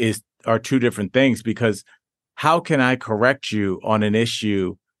are two different things, because how can I correct you on an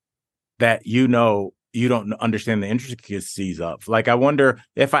issue that you don't understand the intricacies of? Like, I wonder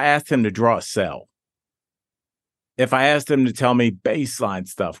if I asked him to draw a cell, if I asked him to tell me baseline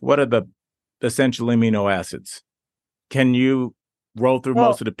stuff, what are the essential amino acids? Can you roll through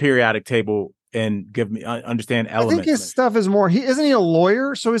most of the periodic table and give me understand elements? I think his stuff is more, isn't he a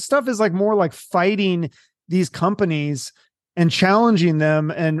lawyer? So his stuff is like more like fighting these companies and challenging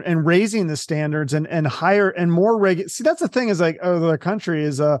them and raising the standards and higher and more See, that's the thing is like, the country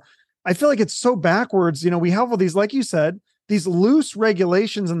is, I feel like it's so backwards. We have all these, like you said, these loose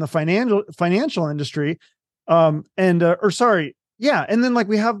regulations in the financial industry. And then like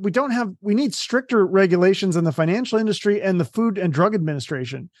we need stricter regulations in the financial industry and the Food and Drug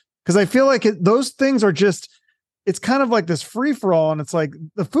Administration. Cause I feel like those things are just, it's kind of like this free for all. And it's like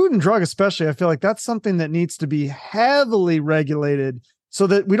the food and drug, especially, I feel like that's something that needs to be heavily regulated so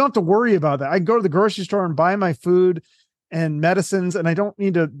that we don't have to worry about that. I go to the grocery store and buy my food and medicines, and I don't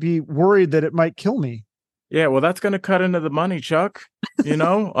need to be worried that it might kill me. Yeah. Well, that's going to cut into the money, Chuck.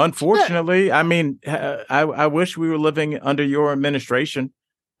 Unfortunately, I mean, I wish we were living under your administration.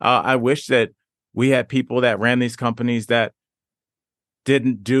 I wish that we had people that ran these companies that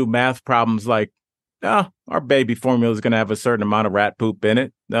didn't do math problems like, our baby formula is going to have a certain amount of rat poop in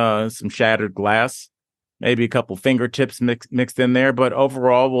it, some shattered glass, maybe a couple fingertips mixed in there. But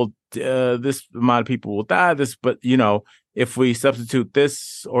overall, this amount of people will die. But if we substitute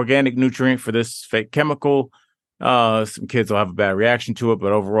this organic nutrient for this fake chemical, some kids will have a bad reaction to it.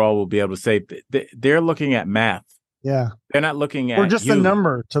 But overall, we'll be able to say they're looking at math. Yeah, they're not looking at or just a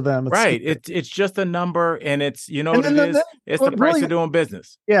number to them, right? It's just a number, and it's what it is. It's the price of doing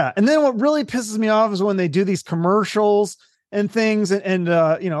business. Yeah, and then what really pisses me off is when they do these commercials and things, and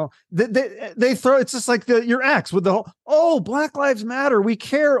they throw. It's just like your ex with the whole, Black Lives Matter, we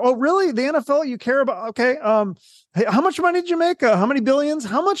care. Oh, really? The NFL, you care about? Okay, hey, how much money did you make? How many billions?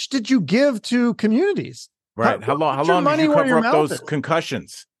 How much did you give to communities? Right. How long did you cover up those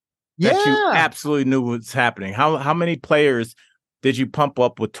concussions? That you absolutely knew what's happening. How many players did you pump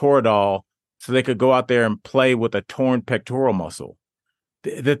up with Toradol so they could go out there and play with a torn pectoral muscle?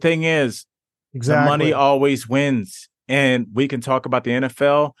 The thing is, the money always wins. And we can talk about the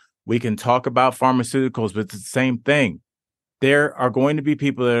NFL, we can talk about pharmaceuticals, but it's the same thing. There are going to be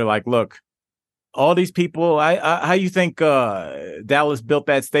people that are like, look, all these people, how you think Dallas built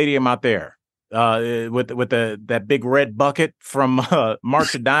that stadium out there? With that big red bucket from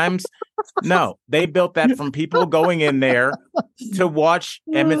March of Dimes? No, they built that from people going in there to watch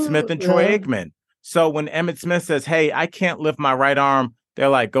Emmitt Smith and Troy Aikman. So when Emmitt Smith says, "Hey, I can't lift my right arm," they're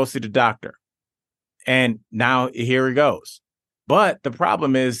like, "Go see the doctor." And now here he goes. But the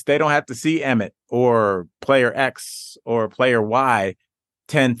problem is they don't have to see Emmett or player X or player Y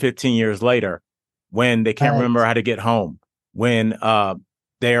 10, 15 years later when they can't remember how to get home, when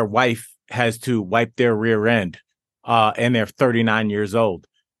their wife has to wipe their rear end and they're 39 years old.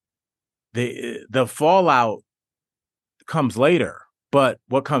 The fallout comes later, but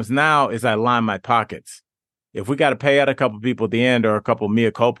what comes now is I line my pockets. If we got to pay out a couple people at the end or a couple of mea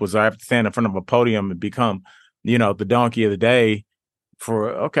culpas, or I have to stand in front of a podium and become, the donkey of the day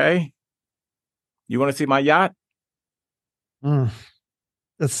for, okay, you want to see my yacht?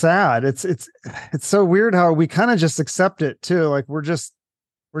 It's sad. It's so weird how we kind of just accept it too. Like we're just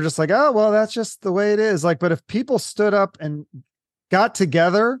like, oh, well, that's just the way it is. Like, but if people stood up and got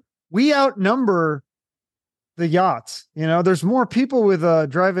together, we outnumber the yachts. There's more people with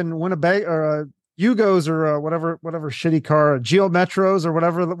driving Winnebago or Yugos or whatever shitty car, Geo Metros or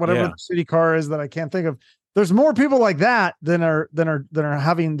whatever the shitty car is that I can't think of. There's more people like that than are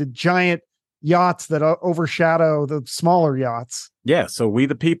having the giant yachts that overshadow the smaller yachts. Yeah. So we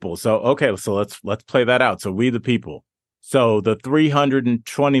the people. So, okay. So let's play that out. So we the people. So the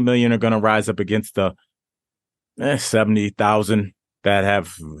 320 million are going to rise up against the 70,000 that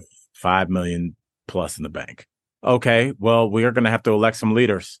have 5 million plus in the bank. Okay. Well, we are going to have to elect some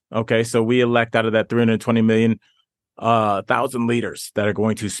leaders. Okay. So we elect out of that 320 million, 1,000 leaders that are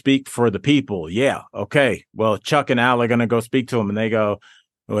going to speak for the people. Yeah. Okay. Well, Chuck and Al are going to go speak to them, and they go,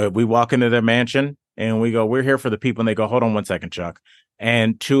 we walk into their mansion and we go, we're here for the people. And they go, hold on one second, Chuck.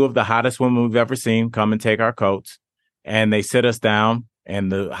 And two of the hottest women we've ever seen come and take our coats, and they sit us down,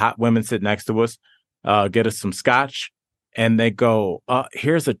 and the hot women sit next to us, get us some scotch, and they go,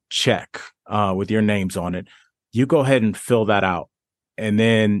 here's a check with your names on it. You go ahead and fill that out. And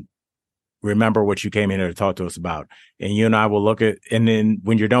then remember what you came in here to talk to us about. And you and I will look at, and then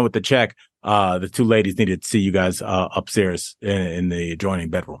when you're done with the check, the two ladies needed to see you guys upstairs in the adjoining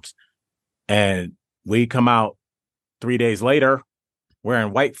bedrooms. And we come out 3 days later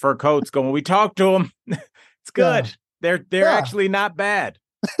wearing white fur coats going, we talked to them. It's good. Yeah. They're actually not bad.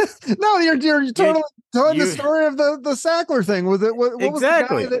 No, you're totally telling the story of the Sackler thing. Was it what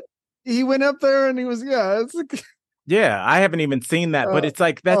exactly was the guy that he went up there and he was yeah, I haven't even seen that, but it's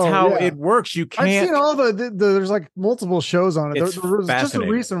like that's how it works. You can't. I've seen all the there's like multiple shows on it. There was just a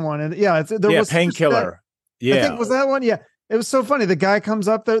recent one, and there was Painkiller. Yeah, I think was that one. Yeah, it was so funny. The guy comes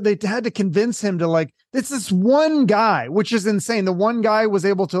up there. They had to convince him to like. It's this one guy, which is insane. The one guy was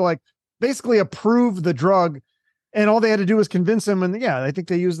able to like basically approve the drug, and all they had to do was convince him. And yeah, I think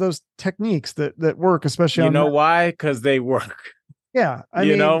they use those techniques that work, especially. Why? Because they work. Yeah. I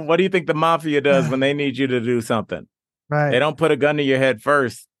mean, what do you think the mafia does when they need you to do something? Right. They don't put a gun to your head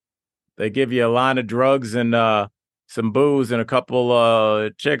first. They give you a line of drugs and some booze and a couple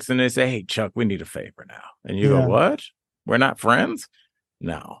chicks, and they say, hey, Chuck, we need a favor now. And you go, what? We're not friends?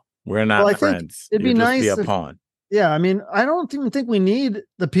 No, we're not friends. It'd be nice. Just be a pawn. Yeah. I mean, I don't even think we need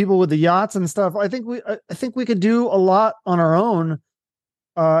the people with the yachts and stuff. I think we could do a lot on our own,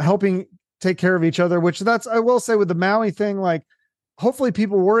 helping take care of each other, which I will say with the Maui thing, like, hopefully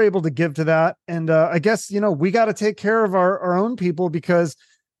people were able to give to that. And I guess, we got to take care of our own people, because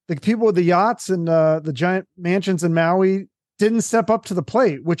the people with the yachts and the giant mansions in Maui didn't step up to the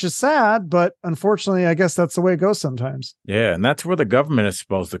plate, which is sad. But unfortunately, I guess that's the way it goes sometimes. Yeah. And that's where the government is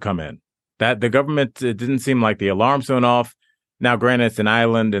supposed to come in. That the government, it didn't seem like the alarms went off. Now, granted, it's an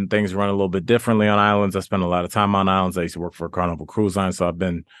island and things run a little bit differently on islands. I spent a lot of time on islands. I used to work for a Carnival Cruise Line, so I've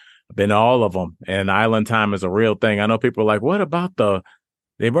been to all of them, and island time is a real thing. I know people are like, what about the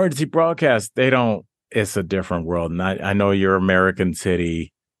emergency broadcast? They don't, it's a different world. And I know your American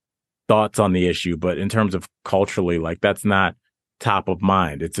city thoughts on the issue, but in terms of culturally, like that's not top of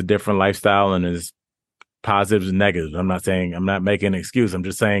mind. It's a different lifestyle, and there's positives and negatives. I'm not making an excuse. I'm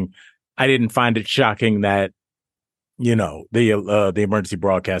just saying I didn't find it shocking that, the emergency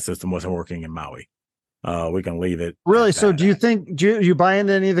broadcast system wasn't working in Maui. We can leave it. Really? So do you buy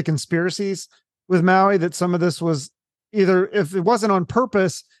into any of the conspiracies with Maui, that some of this was either, if it wasn't on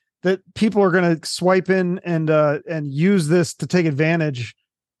purpose, that people are going to swipe in and use this to take advantage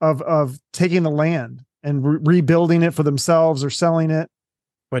of taking the land and rebuilding it for themselves or selling it?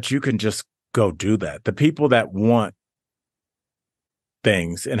 But you can just go do that. The people that want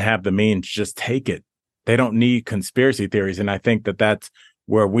things and have the means, just take it. They don't need conspiracy theories. And I think that that's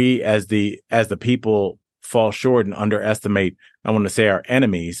where we as the people fall short and underestimate, I want to say our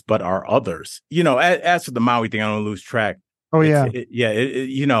enemies, but our others. As for the Maui thing, I don't lose track. Oh yeah.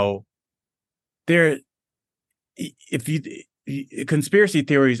 Conspiracy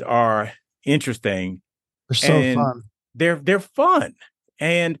theories are interesting. They're so fun. They're fun.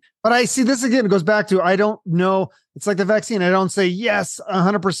 And but I see this again, it goes back to, I don't know. It's like the vaccine. I don't say yes,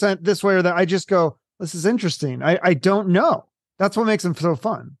 100% this way or that. I just go, this is interesting. I don't know. That's what makes them so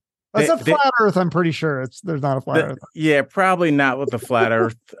fun. That's a flat earth. I'm pretty sure there's not a flat earth. Yeah, probably not with the flat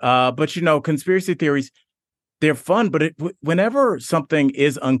earth. But conspiracy theories, they're fun. But whenever something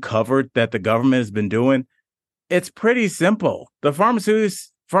is uncovered that the government has been doing, it's pretty simple. The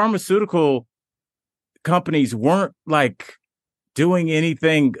pharmaceutical companies weren't like doing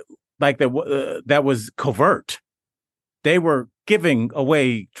anything like that was covert. They were giving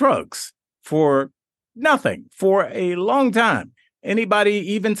away drugs for nothing for a long time. Anybody,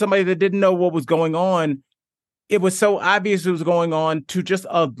 even somebody that didn't know what was going on, it was so obvious it was going on to just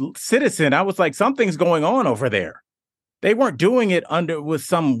a citizen. I was like, something's going on over there. They weren't doing it with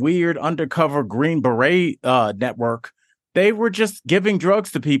some weird undercover Green Beret network. They were just giving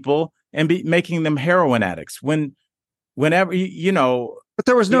drugs to people and making them heroin addicts. Whenever, But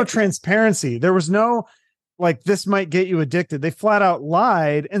there was no transparency. There was no, like, this might get you addicted. They flat out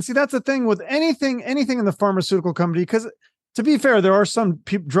lied. And see, that's the thing with anything in the pharmaceutical company, because to be fair, there are some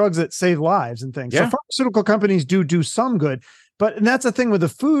drugs that save lives and things. Yeah. So pharmaceutical companies do some good, and that's the thing with the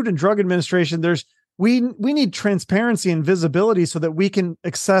Food and Drug Administration. We need transparency and visibility so that we can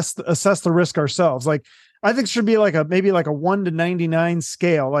assess the risk ourselves. Like, I think it should be maybe like a 1 to 99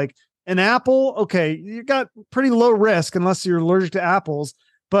 scale. Like an apple, okay, you got pretty low risk unless you're allergic to apples.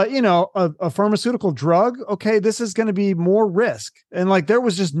 But a pharmaceutical drug, okay, this is going to be more risk. And like there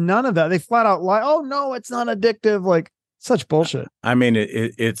was just none of that. They flat out lie. Oh no, it's not addictive. Like, such bullshit. I mean,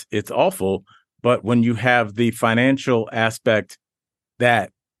 it's awful, but when you have the financial aspect that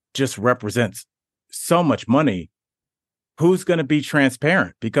just represents so much money, who's going to be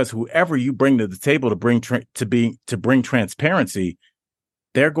transparent? Because whoever you bring to the table to bring transparency,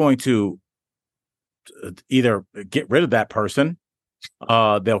 they're going to either get rid of that person,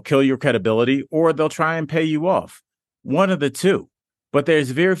 they'll kill your credibility, or they'll try and pay you off. One of the two. But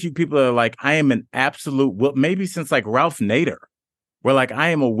there's very few people that are like, I am an absolute, maybe since like Ralph Nader, where like,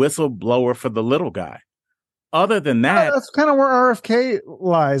 I am a whistleblower for the little guy. Other than that. That's kind of where RFK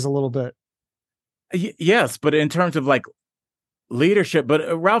lies a little bit. Yes, but in terms of like leadership,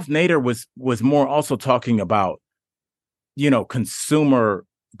 but Ralph Nader was more also talking about, consumer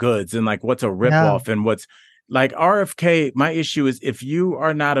goods and like what's a ripoff and what's like RFK. My issue is if you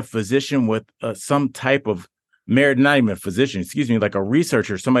are not a physician with some type of merit, not even a physician, like a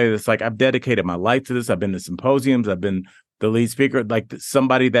researcher, somebody that's like, I've dedicated my life to this. I've been to symposiums. I've been the lead speaker, like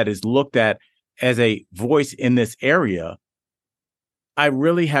somebody that is looked at as a voice in this area. I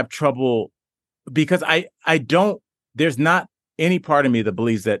really have trouble because there's not any part of me that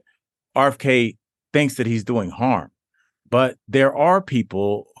believes that RFK thinks that he's doing harm, but there are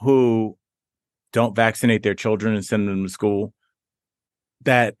people who don't vaccinate their children and send them to school.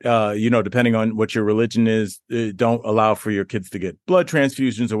 That, depending on what your religion is, don't allow for your kids to get blood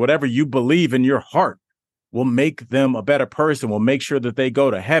transfusions or whatever you believe in your heart will make them a better person, will make sure that they go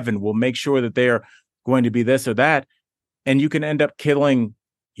to heaven, will make sure that they're going to be this or that. And you can end up killing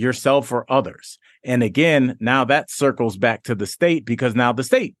yourself or others. And again, now that circles back to the state because now the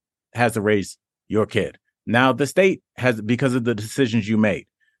state has to raise your kid. Now the state has, because of the decisions you made.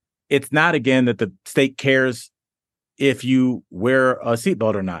 It's not, again, that the state cares if you wear a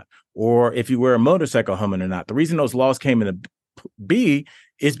seatbelt or not, or if you wear a motorcycle helmet or not. The reason those laws came into be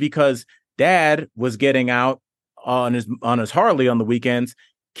is because dad was getting out on his Harley on the weekends,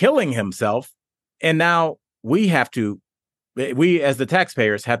 killing himself. And now we as the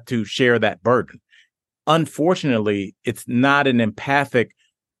taxpayers have to share that burden. Unfortunately, it's not an empathic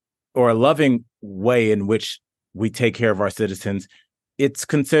or a loving way in which we take care of our citizens. It's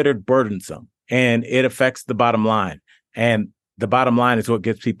considered burdensome and it affects the bottom line. And the bottom line is what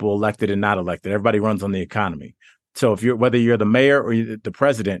gets people elected and not elected. Everybody runs on the economy. So whether you're the mayor or the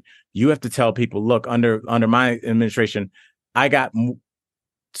president, you have to tell people, look, under my administration, I got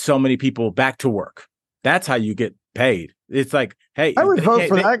so many people back to work. That's how you get paid. It's like, hey, I would vote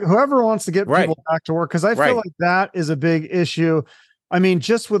for that. Whoever wants to get people back to work, because I feel like that is a big issue. I mean,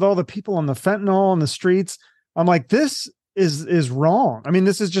 just with all the people on the fentanyl on the streets, I'm like, this is wrong. I mean,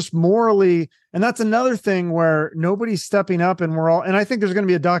 this is just morally, and that's another thing where nobody's stepping up, and and I think there's going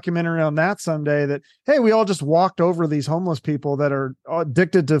to be a documentary on that someday that, hey, we all just walked over these homeless people that are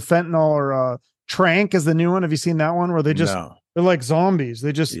addicted to fentanyl, or Trank is the new one. Have you seen that one where they're like zombies?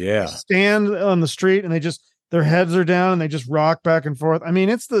 They just stand on the street and their heads are down and they just rock back and forth. I mean,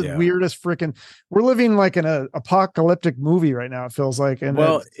 it's the weirdest freaking, we're living like in an apocalyptic movie right now. It feels like, and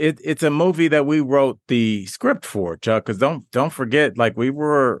it's a movie that we wrote the script for, Chuck, because don't forget, like we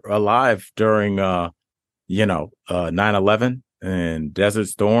were alive during, 9/11 and Desert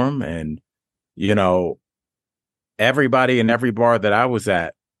Storm, and you know, everybody in every bar that I was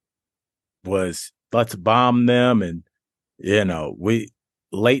at was let's bomb them, and we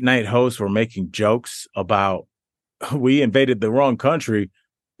late night hosts were making jokes about we invaded the wrong country.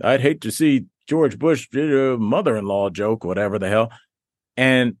 I'd hate to see George Bush mother-in-law joke, whatever the hell.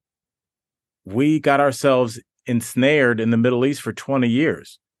 And we got ourselves ensnared in the Middle East for 20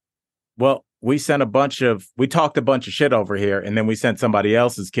 years. Well, we talked a bunch of shit over here, and then we sent somebody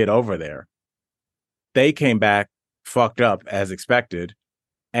else's kid over there. They came back fucked up as expected,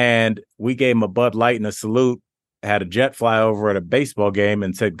 and we gave them a Bud Light and a salute, had a jet fly over at a baseball game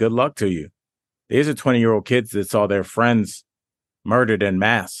and said, good luck to you. These are 20-year-old kids that saw their friends murdered en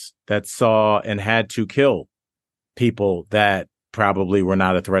masse, that saw and had to kill people that probably were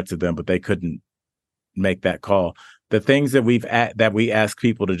not a threat to them, but they couldn't make that call. The things that we ask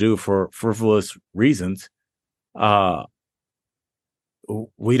people to do for frivolous reasons, we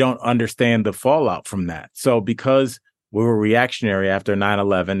don't understand the fallout from that. So because we were reactionary after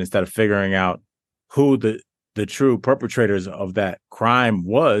 9/11, instead of figuring out who the true perpetrators of that crime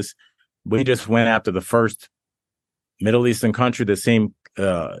was, we just went after the first Middle Eastern country that seemed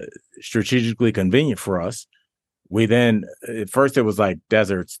strategically convenient for us. We then, at first it was like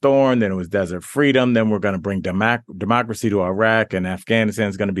Desert Storm, then it was Desert Freedom, then we're going to bring democracy to Iraq, and Afghanistan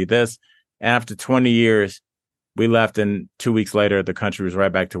is going to be this. After 20 years, we left, and 2 weeks later, the country was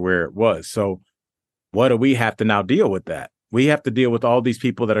right back to where it was. So what do we have to now deal with that? We have to deal with all these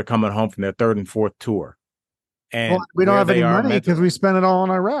people that are coming home from their third and fourth tour. And we don't have any money because we spent it all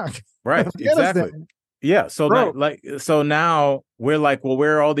on Iraq. Right, exactly. Yeah, so so now we're like, well,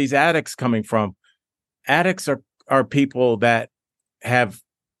 where are all these addicts coming from? Addicts are people that have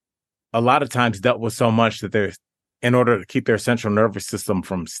a lot of times dealt with so much that in order to keep their central nervous system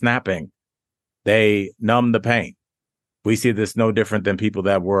from snapping, they numb the pain. We see this no different than people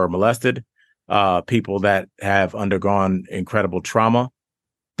that were molested, people that have undergone incredible trauma.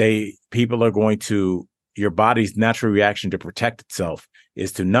 People are going to, your body's natural reaction to protect itself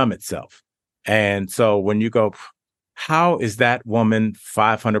is to numb itself. And so when you go, how is that woman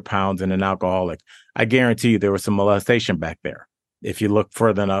 500 pounds and an alcoholic? I guarantee you there was some molestation back there if you look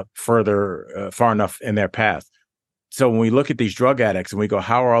far enough in their past. So when we look at these drug addicts and we go,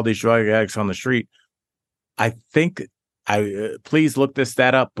 how are all these drug addicts on the street? I think, please look this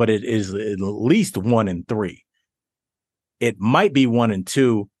stat up, but it is at least 1 in 3. It might be 1 in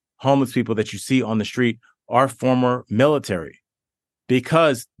 2 homeless people that you see on the street are former military,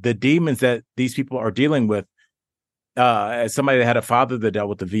 because the demons that these people are dealing with, as somebody that had a father that dealt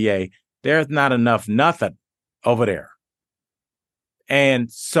with the VA, there's not enough nothing over there.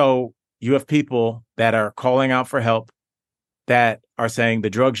 And so you have people that are calling out for help, that are saying the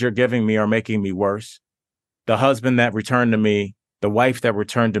drugs you're giving me are making me worse. The husband that returned to me, the wife that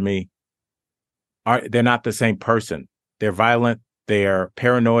returned to me, they're not the same person. They're violent. They are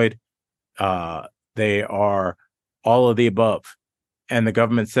paranoid. They are all of the above. And the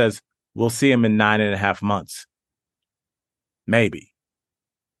government says, we'll see them in 9.5 months. Maybe.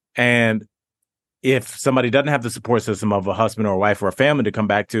 And if somebody doesn't have the support system of a husband or a wife or a family to come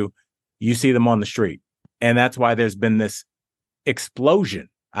back to, you see them on the street. And that's why there's been this explosion.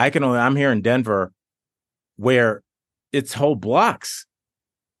 I'm here in Denver, where it's whole blocks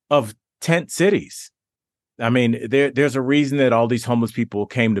of tent cities. I mean, there's a reason that all these homeless people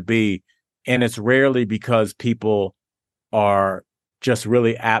came to be, and it's rarely because people are just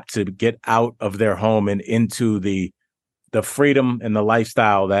really apt to get out of their home and into the freedom and the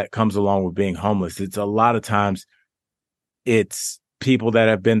lifestyle that comes along with being homeless. It's a lot of times it's people that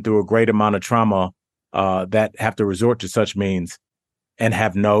have been through a great amount of trauma that have to resort to such means and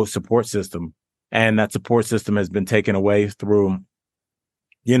have no support system. And that support system has been taken away through,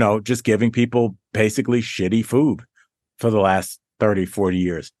 just giving people basically shitty food for the last 30, 40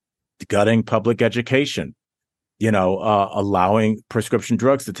 years, gutting public education, allowing prescription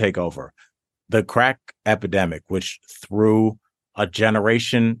drugs to take over. The crack epidemic, which threw a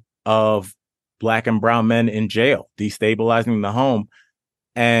generation of Black and brown men in jail, destabilizing the home.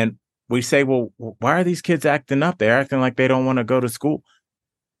 And we say, well, why are these kids acting up? They're acting like they don't want to go to school.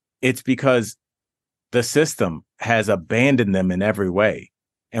 It's because the system has abandoned them in every way.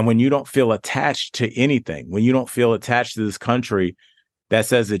 And when you don't feel attached to anything, when you don't feel attached to this country that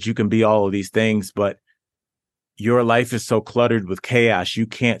says that you can be all of these things, but your life is so cluttered with chaos, you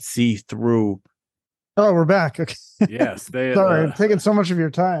can't see through. Oh, we're back. Okay. Yes. Sorry, I'm taking so much of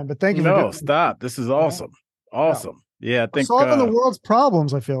your time, but thank you. No, stop. This is awesome. Awesome. Yeah, I think solving the world's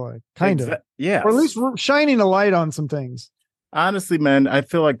problems, I feel like, kind of. Yeah. Or at least we're shining a light on some things. Honestly, man, I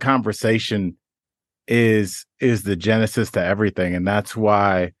feel like conversation is the genesis to everything, and that's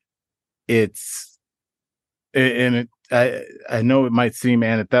why it's and it, I know it might seem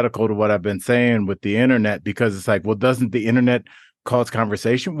antithetical to what I've been saying with the internet, because it's like, well, doesn't the internet cause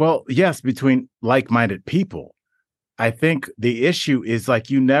conversation? Well, yes, between like-minded people. I think the issue is like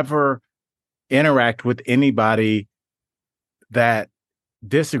you never interact with anybody that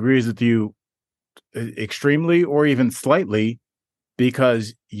disagrees with you extremely or even slightly,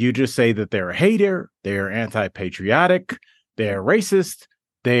 because you just say that they're a hater, they're anti-patriotic, they're racist,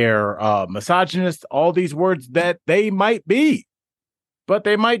 they're misogynist, all these words that they might be, but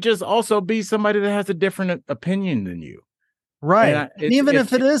they might just also be somebody that has a different opinion than you. Right. Even if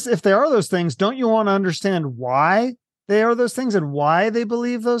they are those things, don't you want to understand why they are those things and why they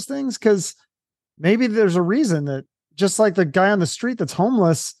believe those things? Because maybe there's a reason that, just like the guy on the street that's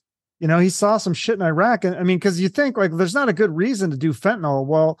homeless, he saw some shit in Iraq. And I mean, because you think like there's not a good reason to do fentanyl.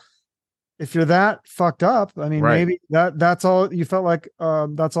 Well, if you're that fucked up, I mean, maybe that's all you felt like,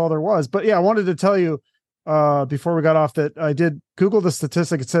 that's all there was. But yeah, I wanted to tell you before we got off that I did Google the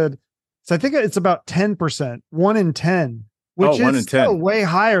statistic. It said, so I think it's about 10%, 1 in 10, which is still way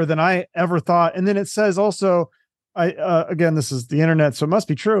higher than I ever thought. And then it says also, again, this is the internet, so it must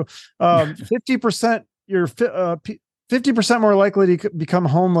be true. 50%, you're 50% more likely to become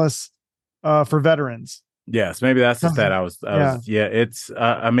homeless for veterans. Yes, maybe that's the stat I was it's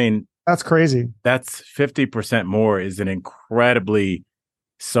I mean, that's crazy. That's 50% more is an incredibly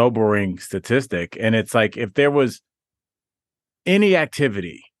sobering statistic. And it's like, if there was any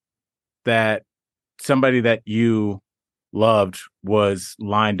activity that somebody that you loved was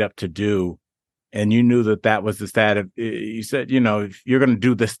lined up to do, and you knew that that was the stat of, you said, if you're going to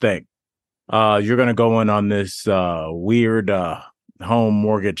do this thing, you're going to go in on this weird home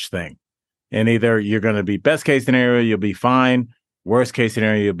mortgage thing. And either you're going to be, best case scenario, you'll be fine. Worst case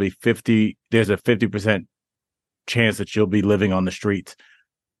scenario, you'll be 50. There's a 50% chance that you'll be living on the streets.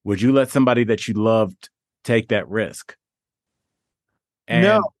 Would you let somebody that you loved take that risk?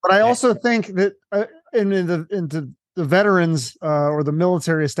 No, but I also think that into the veterans or the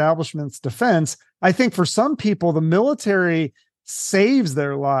military establishment's defense, I think for some people, the military saves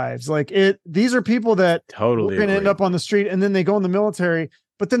their lives. Like these are people that totally going to end up on the street, and then they go in the military.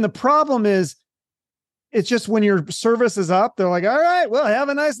 But then the problem is, it's just when your service is up, they're like, all right, well, have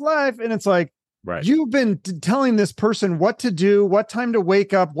a nice life. And it's like, you've been telling this person what to do, what time to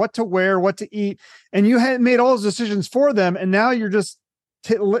wake up, what to wear, what to eat. And you had made all those decisions for them. And now you're just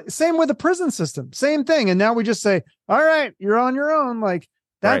same with the prison system, same thing. And now we just say, all right, you're on your own. Like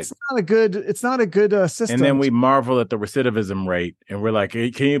it's not a good system. And then we marvel at the recidivism rate. And we're like,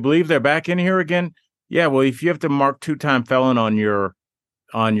 hey, can you believe they're back in here again? Yeah. Well, if you have to mark 2-time felon on your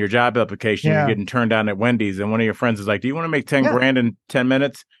job application, you're getting turned down at Wendy's, and one of your friends is like, do you want to make 10 grand in 10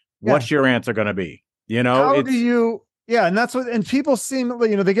 minutes? What's your answer going to be? How do you, and that's what, and people seem,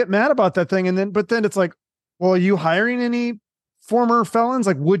 they get mad about that thing. But then it's like, well, are you hiring any former felons?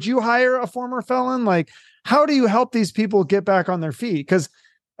 Like, would you hire a former felon? Like, how do you help these people get back on their feet? Because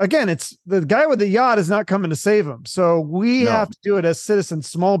again, it's the guy with the yacht is not coming to save them. So we have to do it as citizens.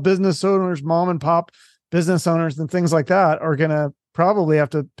 Small business owners, mom and pop business owners and things like that are going to probably have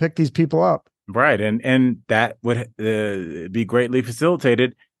to pick these people up. Right. And that would be greatly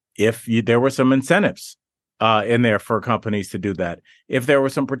facilitated if there were some incentives in there for companies to do that. If there were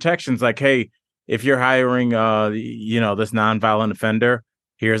some protections, like, hey, if you're hiring, this nonviolent offender,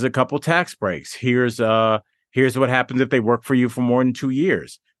 here's a couple tax breaks. Here's what happens if they work for you for more than 2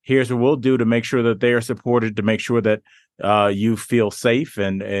 years. Here's what we'll do to make sure that they are supported, to make sure that you feel safe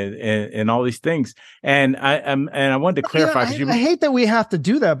and all these things. And I wanted to clarify. I hate that we have to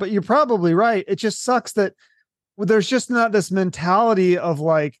do that, but you're probably right. It just sucks that there's just not this mentality of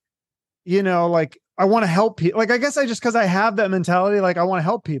like, like I want to help people. Like, I guess because I have that mentality, like I want to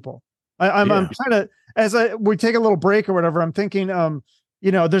help people. I'm trying to, we take a little break or whatever, I'm thinking,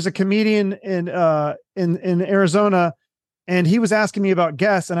 there's a comedian in Arizona, and he was asking me about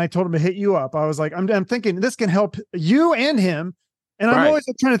guests, and I told him to hit you up. I was like, I'm thinking this can help you and him. And I'm always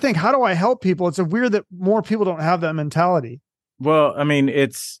trying to think, how do I help people? It's weird that more people don't have that mentality. Well, I mean,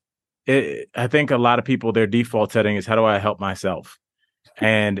 I think a lot of people, their default setting is, how do I help myself?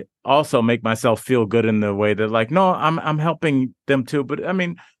 And also make myself feel good in the way that, like, no, I'm helping them too. But I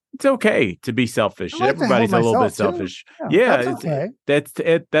mean, it's okay to be selfish. Like everybody's a little bit selfish. Yeah, that's okay.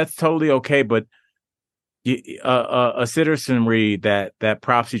 That's totally okay. But a citizenry that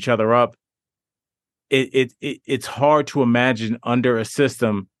props each other up, it's hard to imagine under a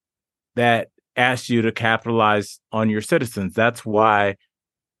system that asks you to capitalize on your citizens. That's why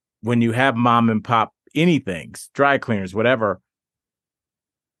when you have mom and pop anything, dry cleaners, whatever,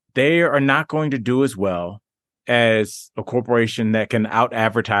 they are not going to do as well as a corporation that can out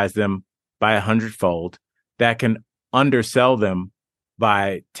advertise them by 100-fold, that can undersell them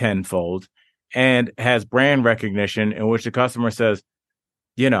by 10-fold, and has brand recognition in which the customer says,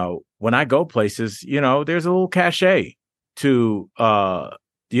 when I go places, there's a little cachet to,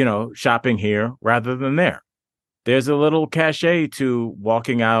 shopping here rather than there. There's a little cachet to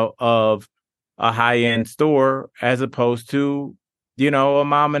walking out of a high-end store as opposed to, a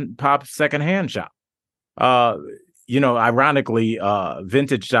mom and pop secondhand shop. Ironically,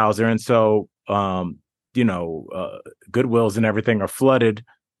 vintage styles are in. So, Goodwills and everything are flooded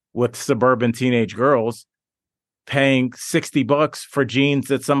with suburban teenage girls paying $60 for jeans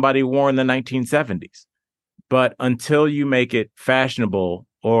that somebody wore in the 1970s. But until you make it fashionable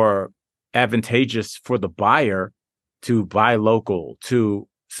or advantageous for the buyer to buy local, to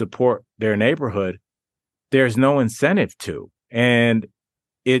support their neighborhood, there's no incentive to. And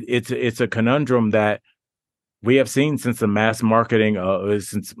it's a conundrum that we have seen since the mass marketing,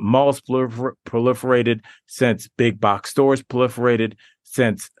 since malls proliferated, since big box stores proliferated,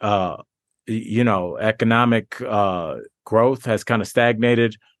 since economic growth has kind of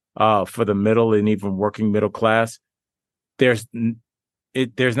stagnated for the middle and even working middle class. There's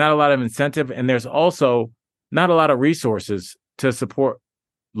not a lot of incentive, and there's also not a lot of resources to support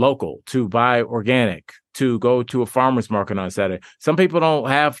local, to buy organic, to go to a farmer's market on a Saturday. Some people don't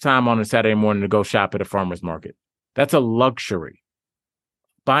have time on a Saturday morning to go shop at a farmer's market. That's a luxury.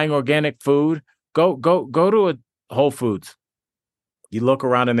 Buying organic food, go to a Whole Foods. You look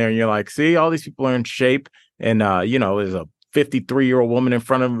around in there and you're like, see, all these people are in shape. And, there's a 53-year-old woman in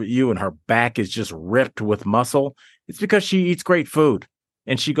front of you and her back is just ripped with muscle. It's because she eats great food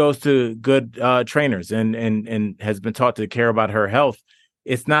and she goes to good trainers and has been taught to care about her health.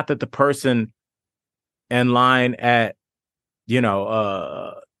 It's not that the person in line at,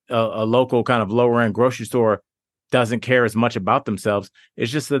 a local kind of lower end grocery store doesn't care as much about themselves.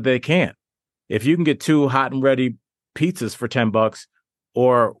 It's just that they can't. If you can get 2 hot and ready pizzas for $10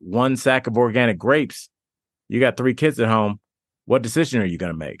 or 1 sack of organic grapes, you got 3 kids at home. What decision are you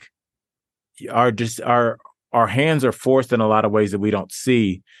going to make? Our hands are forced in a lot of ways that we don't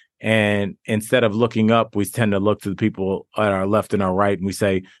see. And instead of looking up, we tend to look to the people at our left and our right. And we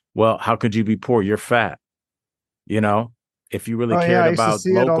say, well, how could you be poor? You're fat. If you really cared about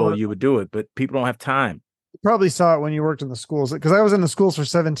local, you would do it. But people don't have time. You probably saw it when you worked in the schools, because I was in the schools for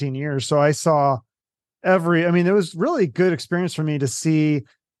 17 years. So I saw it was really good experience for me to see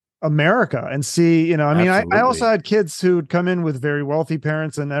America and see, I also had kids who'd come in with very wealthy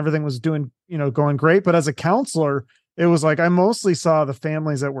parents and everything was doing, going great. But as a counselor, it was like, I mostly saw the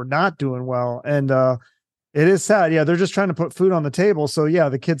families that were not doing well. And it is sad. Yeah. They're just trying to put food on the table. So yeah,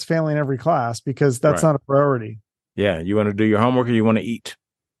 the kid's failing every class because that's not a priority. Yeah. You want to do your homework or you want to eat.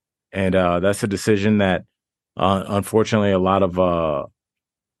 And that's a decision that unfortunately a lot of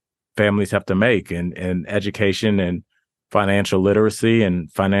families have to make, and education and financial literacy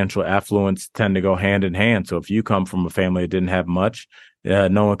and financial affluence tend to go hand in hand. So if you come from a family that didn't have much,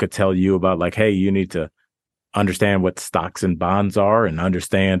 no one could tell you about like, hey, you need to understand what stocks and bonds are and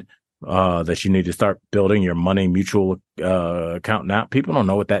understand that you need to start building your money mutual account now. People don't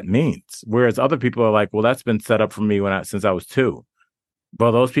know what that means. Whereas other people are like, well, that's been set up for me since I was 2.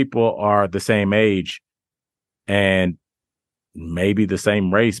 Well, those people are the same age and maybe the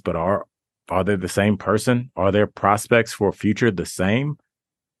same race, but are they the same person? Are their prospects for a future the same?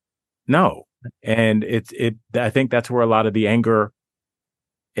 No. And I think that's where a lot of the anger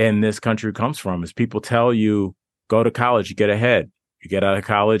in this country comes from, is people tell you, go to college, you get ahead. You get out of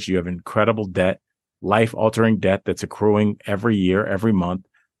college, you have incredible debt, life-altering debt that's accruing every year, every month.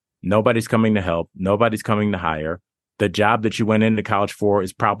 Nobody's coming to help. Nobody's coming to hire. The job that you went into college for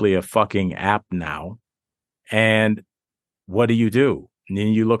is probably a fucking app now. And what do? And then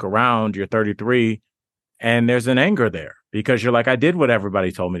you look around, you're 33, and there's an anger there because you're like, I did what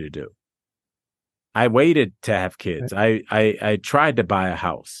everybody told me to do. I waited to have kids. I tried to buy a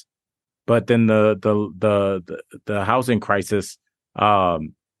house, but then the housing crisis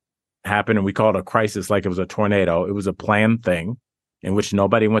happened, and we called it a crisis like it was a tornado. It was a planned thing in which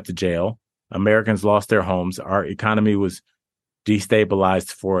nobody went to jail. Americans lost their homes. Our economy was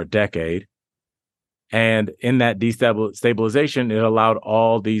destabilized for a decade. And in that destabilization, it allowed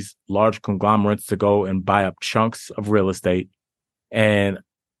all these large conglomerates to go and buy up chunks of real estate and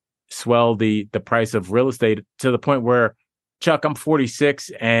swell the price of real estate to the point where, Chuck, I'm 46,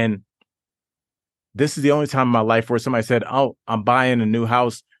 and this is the only time in my life where somebody said, oh, I'm buying a new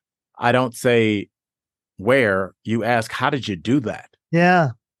house. I don't say where. You ask, how did you do that?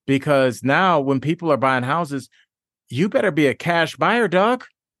 Yeah. Because now when people are buying houses, you better be a cash buyer, Doug.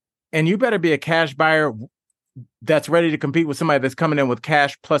 And you better be a cash buyer that's ready to compete with somebody that's coming in with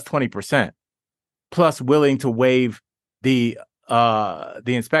cash plus 20%, plus willing to waive the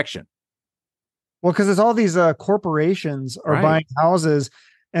inspection. Well, because it's all these corporations are buying houses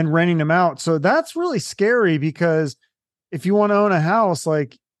and renting them out. So that's really scary, because if you want to own a house,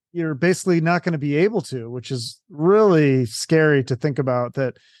 like, you're basically not going to be able to, which is really scary to think about.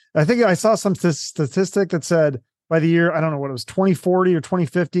 That I think I saw some statistic that said by the year, I don't know what it was, 2040 or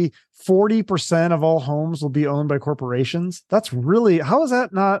 2050, 40% of all homes will be owned by corporations. That's really, how is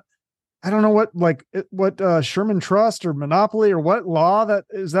that not, I don't know what Sherman Trust or Monopoly or what law that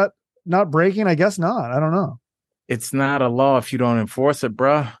is that not breaking? I guess not. I don't know. It's not a law if you don't enforce it,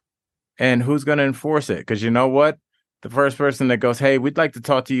 bruh. And who's going to enforce it? Because you know what? The first person that goes, hey, we'd like to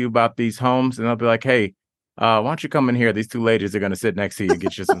talk to you about these homes. And they'll be like, hey, why don't you come in here? These two ladies are going to sit next to you and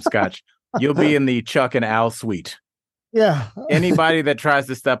get you some scotch. You'll be in the Chuck and Al suite. Yeah. Anybody that tries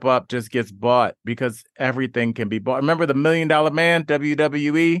to step up just gets bought, because everything can be bought. Remember the $1 Million Man,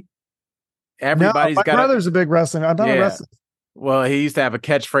 WWE? Everybody's my brother's a big wrestler. I'm not a wrestler. Well, he used to have a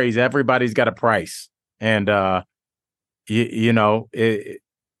catchphrase, everybody's got a price. And,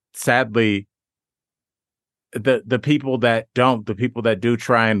 sadly, the people that don't, the people that do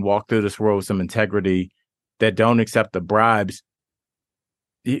try and walk through this world with some integrity, that don't accept the bribes,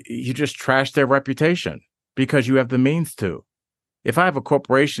 you just trash their reputation because you have the means to. If I have a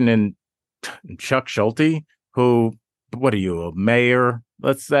corporation in Chuck Schulte, who, what are you, a mayor?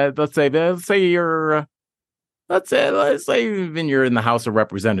 Let's say you're, let's say even you're in the House of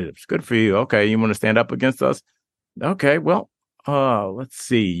Representatives. Good for you. Okay, you want to stand up against us? Okay, well, let's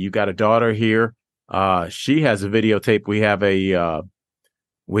see. You got a daughter here. She has a videotape. We have a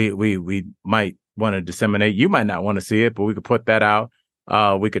we might want to disseminate. You might not want to see it, but we could put that out.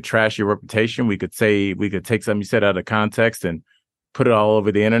 We could trash your reputation. We could take something you said out of context and put it all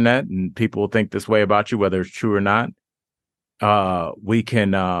over the internet, and people will think this way about you, whether it's true or not. We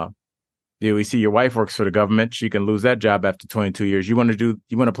can we see your wife works for the government. She can lose that job after 22 years. You want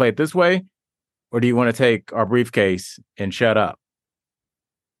to play it this way, or do you want to take our briefcase and shut up?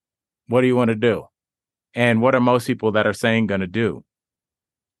 What do you want to do? And what are most people that are saying going to do?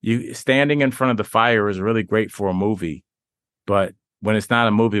 You standing in front of the fire is really great for a movie, but when it's not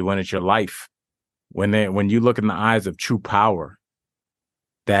a movie, when it's your life, when you look in the eyes of true power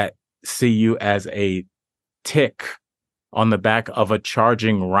that see you as a tick on the back of a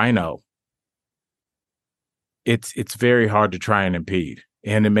charging rhino, it's very hard to try and impede,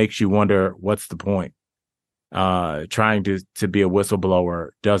 and it makes you wonder, what's the point? Trying to be a whistleblower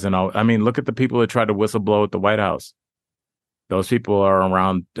doesn't. I mean, look at the people that try to whistleblow at the White House. Those people are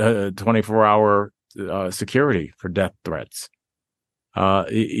around 24-hour security for death threats.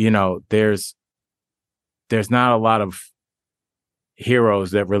 There's not a lot of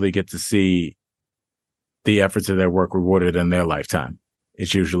heroes that really get to see the efforts of their work rewarded in their lifetime.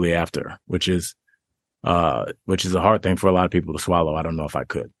 It's usually after, which is a hard thing for a lot of people to swallow. I don't know if I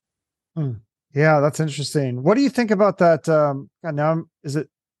could. Yeah, that's interesting. What do you think about that? Is it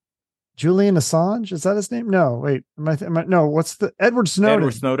Julian Assange? Is that his name? No, wait. No, what's the Edward Snowden?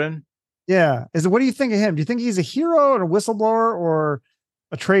 Edward Snowden? Yeah. What do you think of him? Do you think he's a hero and a whistleblower or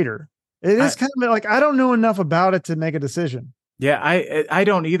a traitor? It is kind of like, I don't know enough about it to make a decision. Yeah, I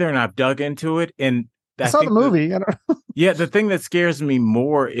don't either, and I've dug into it. And I saw the movie. I don't know. Yeah, the thing that scares me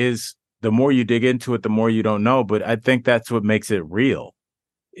more is the more you dig into it, the more you don't know. But I think that's what makes it real,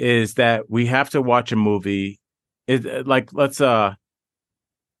 is that we have to watch a movie. Let's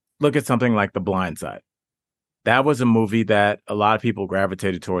look at something like The Blind Side. That was a movie that a lot of people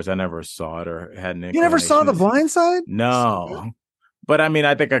gravitated towards. I never saw it or had an. You never saw The Blind Side? No, but I mean,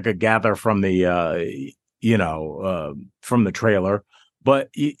 I think I could gather from the from the trailer. But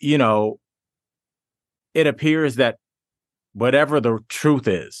it appears that whatever the truth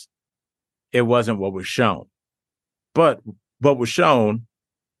is, it wasn't what was shown. But what was shown,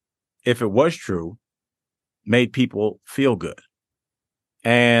 if it was true, made people feel good.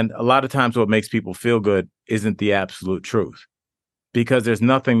 And a lot of times what makes people feel good isn't the absolute truth, because there's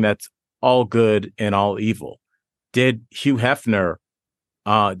nothing that's all good and all evil. Did Hugh Hefner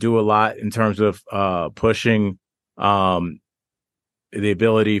do a lot in terms of pushing the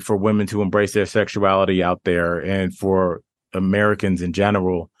ability for women to embrace their sexuality out there, and for Americans in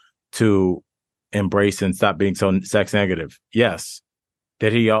general to embrace and stop being so sex negative? Yes.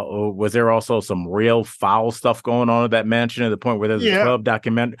 Did he? Was there also some real foul stuff going on at that mansion, to the point where there's a 12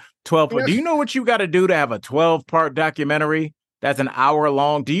 documentary? 12. Yeah. Do you know what you got to do to have a 12-part documentary that's an hour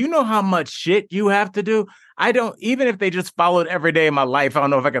long. Do you know how much shit you have to do? I don't, even if they just followed every day of my life, I don't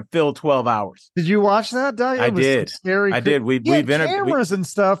know if I could fill 12 hours. Did you watch that, Doug? I It was did. scary. I did. He had cameras and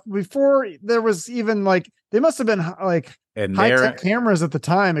stuff before there was even like, they must have been like high-tech cameras at the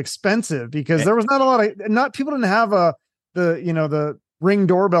time, expensive, because there was not a lot of, people didn't have the Ring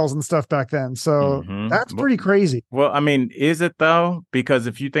doorbells and stuff back then. So that's pretty crazy. Well, I mean, is it though? Because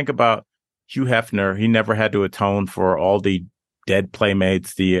if you think about Hugh Hefner, he never had to atone for all the dead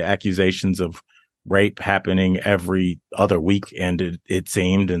playmates, the accusations of rape happening every other weekend, it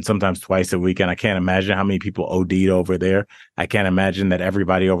seemed, and sometimes twice a weekend. I can't imagine how many people OD'd over there. I can't imagine that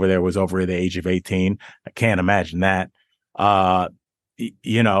everybody over there was over the age of 18. I can't imagine that. And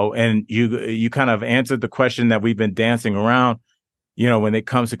you kind of answered the question that we've been dancing around. When it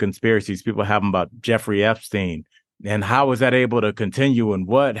comes to conspiracies, people have them about Jeffrey Epstein and how was that able to continue and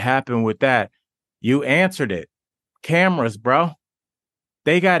what happened with that? You answered it. Cameras, bro.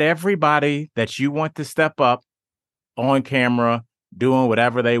 They got everybody that you want to step up on camera doing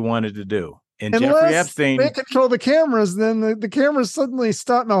whatever they wanted to do. And unless Jeffrey Epstein, they control the cameras, then the cameras suddenly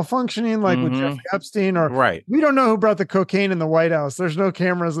stop malfunctioning, like with Jeffrey Epstein, or right. We don't know who brought the cocaine in the White House. There's no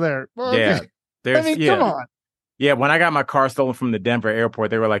cameras there. Well, okay. Come on. Yeah, when I got my car stolen from the Denver airport,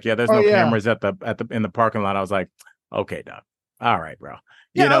 they were like, "Yeah, there's no cameras in the parking lot." I was like, "Okay, Doc. All right, bro."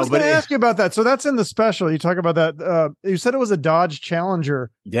 I was going to ask you about that. So that's in the special. You talk about that. You said it was a Dodge Challenger.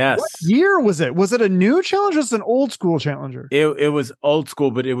 Yes. What year was it? Was it a new Challenger? Or was it an old school Challenger? It was old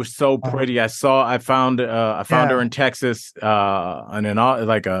school, but it was so pretty. I found her in Texas, and in one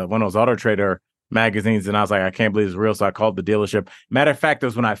of those Auto Trader magazines, and I was like, I can't believe it's real. So I called the dealership. Matter of fact, it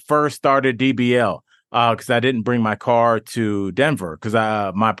was when I first started DBL. Because I didn't bring my car to Denver because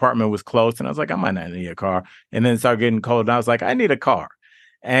my apartment was closed, and I was like, I might not need a car. And then it started getting cold, and I was like, I need a car.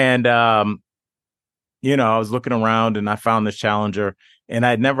 And I was looking around, and I found this Challenger, and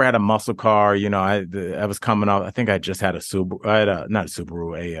I'd never had a muscle car. I was coming out. I think I just had a Subaru. I had a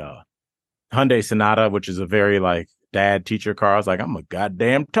Hyundai Sonata, which is a very like dad teacher car. I was like, I'm a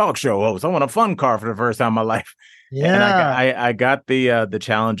goddamn talk show host. I want a fun car for the first time in my life. Yeah, and I got the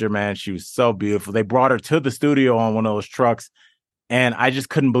Challenger, man. She was so beautiful. They brought her to the studio on one of those trucks, and I just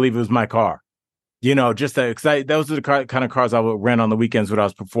couldn't believe it was my car. Those are the kind of cars I would rent on the weekends when I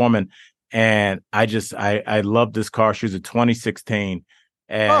was performing, and I loved this car. She was a 2016.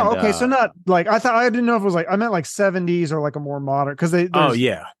 And, okay. So not like I thought. I didn't know if it was like I meant like 70s or like a more modern because they.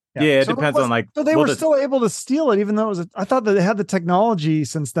 Yeah, it depends on like. So they were still able to steal it, even though it was. I thought that they had the technology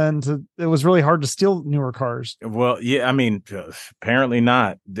since then. It was really hard to steal newer cars. Well, yeah, I mean, apparently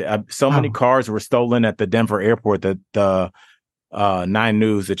not. So many cars were stolen at the Denver airport that the 9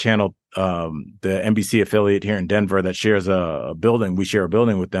 News, the channel, the NBC affiliate here in Denver that shares a building. We share a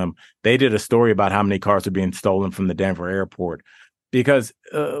building with them. They did a story about how many cars are being stolen from the Denver airport because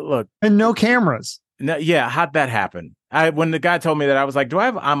look, and no cameras. Yeah, how'd that happen? When the guy told me that, I was like,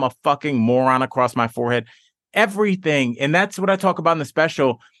 I'm a fucking moron across my forehead. Everything. And that's what I talk about in the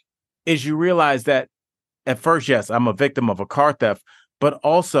special is you realize that at first, yes, I'm a victim of a car theft, but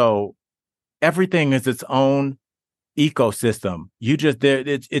also everything is its own ecosystem.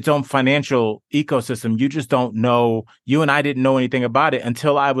 It's its own financial ecosystem. You just don't know. You and I didn't know anything about it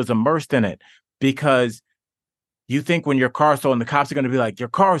until I was immersed in it because you think when your car's stolen, the cops are going to be like, your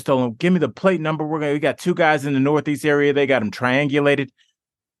car is stolen. Give me the plate number. We got 2 guys in the Northeast area. They got them triangulated.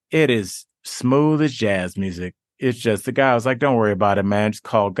 It is smooth as jazz music. It's just the guy was like, don't worry about it, man. Just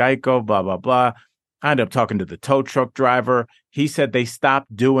call Geico, blah, blah, blah. I ended up talking to the tow truck driver. He said they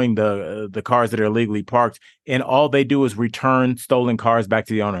stopped doing the cars that are illegally parked, and all they do is return stolen cars back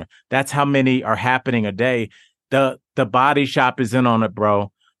to the owner. That's how many are happening a day. The body shop is in on it,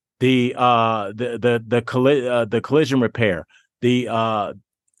 bro. The collision repair,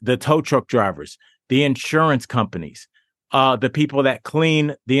 the tow truck drivers, the insurance companies, the people that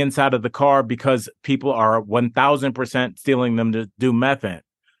clean the inside of the car because people are 1,000% stealing them to do meth in.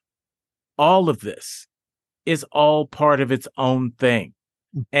 All of this is all part of its own thing.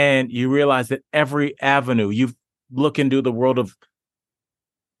 And you realize that every avenue, you look into the world of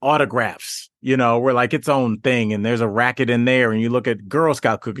autographs, we're like its own thing, and there's a racket in there. And you look at Girl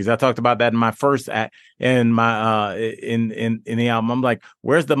Scout cookies. I talked about that in my first in my in the album. I'm like,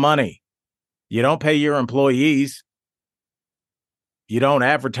 where's the money? You don't pay your employees. You don't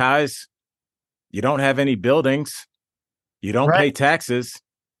advertise. You don't have any buildings. You don't pay taxes.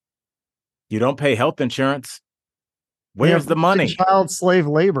 You don't pay health insurance. Where's the money? Child slave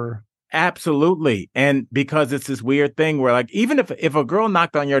labor. Absolutely. And because it's this weird thing where like, even if a girl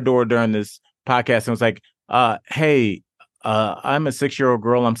knocked on your door during this podcast and was like, hey, I'm a 6-year-old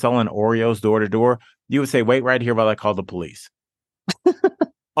girl. I'm selling Oreos door to door. You would say, wait right here while I call the police.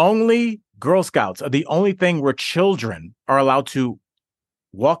 Only Girl Scouts are the only thing where children are allowed to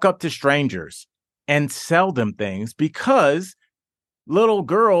walk up to strangers and sell them things because little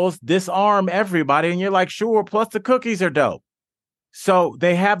girls disarm everybody. And you're like, sure, plus the cookies are dope. So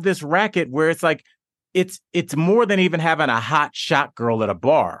they have this racket where it's like, it's more than even having a hot shot girl at a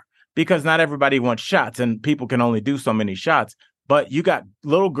bar, because not everybody wants shots and people can only do so many shots. But you got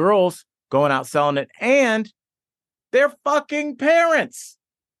little girls going out selling it, and their fucking parents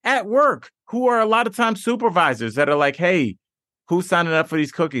at work, who are a lot of times supervisors that are like, hey, who's signing up for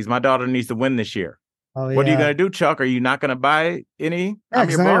these cookies? My daughter needs to win this year. Oh, What are you going to do, Chuck? Are you not going to buy any? Yeah, I'm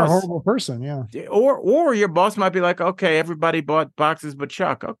your you're a boss. horrible person. Yeah. Or your boss might be like, okay, everybody bought boxes but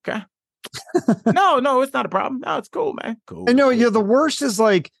Chuck. Okay. No, it's not a problem. No, it's cool, man. Cool. And cool. the worst is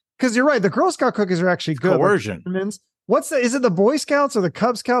like, because you're right, the Girl Scout cookies are actually good. Coercion. Like, is it the Boy Scouts or the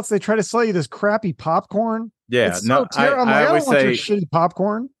Cub Scouts? They try to sell you this crappy popcorn. Yeah, it's so terrible. I don't want your shitty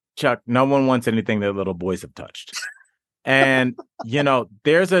popcorn. Chuck, no one wants anything that little boys have touched. And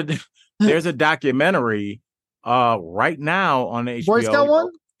there's a documentary right now on HBO. Boy Scout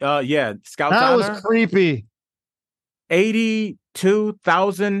one? Yeah, Scout That Honor. Was creepy.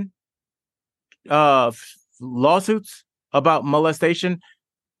 82,000 lawsuits about molestation.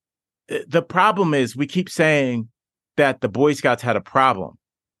 The problem is we keep saying that the Boy Scouts had a problem.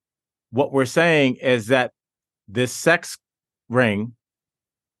 What we're saying is that this sex ring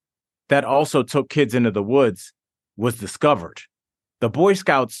that also took kids into the woods was discovered. The Boy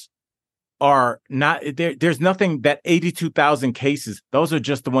Scouts are not there. There's nothing that 82,000 cases. Those are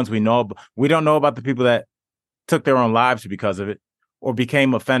just the ones we know. We don't know about the people that took their own lives because of it, or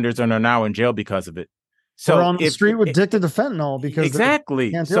became offenders and are now in jail because of it. So or on the street addicted to fentanyl because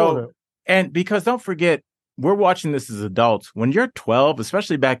exactly. So, and because don't forget, we're watching this as adults. When you're 12,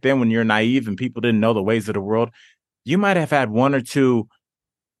 especially back then when you're naive and people didn't know the ways of the world, you might have had one or two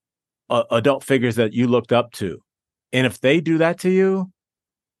adult figures that you looked up to. And if they do that to you,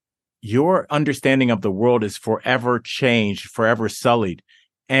 your understanding of the world is forever changed, forever sullied.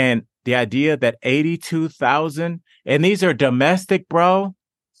 And the idea that 82,000, and these are domestic, bro.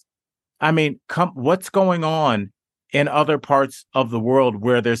 I mean, what's going on in other parts of the world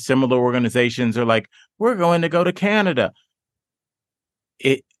where there's similar organizations are like, we're going to go to Canada.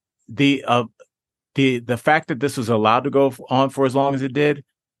 The fact that this was allowed to go on for as long as it did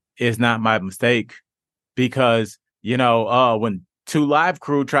is not my mistake, because when 2 Live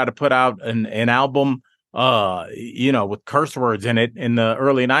Crew tried to put out an album, with curse words in it in the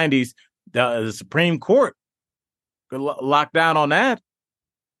early 90s, the Supreme Court locked down on that.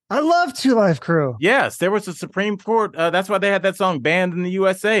 I love 2 Live Crew. Yes, there was a Supreme Court. That's why they had that song banned in the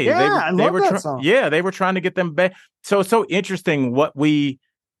USA. Yeah, I love that song. Yeah, they were trying to get them back. So it's so interesting what we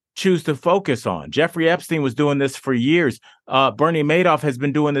choose to focus on. Jeffrey Epstein was doing this for years. Bernie Madoff has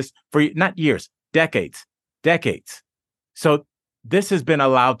been doing this for not years, decades. So this has been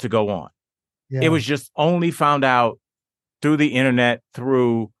allowed to go on. Yeah. It was just only found out through the internet,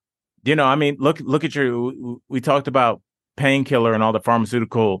 through, look at we talked about Painkiller and all the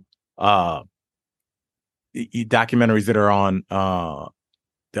pharmaceutical documentaries that are on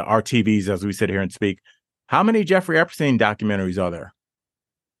the RTVs as we sit here and speak. How many Jeffrey Epstein documentaries are there?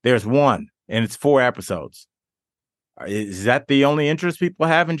 There's one, and it's 4 episodes. Is that the only interest people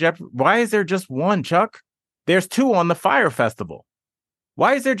have in Jeffrey? Why is there just one, Chuck? There's 2 on the Fire Festival.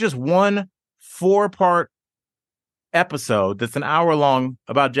 Why is there just one 4-part episode that's an hour long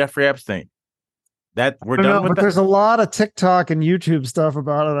about Jeffrey Epstein? That we're done with. But there's a lot of TikTok and YouTube stuff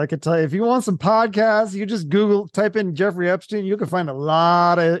about it. I could tell you, if you want some podcasts, you just type in Jeffrey Epstein, you can find a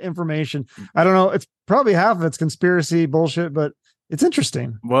lot of information. I don't know. It's probably half of it's conspiracy bullshit, but it's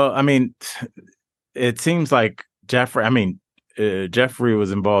interesting. Well, I mean, it seems like Jeffrey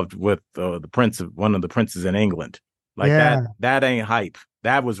was involved with one of the princes in England. Like that ain't hype.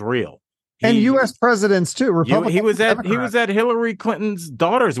 That was real. And U.S. presidents too. He was at Hillary Clinton's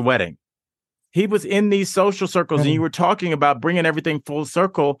daughter's wedding. He was in these social circles, and you were talking about bringing everything full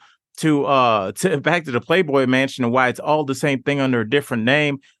circle to back to the Playboy Mansion and why it's all the same thing under a different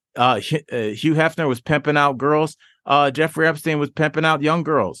name. Hugh Hefner was pimping out girls. Jeffrey Epstein was pimping out young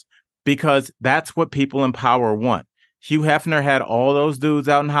girls, because that's what people in power want. Hugh Hefner had all those dudes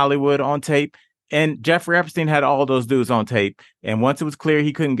out in Hollywood on tape, and Jeffrey Epstein had all those dudes on tape. And once it was clear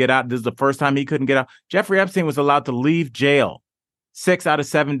he couldn't get out, this is the first time he couldn't get out, Jeffrey Epstein was allowed to leave jail 6 out of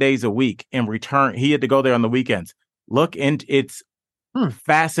 7 days a week and return. He had to go there on the weekends. Look, and it's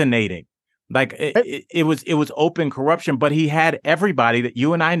fascinating. Like it was open corruption, but he had everybody that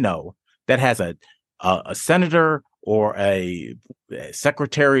you and I know that has a senator or a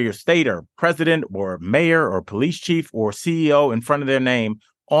secretary of state or president or mayor or police chief or CEO in front of their name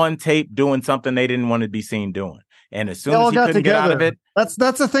on tape doing something they didn't want to be seen doing. And as soon as he couldn't get out of it, that's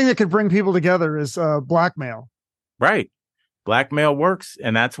the thing that could bring people together is blackmail. Right. Blackmail works.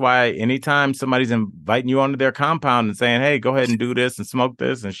 And that's why anytime somebody's inviting you onto their compound and saying, hey, go ahead and do this and smoke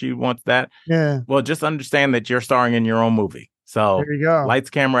this, and she wants that. Yeah. Well, just understand that you're starring in your own movie. So there you go.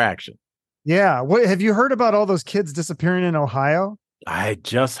 Lights, camera, action. Yeah. What have you heard about all those kids disappearing in Ohio? I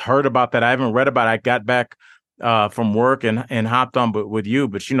just heard about that. I haven't read about it. I got back from work and hopped on with you,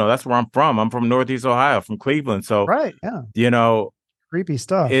 but that's where I'm from. I'm from Northeast Ohio, from Cleveland. So, right. Yeah. Creepy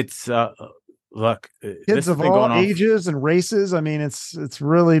stuff. It's look, kids of all ages and races. I mean, it's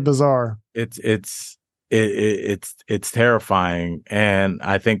really bizarre. It's terrifying. And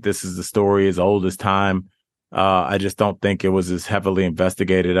I think this is the story as old as time. I just don't think it was as heavily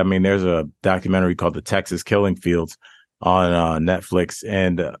investigated. I mean, there's a documentary called The Texas Killing Fields on Netflix.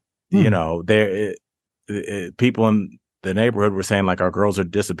 And, people in the neighborhood were saying like our girls are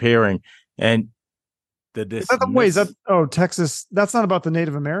disappearing. And Texas. That's not about the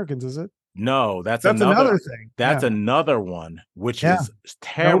Native Americans, is it? No, that's another thing. That's another one, which is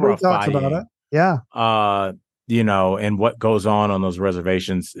terrifying. Talks about it. Yeah. And what goes on those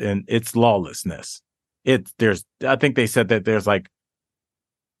reservations, and it's lawlessness. I think they said that there's like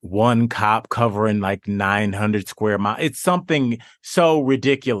one cop covering like 900 square miles. It's something so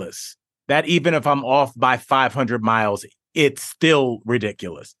ridiculous that even if I'm off by 500 miles, it's still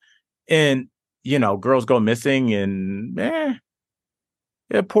ridiculous. And, girls go missing and,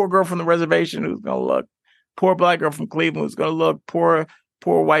 poor girl from the reservation who's going to look. Poor black girl from Cleveland who's going to look. Poor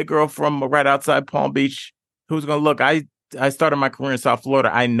white girl from right outside Palm Beach who's going to look. I started my career in South Florida.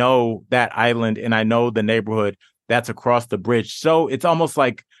 I know that island and I know the neighborhood that's across the bridge. So it's almost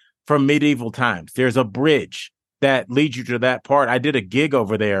like from medieval times. There's a bridge that leads you to that part. I did a gig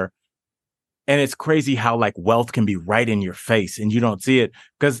over there, and it's crazy how like wealth can be right in your face and you don't see it.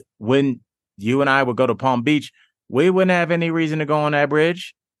 Because when you and I would go to Palm Beach, we wouldn't have any reason to go on that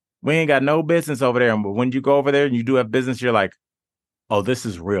bridge. We ain't got no business over there. But when you go over there and you do have business, you're like, oh, this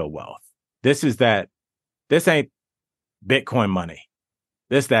is real wealth. This ain't Bitcoin money.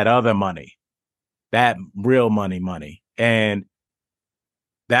 This, that other money, that real money. And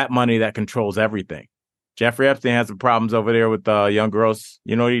that money that controls everything. Jeffrey Epstein has some problems over there with young girls.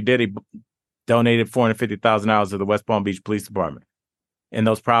 You know what he did? He donated $450,000 to the West Palm Beach Police Department. And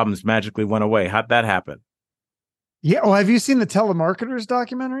those problems magically went away. How'd that happen? Yeah. Oh, have you seen the Telemarketers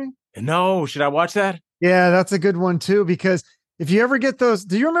documentary? No. Should I watch that? Yeah, that's a good one too, because if you ever get those,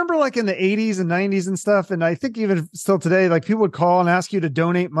 do you remember like in the 80s and 90s and stuff? And I think even still today, like people would call and ask you to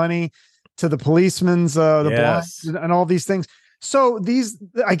donate money to the policemen's, blinds and all these things. So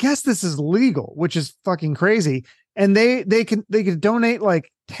I guess this is legal, which is fucking crazy. And they could donate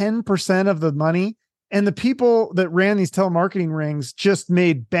like 10% of the money. And the people that ran these telemarketing rings just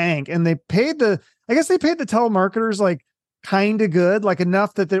made bank, and they paid the telemarketers like kind of good, like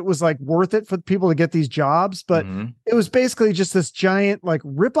enough that it was like worth it for people to get these jobs. But it was basically just this giant like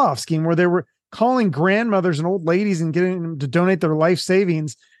ripoff scheme where they were calling grandmothers and old ladies and getting them to donate their life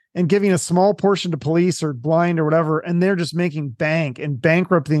savings and giving a small portion to police or blind or whatever. And they're just making bank and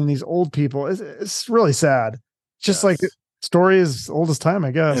bankrupting these old people. It's really sad. Just like the story is old as time, I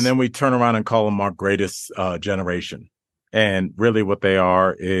guess. And then we turn around and call them our greatest generation. And really what they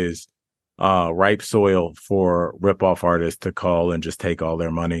are is ripe soil for ripoff artists to call and just take all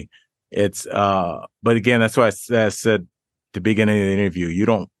their money. It's but again, that's why I said at the beginning of the interview, you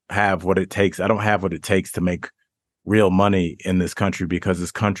don't have what it takes. I don't have what it takes to make real money in this country, because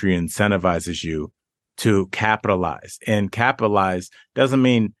this country incentivizes you to capitalize. And capitalize doesn't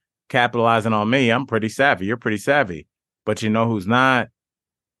mean capitalizing on me. I'm pretty savvy. You're pretty savvy. But you know who's not?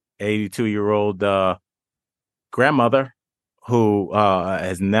 82-year-old grandmother who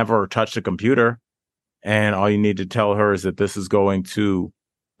has never touched a computer. And all you need to tell her is that this is going to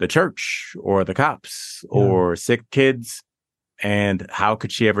the church or the cops or sick kids. And how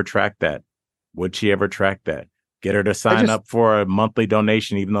could she ever track that? Would she ever track that? Get her to sign up for a monthly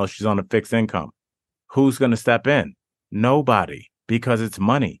donation, even though she's on a fixed income. Who's going to step in? Nobody, because it's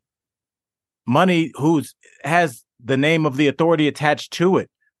money. Money has the name of the authority attached to it,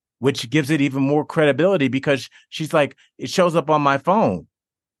 which gives it even more credibility, because she's like, it shows up on my phone.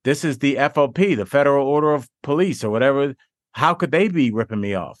 This is the FOP, the Federal Order of Police or whatever. How could they be ripping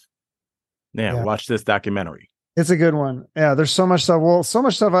me off? Yeah. Watch this documentary. It's a good one. Yeah, there's so much stuff. Well, so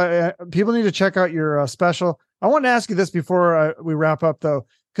much stuff. People need to check out your special. I want to ask you this before we wrap up, though,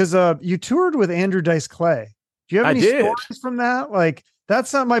 because you toured with Andrew Dice Clay. Do you have any stories from that? Like,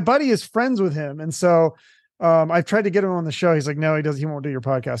 that's not, my buddy is friends with him. And so I've tried to get him on the show. He's like, no, he won't do your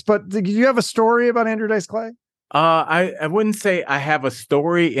podcast. But do you have a story about Andrew Dice Clay? I wouldn't say I have a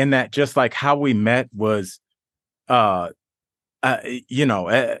story in that. Just like how we met was, you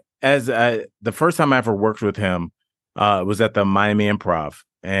know, as the first time I ever worked with him was at the Miami Improv,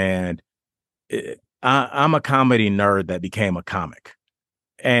 and I'm a comedy nerd that became a comic.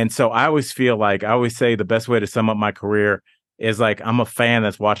 And so I always say the best way to sum up my career is like, I'm a fan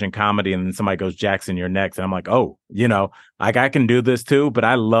that's watching comedy and then somebody goes, Jackson, you're next. And I'm like, oh, you know, like I can do this too, but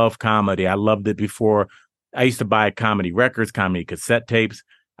I love comedy. I loved it before. I used to buy comedy records, comedy cassette tapes.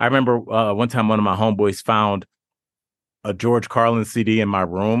 I remember one time one of my homeboys found a George Carlin CD in my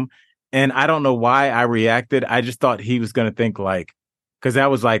room. And I don't know why I reacted. I just thought he was going to think like, because that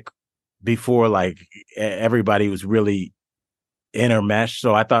was like before like everybody was really intermeshed.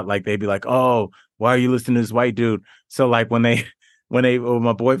 So I thought like they'd be like, oh, why are you listening to this white dude? So like when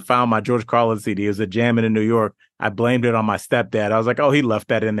my boy found my George Carlin CD, it was a jamming in New York. I blamed it on my stepdad. I was like, oh, he left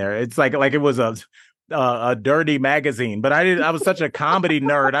that in there. It's like it was a dirty magazine, but I was such a comedy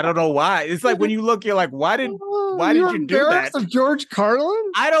nerd. I don't know why. It's like when you look, you're like, why did you do that? Of George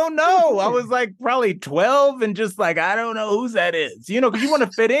Carlin? I don't know. I was like probably 12 and just like, I don't know whose that is, you know, because you want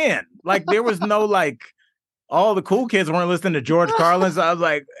to fit in. Like there was no like, all the cool kids weren't listening to George Carlin. So I was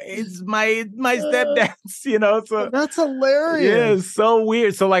like, it's my stepdad's, you know. So that's hilarious. Yeah, it's so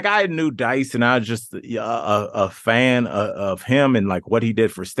weird. So like I knew Dice and I was just a fan of him and like what he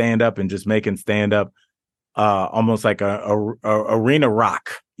did for stand-up and just making stand-up almost like a arena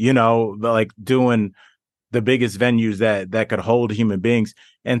rock, you know, like doing the biggest venues that could hold human beings.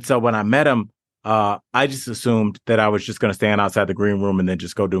 And so when I met him, I just assumed that I was just going to stand outside the green room and then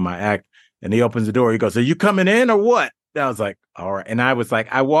just go do my act. And he opens the door. He goes, are you coming in or what? And I was like, all right. And I was like,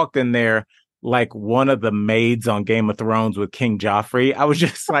 I walked in there like one of the maids on Game of Thrones with King Joffrey. I was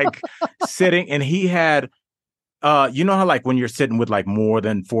just like sitting, and he had, you know how like when you're sitting with like more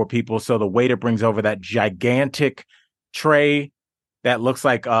than 4 people, so the waiter brings over that gigantic tray that looks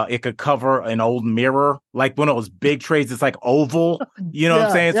like it could cover an old mirror, like one of those big trays. It's like oval, you know what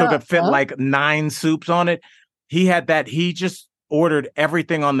I'm saying? So it could fit like 9 soups on it. He had that. He just ordered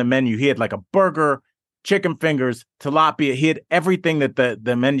everything on the menu. He had like a burger, chicken fingers, tilapia. He had everything that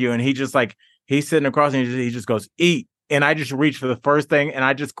the menu, and he just like, he's sitting across and he just goes, eat. And I just reached for the first thing and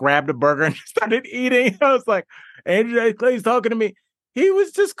I just grabbed a burger and started eating. I was like, Andrew Dice Clay's talking to me. He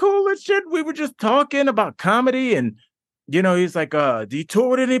was just cool as shit. We were just talking about comedy, and you know, he's like, do you tour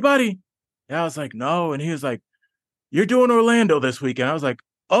with anybody? And I was like, no. And he was like, you're doing Orlando this weekend. I was like,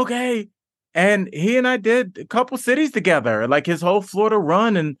 okay. And he and I did a couple cities together, like his whole Florida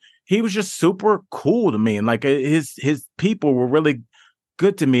run. And he was just super cool to me. And like his people were really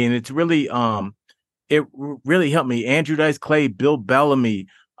good to me. And it's really, it really helped me. Andrew Dice Clay, Bill Bellamy,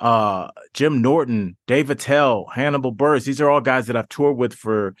 Jim Norton, Dave Attell, Hannibal Buress. These are all guys that I've toured with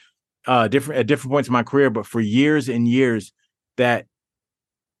for at different points in my career, but for years and years, that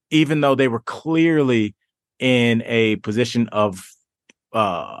even though they were clearly in a position of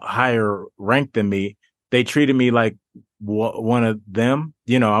higher rank than me, they treated me like one of them.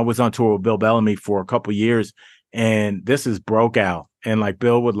 You know, I was on tour with Bill Bellamy for a couple years, and this is broke out. And like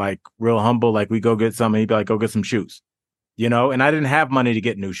Bill would like real humble, like we go get something. He'd be like, go get some shoes, you know, and I didn't have money to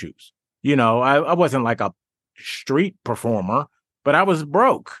get new shoes. You know, I wasn't like a street performer, but I was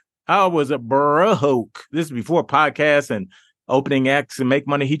broke. I was a broke. This is before podcasts and opening acts and make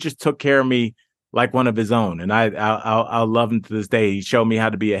money. He just took care of me like one of his own. And I'll love him to this day. He showed me how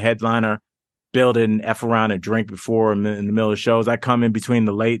to be a headliner. Bill didn't F around and drink before in the middle of shows. I come in between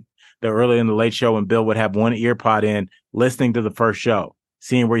the early and the late show, and Bill would have one ear pod in, listening to the first show,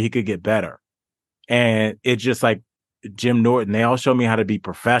 seeing where he could get better. And it's just like Jim Norton, they all showed me how to be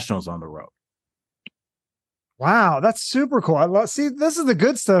professionals on the road. Wow, that's super cool. See, this is the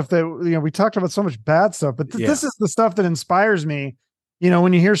good stuff that, you know, we talked about so much bad stuff, but this is the stuff that inspires me, you know,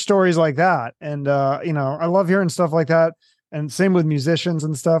 when you hear stories like that. And, you know, I love hearing stuff like that. And same with musicians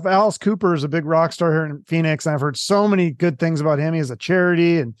and stuff. Alice Cooper is a big rock star here in Phoenix, and I've heard so many good things about him. He has a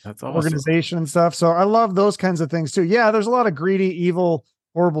charity and that's awesome. Organization and stuff. So I love those kinds of things too. Yeah, there's a lot of greedy, evil,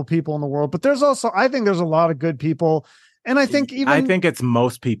 horrible people in the world, but I think there's a lot of good people. And I think it's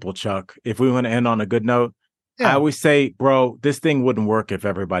most people, Chuck. If we want to end on a good note, I always say, bro, this thing wouldn't work if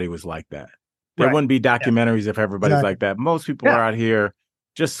everybody was like that. There wouldn't be documentaries if everybody's like that. Most people are out here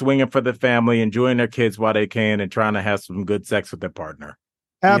just swinging for the family, enjoying their kids while they can, and trying to have some good sex with their partner.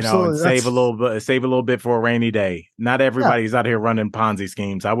 Absolutely. You know, and save a little bit for a rainy day. Not everybody's out here running Ponzi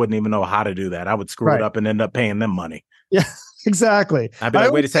schemes. I wouldn't even know how to do that. I would screw it up and end up paying them money. Yeah, exactly. I'd be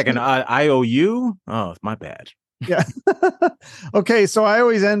like, wait a second, I owe you? Oh, it's my bad. Yeah. Okay. So I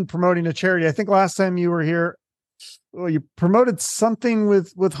always end promoting a charity. I think last time you were here, you promoted something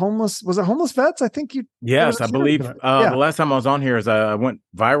with homeless. Was it homeless vets? I think you. Yes, I believe the last time I was on here is I went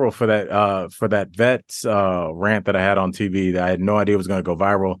viral for that vets rant that I had on TV. That I had no idea it was going to go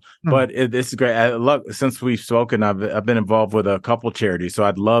viral, but this is great. Look, since we've spoken, I've been involved with a couple charities, so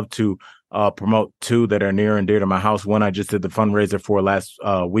I'd love to promote two that are near and dear to my house. One I just did the fundraiser for last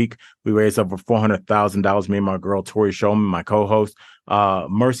week. We raised over $400,000. Me and my girl Tori Shulman, my co-host,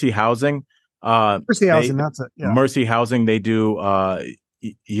 Mercy Housing. Mercy Housing, that's it. Yeah. Mercy Housing, they do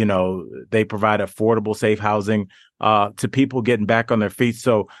they provide affordable, safe housing to people getting back on their feet.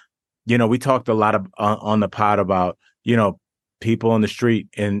 So, we talked a lot on the pod about, people on the street,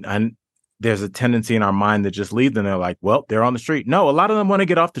 and there's a tendency in our mind to just leave them. They're like, well, they're on the street. No, a lot of them want to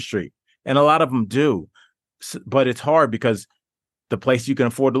get off the street, and a lot of them do. But it's hard because the place you can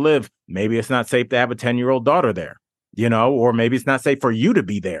afford to live, maybe it's not safe to have a 10-year-old daughter there. Or maybe it's not safe for you to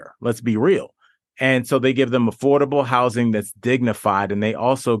be there. Let's be real. And so they give them affordable housing that's dignified, and they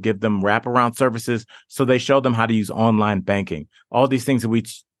also give them wraparound services. So they show them how to use online banking, all these things that we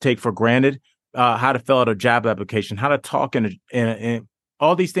take for granted, how to fill out a job application, how to talk in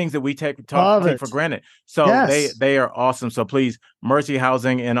all these things that we take for granted. So yes. they are awesome. So please, Mercy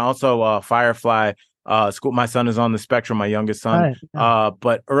Housing, and also Firefly School. My son is on the spectrum, my youngest son, right. Yeah.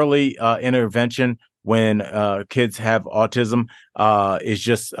 But early intervention when kids have autism is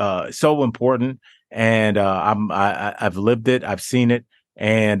just so important. And I've lived it. I've seen it.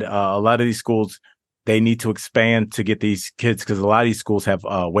 And a lot of these schools, they need to expand to get these kids, because a lot of these schools have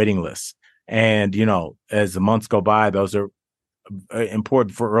waiting lists. And, as the months go by, those are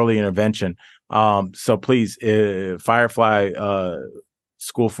important for early intervention. So please, Firefly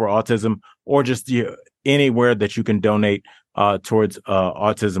School for Autism, or just anywhere that you can donate towards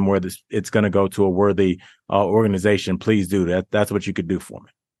autism, where it's going to go to a worthy organization, please do that. That's what you could do for me.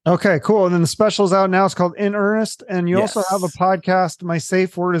 Okay, cool. And then the special is out now. It's called In Earnest. And you also have a podcast, My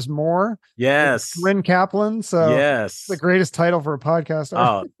Safe Word is More. Yes. Corinne Kaplan. So yes, the greatest title for a podcast.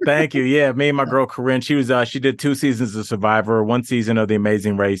 Oh, thank you. Yeah. Me and my girl, Corinne, she did 2 seasons of Survivor, 1 season of The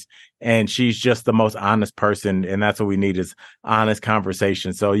Amazing Race. And she's just the most honest person. And that's what we need, is honest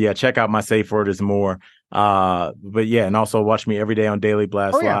conversation. So yeah, check out My Safe Word is More. But yeah, and also watch me every day on Daily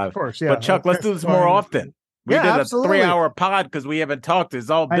Blast Live. Of course, yeah. But Chuck, let's do this more often. We did absolutely. A 3-hour pod because we haven't talked. It's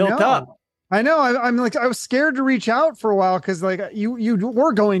all built up. I know. I'm like, I was scared to reach out for a while because like you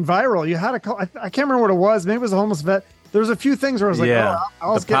were going viral. You had a call. I can't remember what it was. Maybe it was a homeless vet. There was a few things where I was like,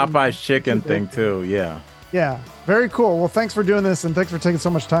 the Popeye's chicken thing too. Yeah. Yeah. Very cool. Well, thanks for doing this, and thanks for taking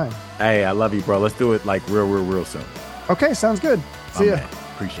so much time. Hey, I love you, bro. Let's do it like real soon. Okay. Sounds good. See ya.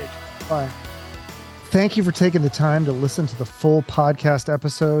 Appreciate you. Bye. Thank you for taking the time to listen to the full podcast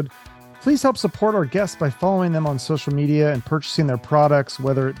episode. Please help support our guests by following them on social media and purchasing their products,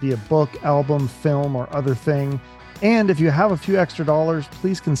 whether it be a book, album, film, or other thing. And if you have a few extra dollars,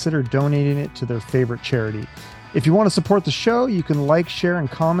 please consider donating it to their favorite charity. If you want to support the show, you can like, share, and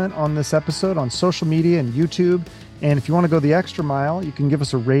comment on this episode on social media and YouTube. And if you want to go the extra mile, you can give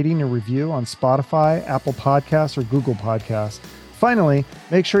us a rating or review on Spotify, Apple Podcasts, or Google Podcasts. Finally,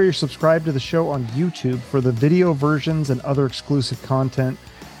 make sure you're subscribed to the show on YouTube for the video versions and other exclusive content.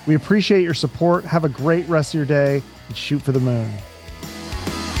 We appreciate your support. Have a great rest of your day, and shoot for the moon.